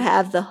 You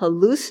have the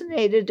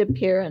hallucinated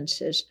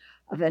appearances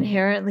of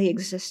inherently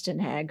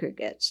existent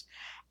aggregates.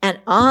 And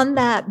on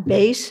that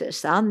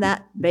basis of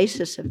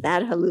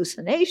that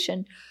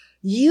hallucination,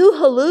 you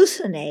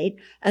hallucinate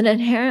an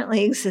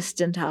inherently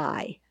existent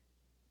I.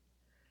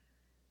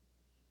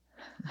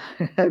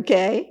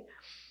 Okay?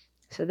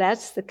 So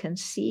that's the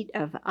conceit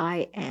of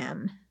I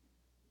am.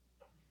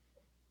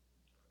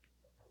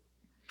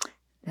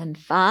 Then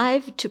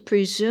 5, to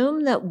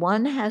presume that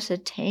one has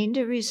attained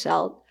a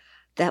result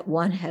that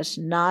one has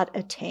not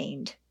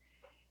attained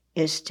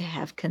is to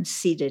have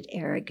conceited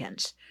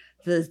arrogance.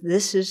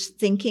 This is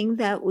thinking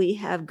that we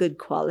have good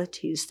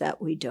qualities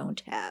that we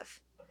don't have.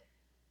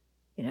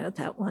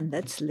 That one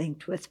that's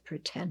linked with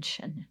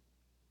pretension.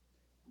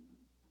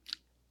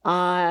 In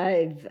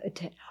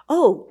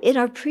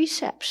our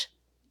precepts,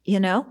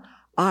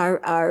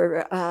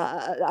 our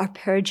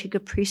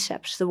Parajika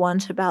precepts, the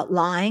ones about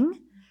lying,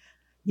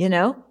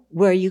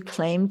 where you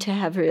claim to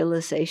have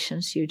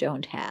realizations you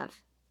don't have.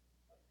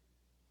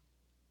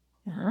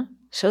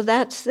 So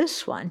that's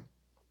this one.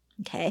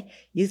 Okay,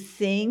 you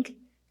think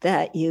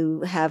that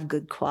you have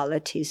good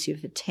qualities,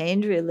 you've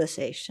attained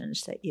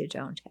realizations that you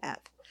don't have.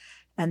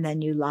 and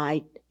then you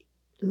lie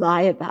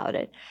about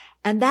it.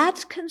 And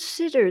that's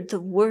considered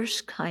the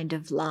worst kind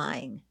of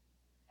lying.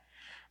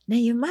 Now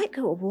you might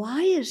go,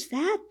 why is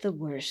that the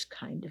worst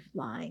kind of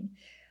lying?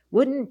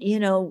 Wouldn't,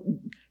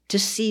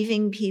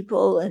 deceiving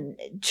people and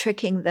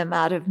tricking them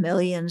out of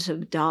millions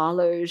of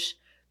dollars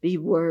be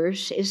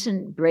worse?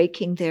 Isn't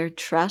breaking their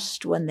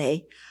trust when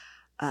they,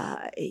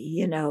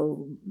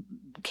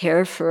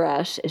 care for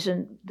us,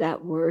 isn't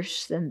that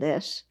worse than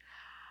this?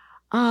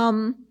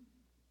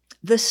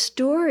 The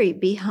story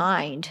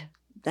behind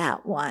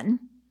that one,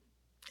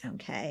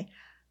 okay,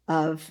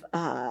 of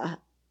the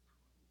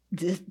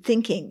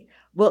thinking,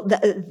 well,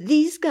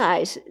 these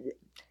guys,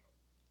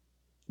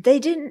 they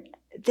didn't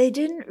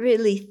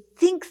really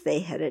think they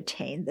had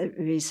attained the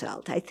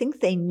result. I think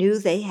they knew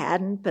they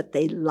hadn't, but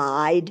they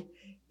lied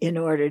in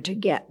order to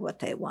get what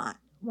they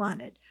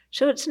wanted.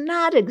 So it's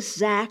not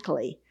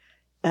exactly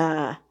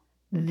an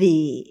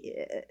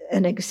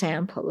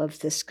example of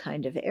this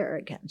kind of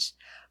arrogance.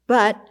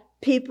 But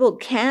people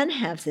can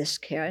have this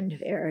kind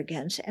of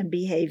arrogance and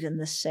behave in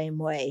the same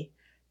way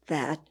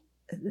that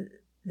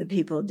the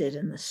people did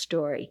in the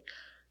story.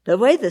 The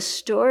way the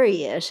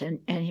story is,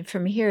 and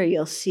from here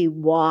you'll see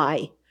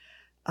why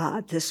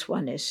this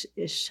one is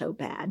so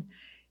bad,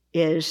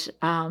 is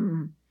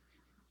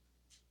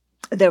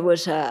there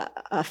was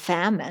a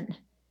famine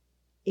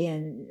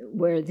in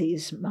where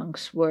these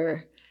monks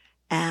were,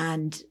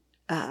 and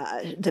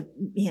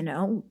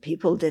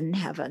people didn't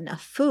have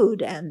enough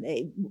food, and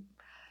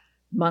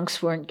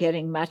monks weren't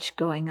getting much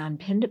going on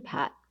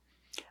Pindapat.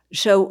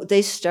 So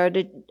they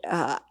started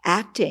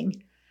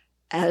acting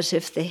as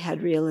if they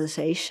had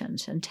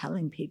realizations and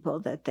telling people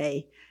that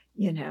they,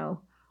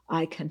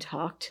 I can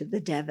talk to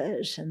the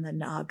devas and the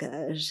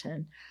nagas,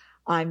 and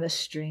I'm a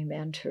stream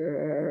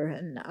enterer,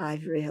 and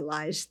I've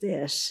realized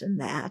this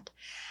and that.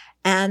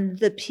 And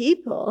the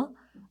people,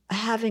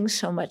 having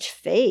so much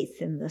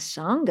faith in the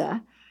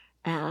Sangha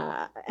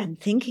and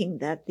thinking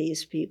that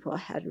these people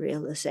had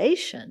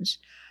realizations,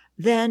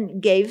 then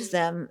gave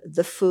them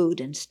the food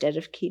instead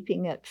of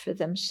keeping it for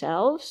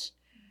themselves.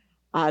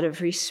 Out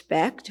of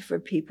respect for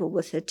people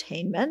with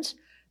attainments,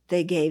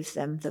 they gave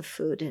them the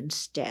food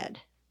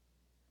instead.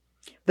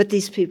 But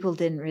these people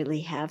didn't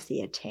really have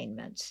the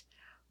attainments.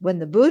 When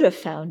the Buddha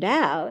found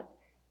out,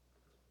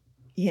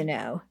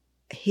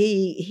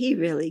 he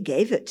really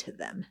gave it to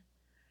them.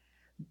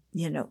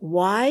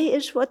 Why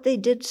is what they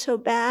did so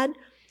bad?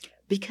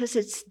 Because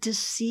it's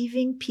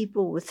deceiving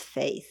people with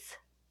faith.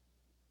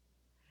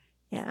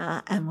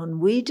 Yeah, and when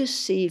we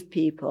deceive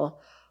people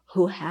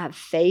who have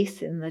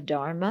faith in the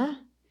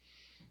Dharma,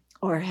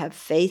 or have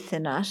faith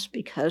in us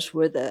because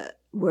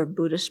we're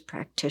Buddhist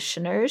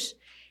practitioners,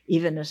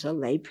 even as a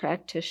lay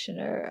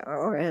practitioner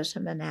or as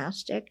a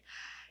monastic,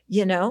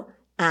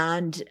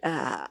 and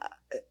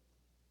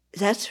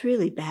that's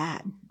really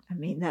bad. I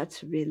mean,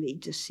 that's really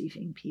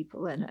deceiving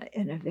people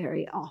in a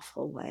very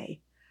awful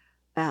way,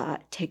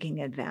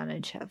 taking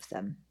advantage of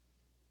them.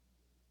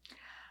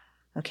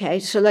 Okay,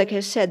 so like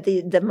I said,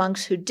 the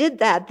monks who did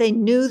that, they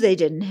knew they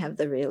didn't have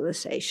the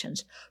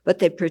realizations, but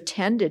they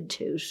pretended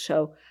to.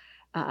 So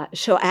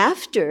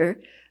after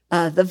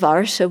the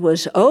Varsa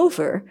was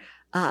over,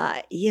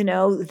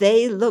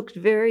 they looked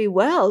very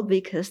well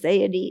because they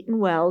had eaten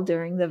well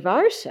during the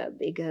Varsa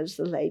because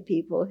the lay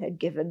people had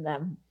given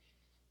them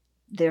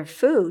their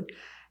food.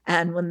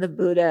 And when the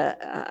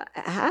Buddha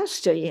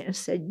asked her,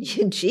 said,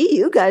 gee,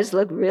 you guys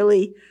look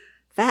really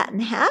fat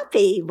and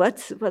happy.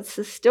 What's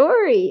the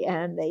story?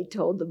 And they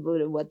told the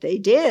Buddha what they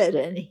did.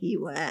 And he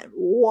went,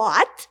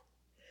 what?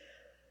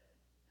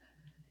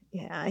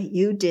 Yeah,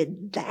 you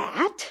did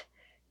that?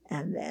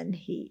 And then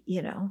he,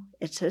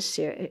 it's a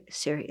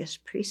serious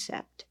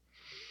precept.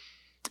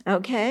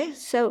 Okay,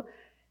 so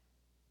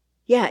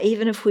yeah,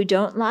 even if we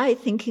don't lie,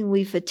 thinking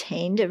we've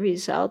attained a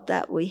result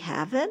that we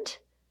haven't,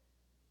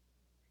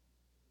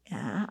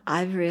 yeah,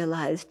 I've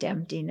realized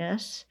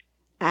emptiness.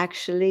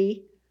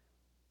 Actually,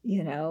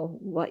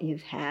 what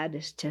you've had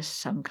is just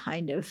some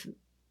kind of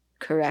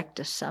correct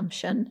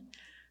assumption.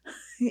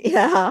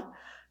 Yeah.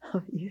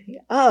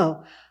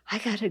 Oh, I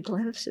got a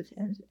glimpse of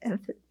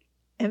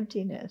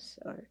emptiness,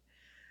 or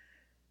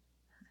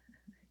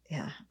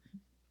yeah.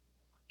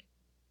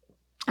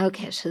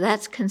 Okay, so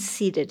that's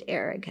conceited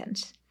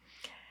arrogance.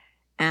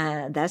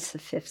 And that's the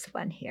fifth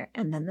one here.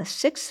 And then the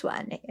sixth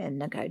one in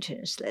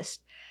Nagarjuna's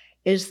list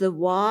is the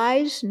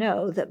wise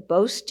know that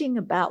boasting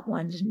about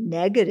one's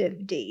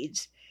negative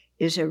deeds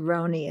is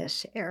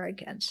erroneous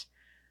arrogance.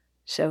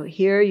 So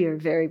here you're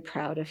very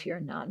proud of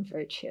your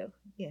non-virtue,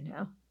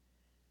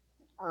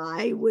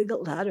 I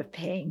wiggled out of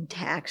paying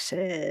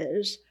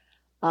taxes.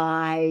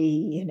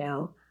 I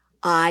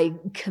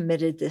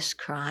committed this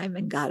crime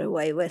and got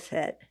away with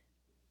it.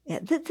 Yeah,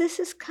 this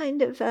is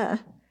kind of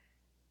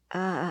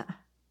a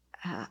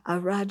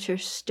Roger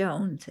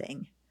Stone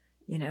thing,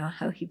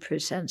 how he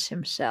presents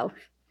himself.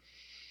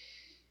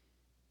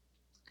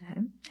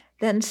 Okay.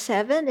 Then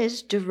 7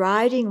 is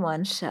deriding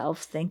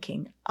oneself,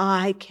 thinking,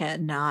 I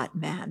cannot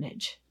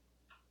manage.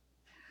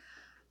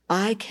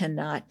 I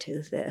cannot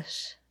do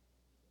this.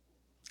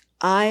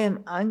 I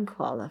am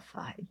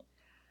unqualified.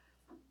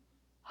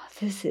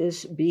 this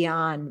is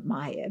beyond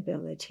my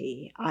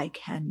ability. I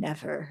can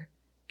never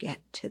get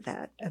to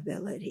that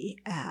ability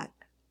at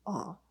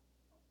all.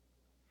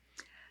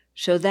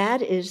 So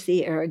that is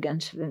the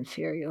arrogance of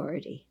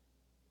inferiority.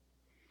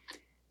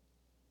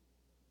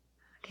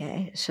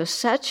 Okay, so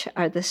such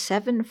are the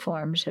 7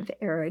 forms of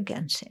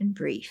arrogance in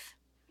brief.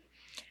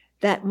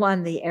 That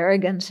one, the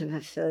arrogance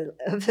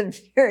of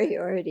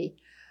inferiority,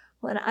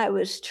 when I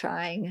was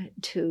trying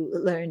to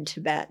learn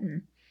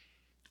Tibetan,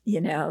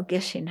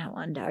 Geshe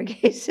Nawang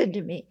Dargye said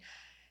to me,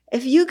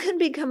 if you can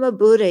become a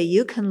Buddha,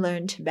 you can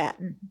learn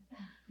Tibetan.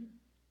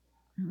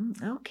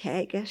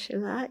 Okay,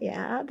 Geshe-la,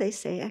 yeah, they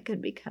say I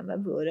could become a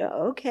Buddha.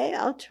 Okay,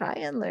 I'll try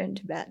and learn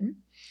Tibetan.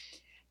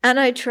 And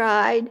I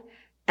tried,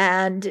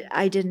 and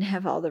I didn't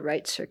have all the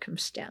right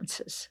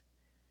circumstances.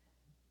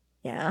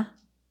 Yeah.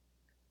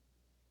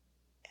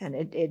 And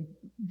it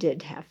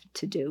did have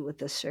to do with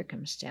the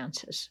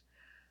circumstances.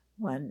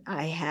 When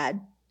I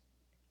had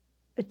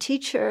a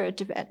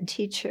Tibetan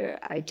teacher,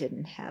 I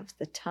didn't have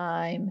the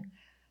time.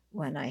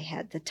 When I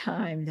had the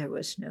time, there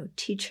was no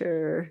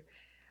teacher,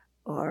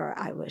 or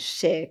I was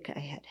sick, I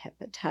had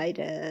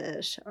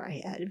hepatitis, or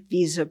I had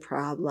visa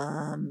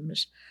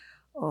problems,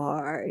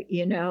 or,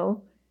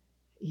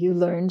 you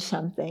learn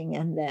something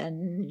and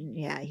then,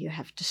 you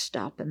have to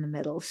stop in the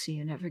middle so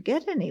you never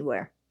get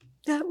anywhere.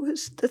 That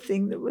was the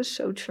thing that was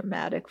so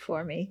traumatic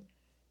for me,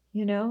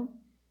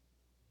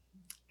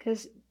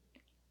 because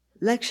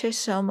Lekshe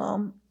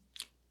Somo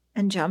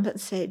and Jampat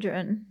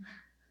Sedran,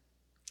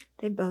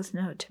 they both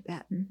know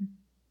Tibetan.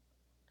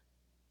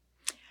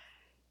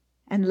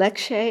 And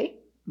Lekshe,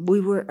 we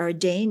were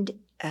ordained,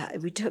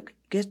 we took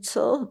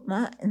Gyatso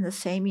in the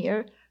same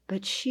year,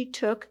 but she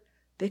took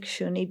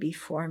Bhikshuni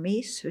before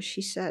me, so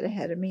she sat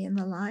ahead of me in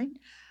the line.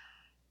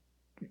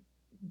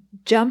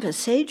 Jampa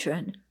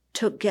Sedran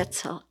took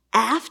Gyatso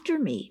after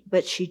me,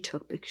 but she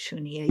took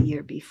Bhikshuni a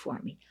year before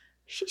me.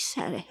 She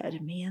sat ahead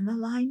of me in the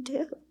line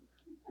too.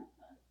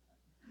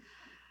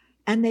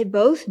 And they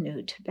both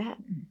knew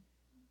Tibetan.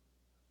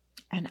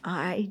 And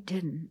I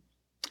didn't.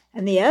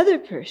 And the other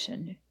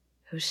person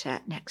who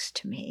sat next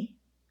to me,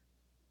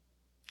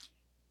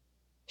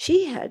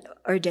 she had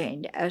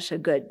ordained as a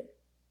Gyatso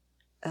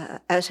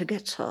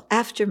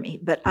after me,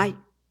 but I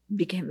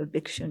became a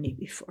Bhikshuni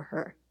before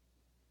her.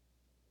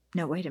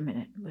 No, wait a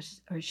minute.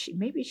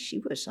 Maybe she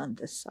was on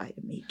this side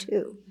of me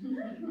too.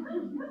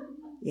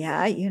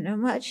 Yeah, you know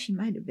what? She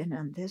might have been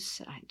on this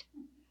side.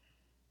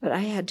 But I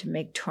had to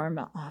make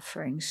torma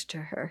offerings to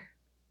her.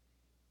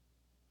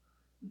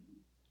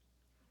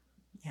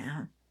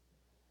 Yeah.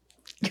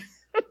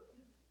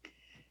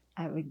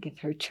 I would give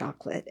her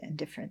chocolate and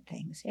different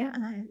things. Yeah,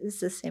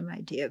 it's the same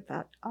idea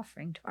about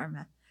offering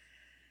torma.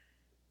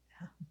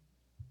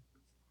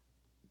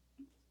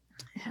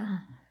 Yeah.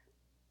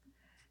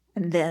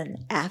 And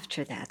then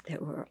after that, there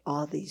were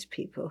all these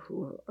people who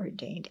were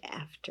ordained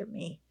after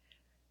me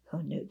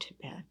who knew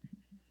Tibetan.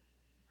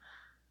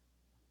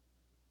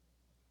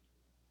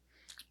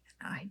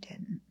 I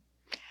didn't.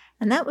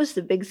 And that was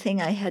the big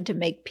thing I had to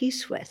make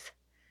peace with.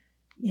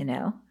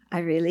 I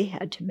really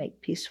had to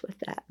make peace with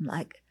that. I'm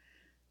like,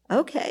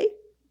 okay,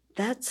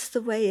 that's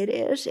the way it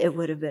is. It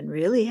would have been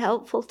really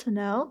helpful to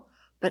know,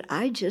 but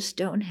I just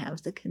don't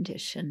have the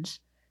conditions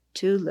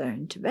to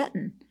learn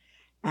Tibetan.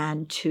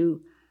 And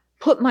to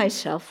put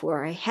myself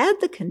where I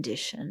had the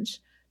conditions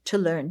to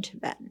learn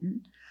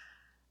Tibetan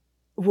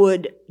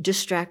would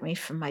distract me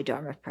from my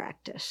Dharma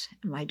practice.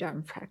 And my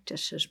Dharma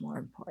practice is more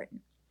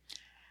important.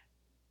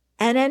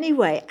 And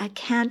anyway, I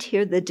can't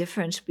hear the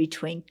difference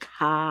between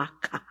ka,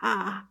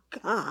 ka,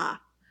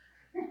 ka.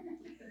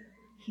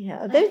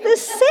 They're the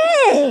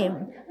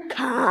same.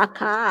 Ka,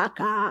 ka,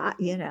 ka,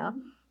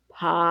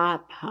 pa,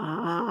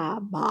 pa,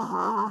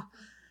 ba.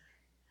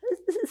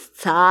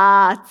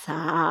 Tsa,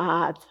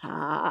 tsa,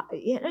 tsa.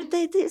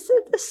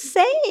 They're the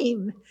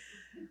same.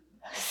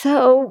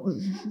 So,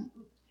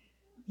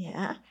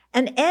 yeah.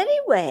 And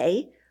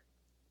anyway,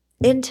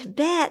 in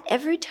Tibet,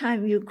 every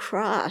time you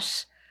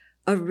cross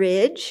a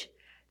ridge,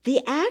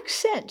 the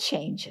accent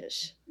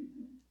changes.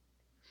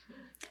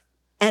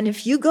 And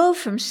if you go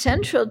from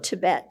central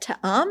Tibet to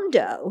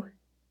Amdo,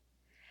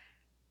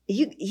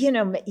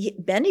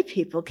 many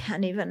people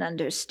can't even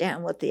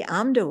understand what the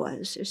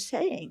Amdoas are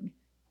saying.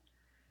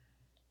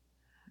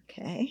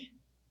 Okay.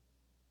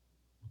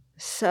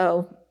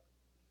 So,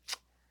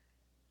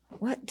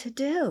 what to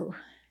do?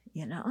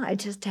 I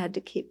just had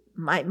to keep,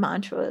 my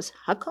mantra was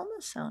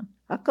Hakomasan,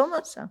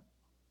 Hakomasan,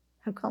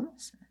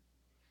 Hakomasan.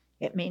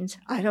 It means,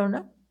 I don't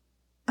know.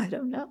 I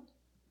don't know.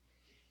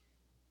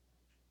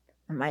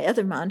 And my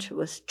other mantra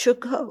was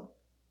Chukho.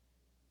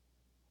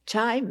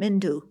 Chai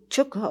Mindu,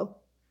 Chukho.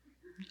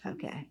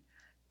 Okay.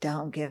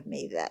 Don't give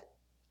me that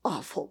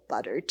awful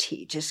butter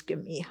tea. Just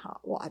give me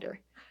hot water.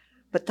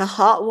 But the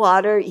hot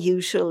water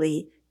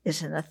usually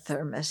is in a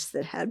thermos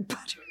that had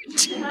butter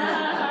tea.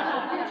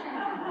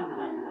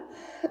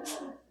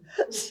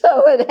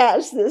 So it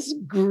has this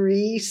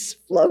grease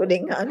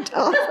floating on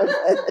top of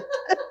it.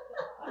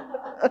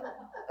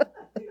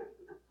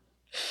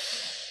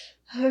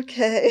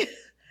 Okay.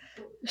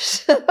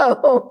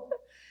 So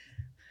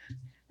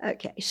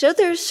Okay, so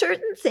there are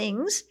certain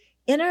things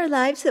in our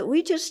lives that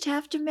we just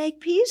have to make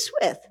peace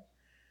with.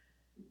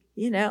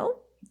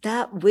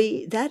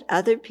 That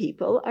other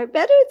people are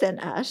better than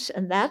us,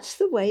 and that's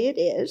the way it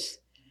is.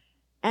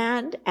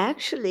 And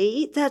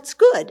actually, that's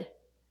good.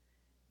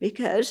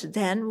 Because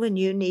then when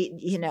you need,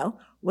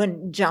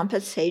 when Jampa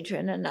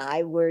Sadrin and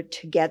I were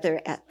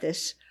together at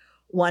this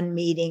one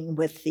meeting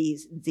with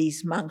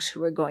these monks who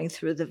were going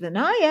through the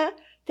Vinaya,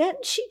 then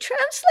she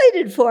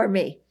translated for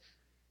me.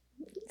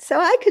 So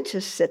I could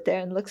just sit there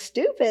and look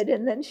stupid,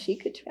 and then she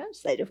could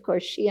translate. Of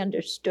course, she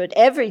understood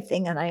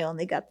everything, and I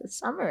only got the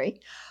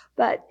summary.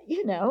 But,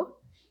 you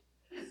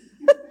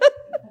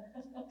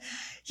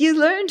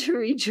learn to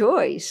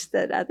rejoice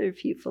that other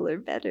people are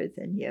better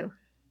than you.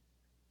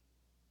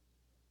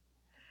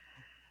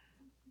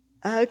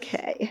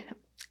 Okay.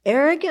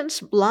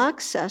 Arrogance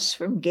blocks us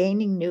from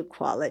gaining new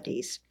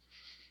qualities.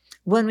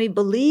 When we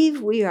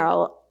believe we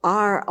are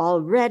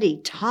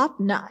already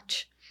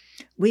top-notch,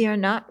 we are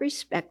not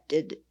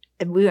respected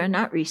and we are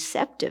not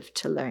receptive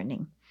to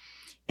learning.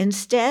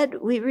 Instead,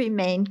 we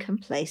remain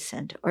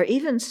complacent or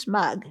even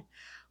smug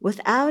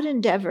without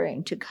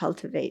endeavoring to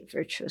cultivate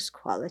virtuous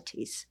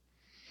qualities.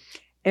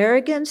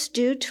 Arrogance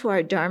due to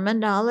our Dharma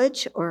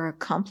knowledge or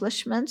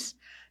accomplishments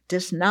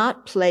does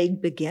not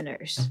plague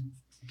beginners.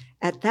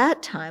 At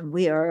that time,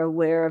 we are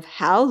aware of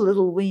how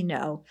little we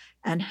know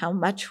and how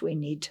much we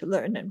need to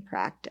learn and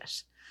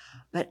practice.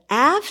 But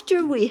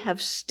after we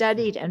have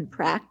studied and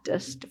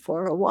practiced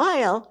for a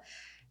while,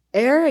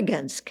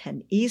 arrogance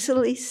can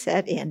easily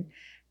set in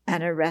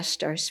and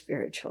arrest our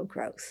spiritual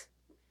growth.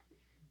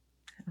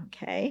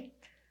 Okay?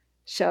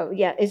 So,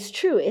 yeah, it's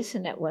true,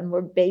 isn't it? When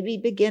we're baby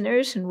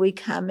beginners and we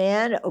come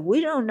in,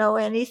 we don't know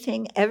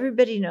anything.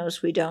 Everybody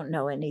knows we don't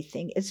know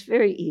anything. It's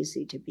very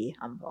easy to be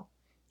humble.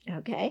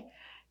 Okay?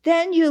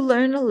 Then you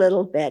learn a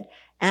little bit,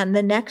 and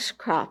the next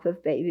crop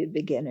of baby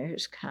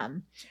beginners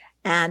come.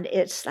 And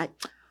it's like,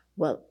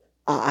 well,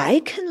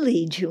 I can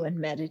lead you in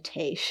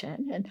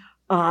meditation, and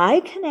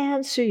I can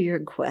answer your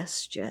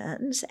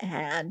questions,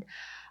 and,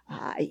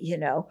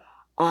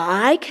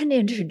 I can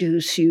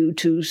introduce you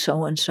to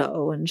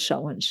so-and-so and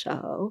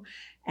so-and-so.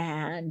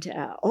 And,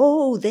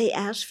 they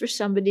asked for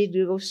somebody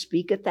to go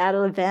speak at that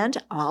event.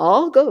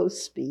 I'll go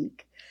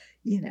speak.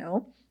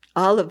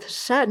 All of a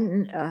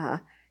sudden,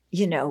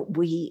 we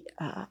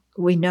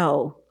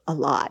know a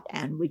lot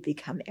and we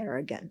become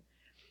arrogant.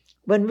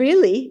 When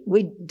really,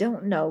 we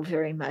don't know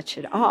very much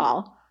at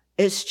all.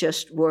 It's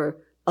just we're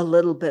a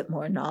little bit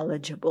more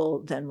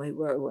knowledgeable than we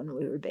were when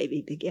we were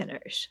baby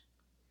beginners.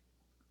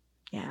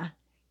 Yeah.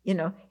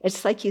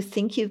 It's like you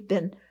think you've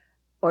been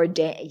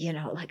ordained,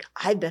 like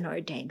I've been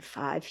ordained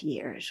 5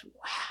 years.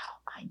 Wow,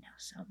 I know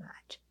so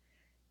much.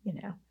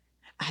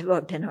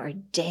 I've been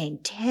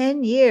ordained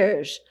 10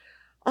 years.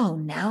 Oh,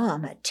 now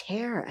I'm a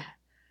Tara.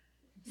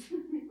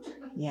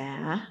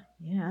 Yeah,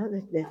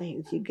 they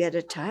think if you get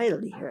a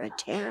title, you're a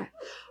Tara.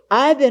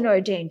 I've been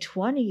ordained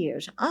 20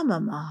 years. I'm a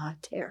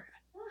Mahatera.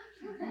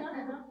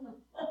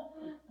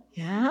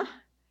 Yeah?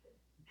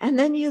 And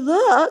then you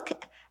look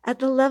at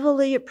the level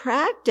of your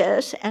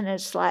practice, and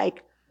it's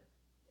like,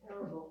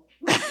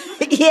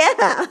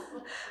 yeah.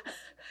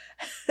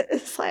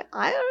 It's like,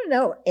 I don't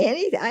know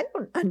anything. I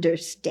don't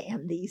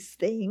understand these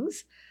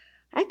things.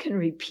 I can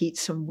repeat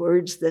some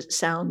words that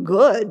sound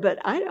good, but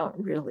I don't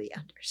really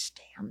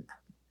understand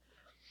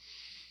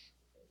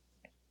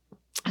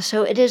them.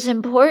 So it is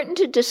important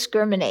to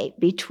discriminate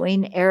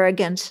between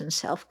arrogance and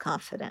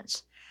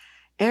self-confidence.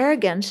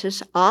 Arrogance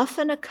is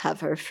often a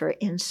cover for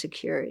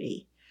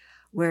insecurity,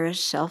 whereas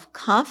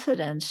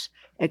self-confidence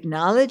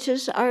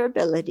acknowledges our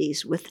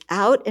abilities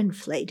without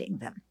inflating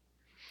them.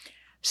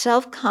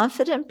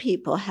 Self-confident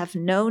people have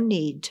no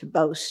need to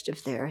boast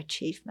of their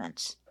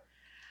achievements.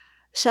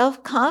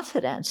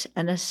 Self-confidence,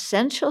 an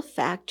essential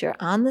factor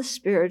on the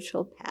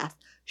spiritual path,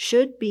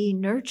 should be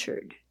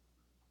nurtured.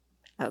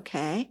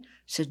 Okay?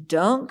 So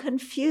don't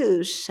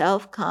confuse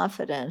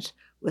self-confidence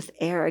with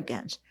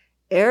arrogance.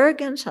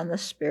 Arrogance on the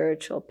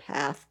spiritual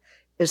path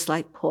is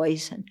like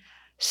poison.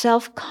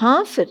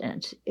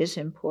 Self-confidence is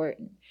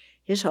important.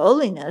 His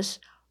Holiness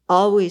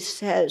always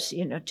says,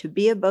 to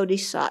be a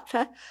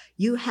bodhisattva,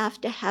 you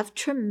have to have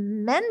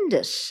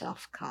tremendous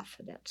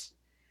self-confidence.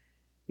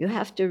 You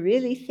have to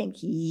really think,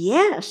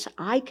 yes,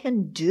 I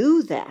can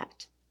do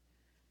that.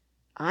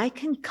 I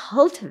can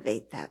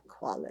cultivate that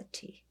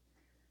quality.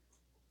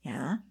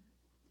 Yeah?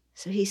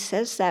 So he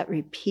says that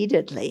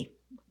repeatedly.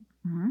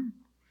 Mm-hmm.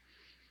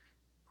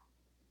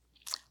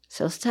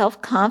 So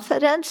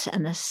self-confidence,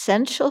 an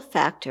essential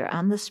factor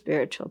on the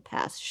spiritual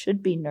path,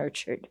 should be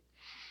nurtured.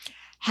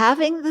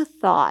 Having the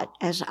thought,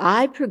 as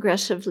I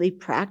progressively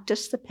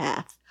practice the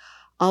path,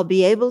 I'll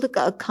be able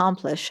to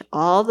accomplish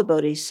all the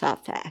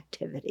bodhisattva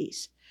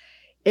activities,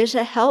 is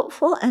a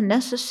helpful and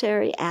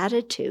necessary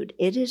attitude.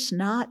 It is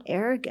not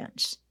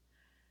arrogance.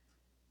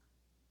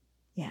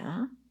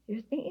 Yeah,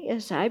 you're thinking,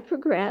 as I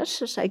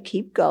progress, as I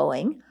keep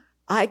going,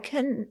 I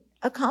can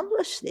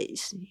accomplish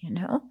these,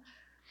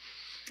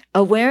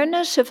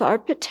 Awareness of our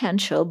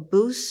potential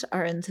boosts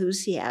our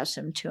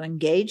enthusiasm to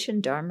engage in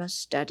Dharma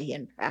study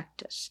and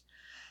practice.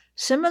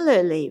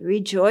 Similarly,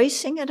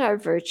 rejoicing at our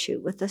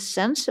virtue with a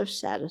sense of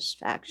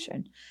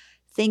satisfaction,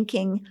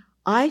 thinking,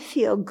 I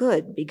feel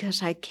good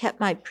because I kept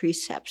my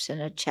precepts in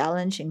a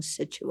challenging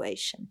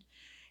situation,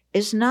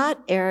 is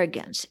not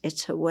arrogance.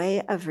 It's a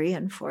way of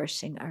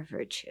reinforcing our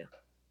virtue.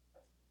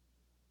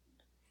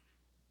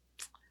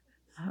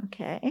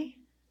 Okay.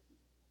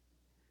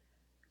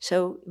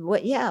 So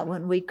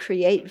when we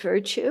create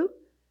virtue,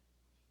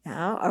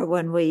 or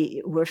when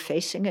we're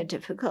facing a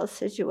difficult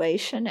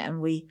situation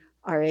and we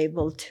are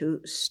able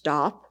to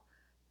stop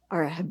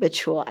our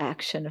habitual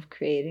action of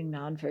creating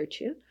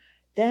non-virtue,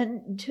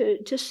 then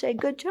to say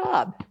good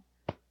job,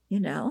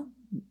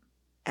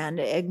 and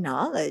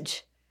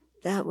acknowledge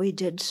that we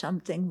did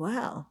something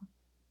well.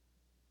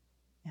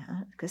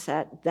 Yeah, because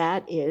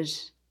that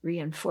is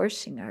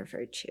reinforcing our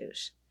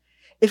virtues.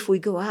 If we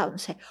go out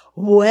and say,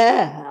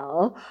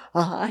 well,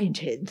 I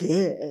did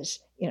this,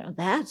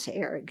 that's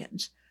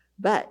arrogance.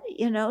 But,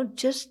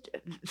 just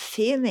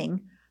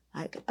feeling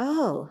like,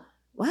 oh,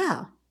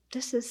 wow,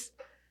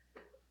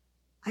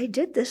 I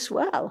did this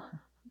well.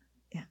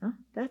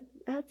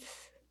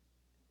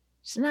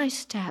 It's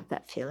nice to have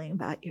that feeling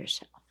about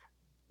yourself.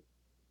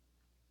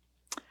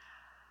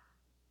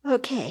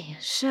 Okay,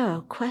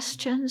 so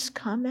questions,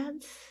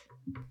 comments?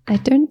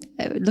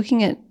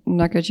 Looking at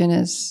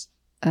Nagarjuna's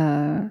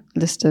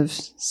list of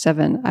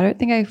 7, I don't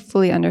think I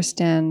fully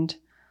understand,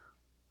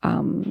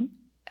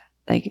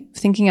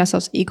 thinking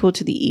ourselves equal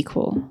to the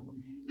equal,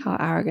 how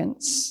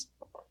arrogance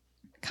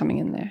coming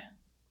in there.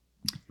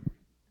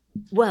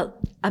 Well,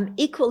 I'm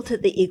equal to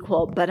the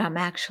equal, but I'm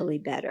actually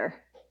better.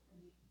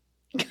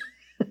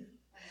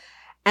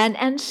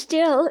 and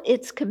still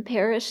it's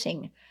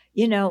comparison.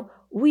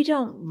 We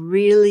don't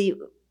really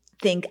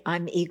think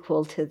I'm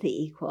equal to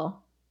the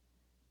equal.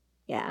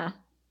 Yeah,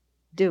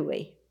 do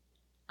we?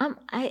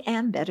 I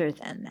am better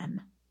than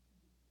them.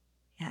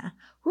 Yeah,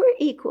 we're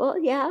equal.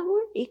 Yeah,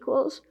 we're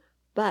equals,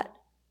 but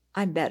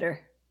I'm better.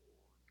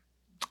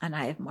 And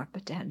I have more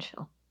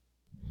potential.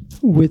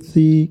 With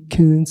the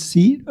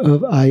conceit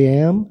of I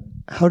am,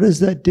 how does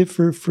that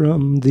differ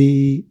from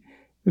the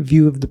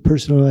view of the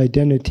personal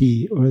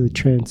identity or the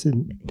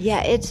transcendent?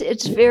 Yeah,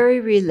 it's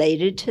very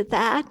related to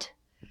that.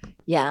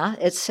 Yeah,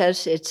 it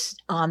says it's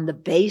on the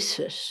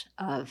basis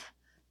of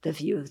the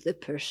view of the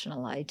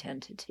personal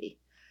identity.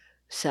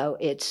 So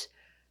it's,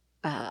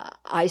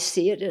 I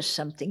see it as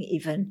something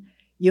even,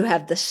 you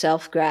have the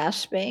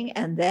self-grasping,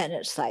 and then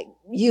it's like,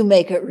 you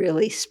make it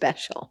really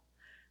special.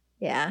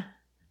 Yeah.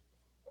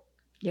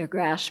 You're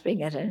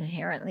grasping at an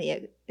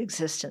inherently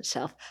existent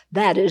self.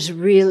 That is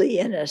really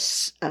in a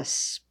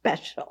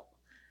special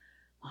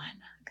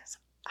one, because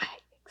I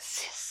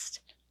exist.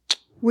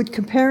 Would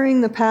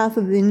comparing the path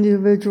of the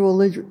individual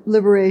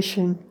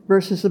liberation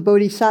versus the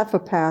bodhisattva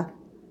path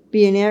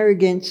be an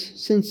arrogance,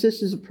 since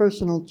this is a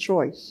personal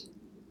choice?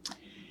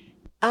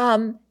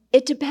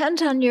 It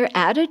depends on your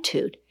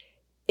attitude.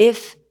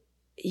 If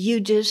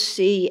you just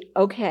see,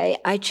 okay,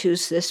 I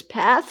choose this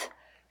path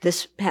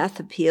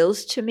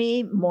appeals to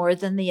me more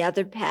than the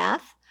other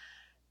path,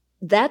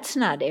 that's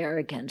not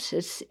arrogance.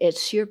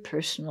 It's your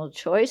personal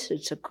choice.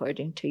 It's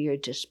according to your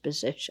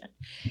disposition.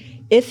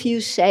 If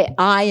you say,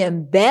 I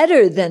am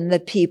better than the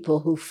people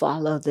who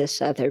follow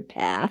this other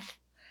path,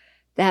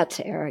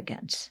 that's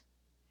arrogance.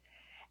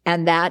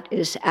 And that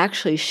is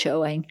actually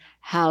showing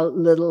how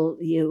little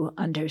you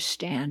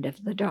understand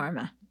of the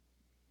Dharma.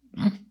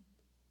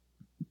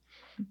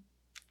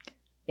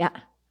 Yeah.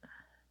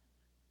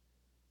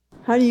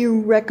 How do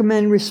you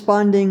recommend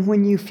responding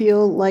when you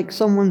feel like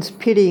someone's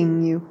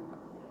pitying you?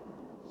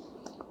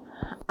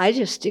 I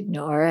just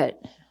ignore it.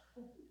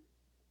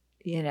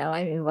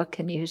 What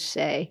can you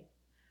say?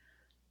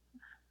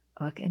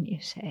 What can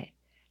you say?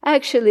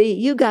 Actually,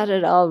 you got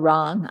it all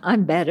wrong.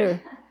 I'm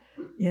better.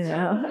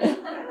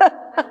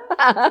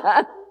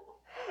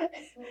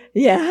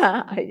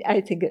 Yeah,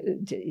 I think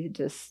you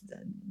just,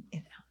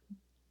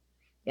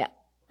 yeah.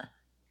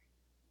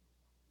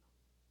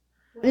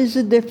 What is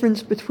the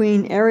difference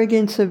between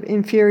arrogance of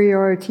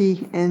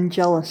inferiority and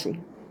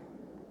jealousy?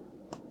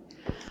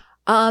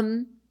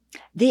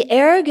 The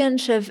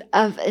arrogance of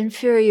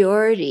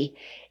inferiority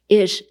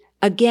is,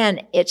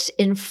 again, it's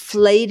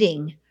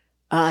inflating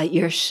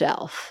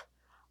yourself.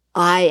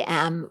 I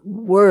am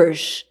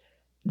worse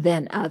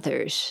than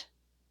others.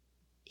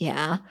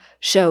 Yeah.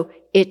 So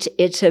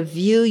it's a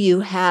view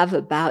you have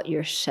about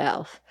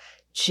yourself.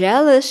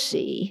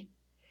 Jealousy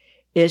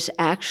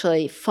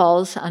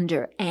falls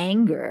under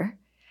anger,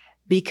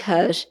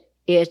 because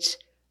it's,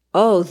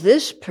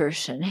 this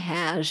person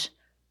has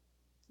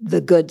the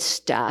good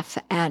stuff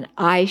and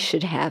I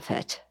should have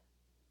it.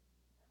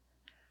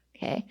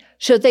 Okay.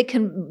 So they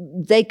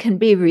can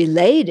be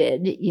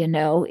related,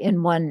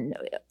 in one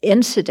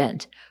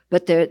incident,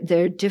 but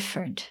they're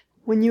different.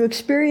 When you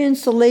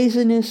experience the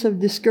laziness of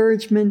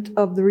discouragement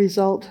of the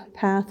result,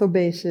 path, or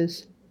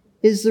basis,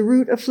 is the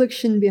root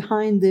affliction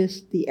behind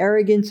this the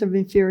arrogance of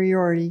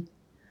inferiority,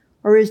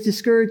 or is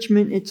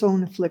discouragement its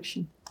own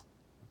affliction?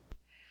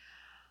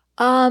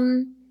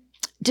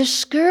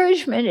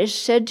 Discouragement is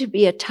said to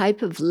be a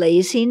type of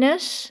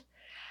laziness,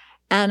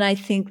 and I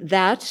think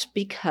that's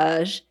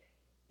because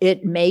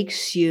it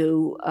makes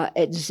you,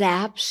 it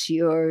zaps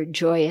your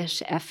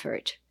joyous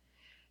effort.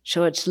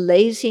 So it's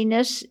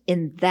laziness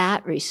in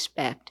that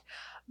respect.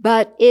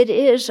 But it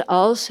is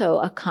also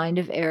a kind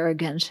of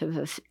arrogance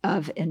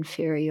of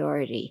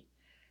inferiority.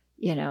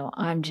 You know,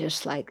 I'm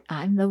just like,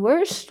 I'm the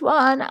worst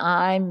one.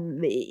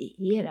 I'm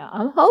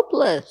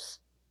hopeless.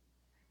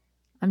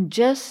 I'm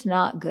just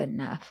not good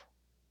enough.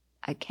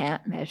 I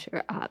can't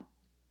measure up.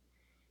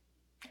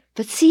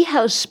 But see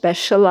how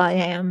special I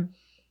am.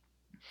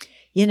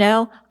 You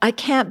know, I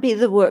can't be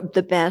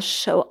the best,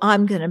 so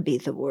I'm going to be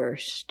the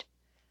worst.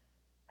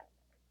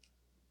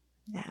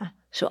 Yeah.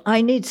 So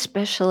I need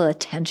special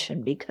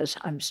attention because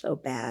I'm so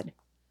bad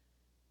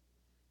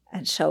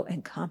and so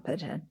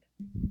incompetent.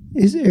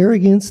 Is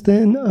arrogance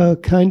then a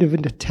kind of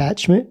an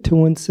attachment to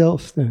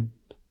oneself then?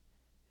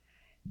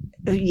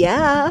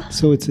 Yeah.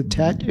 So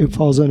it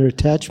falls under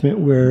attachment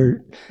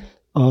where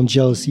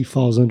jealousy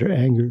falls under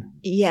anger.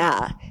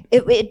 Yeah.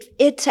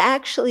 It's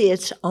actually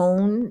its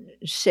own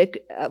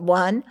sick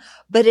one,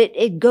 but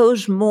it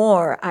goes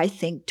more, I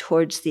think,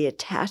 towards the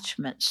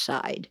attachment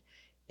side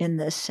in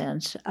the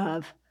sense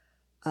of,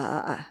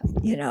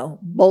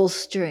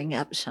 bolstering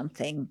up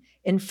something,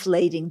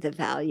 inflating the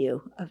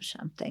value of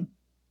something.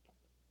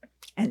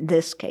 In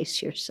this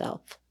case,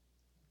 yourself.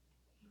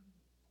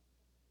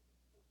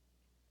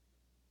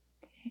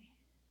 Okay.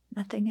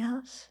 Nothing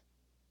else?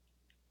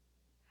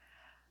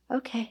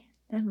 Okay,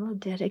 then we'll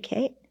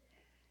dedicate.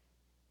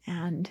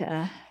 And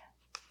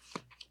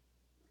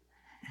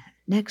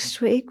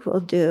next week we'll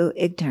do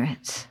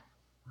ignorance.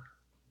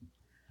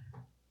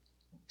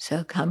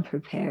 So come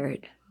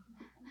prepared.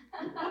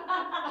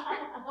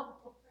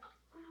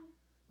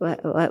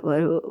 What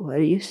are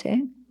you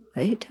saying?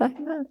 What are you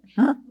talking about?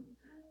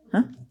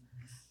 Huh?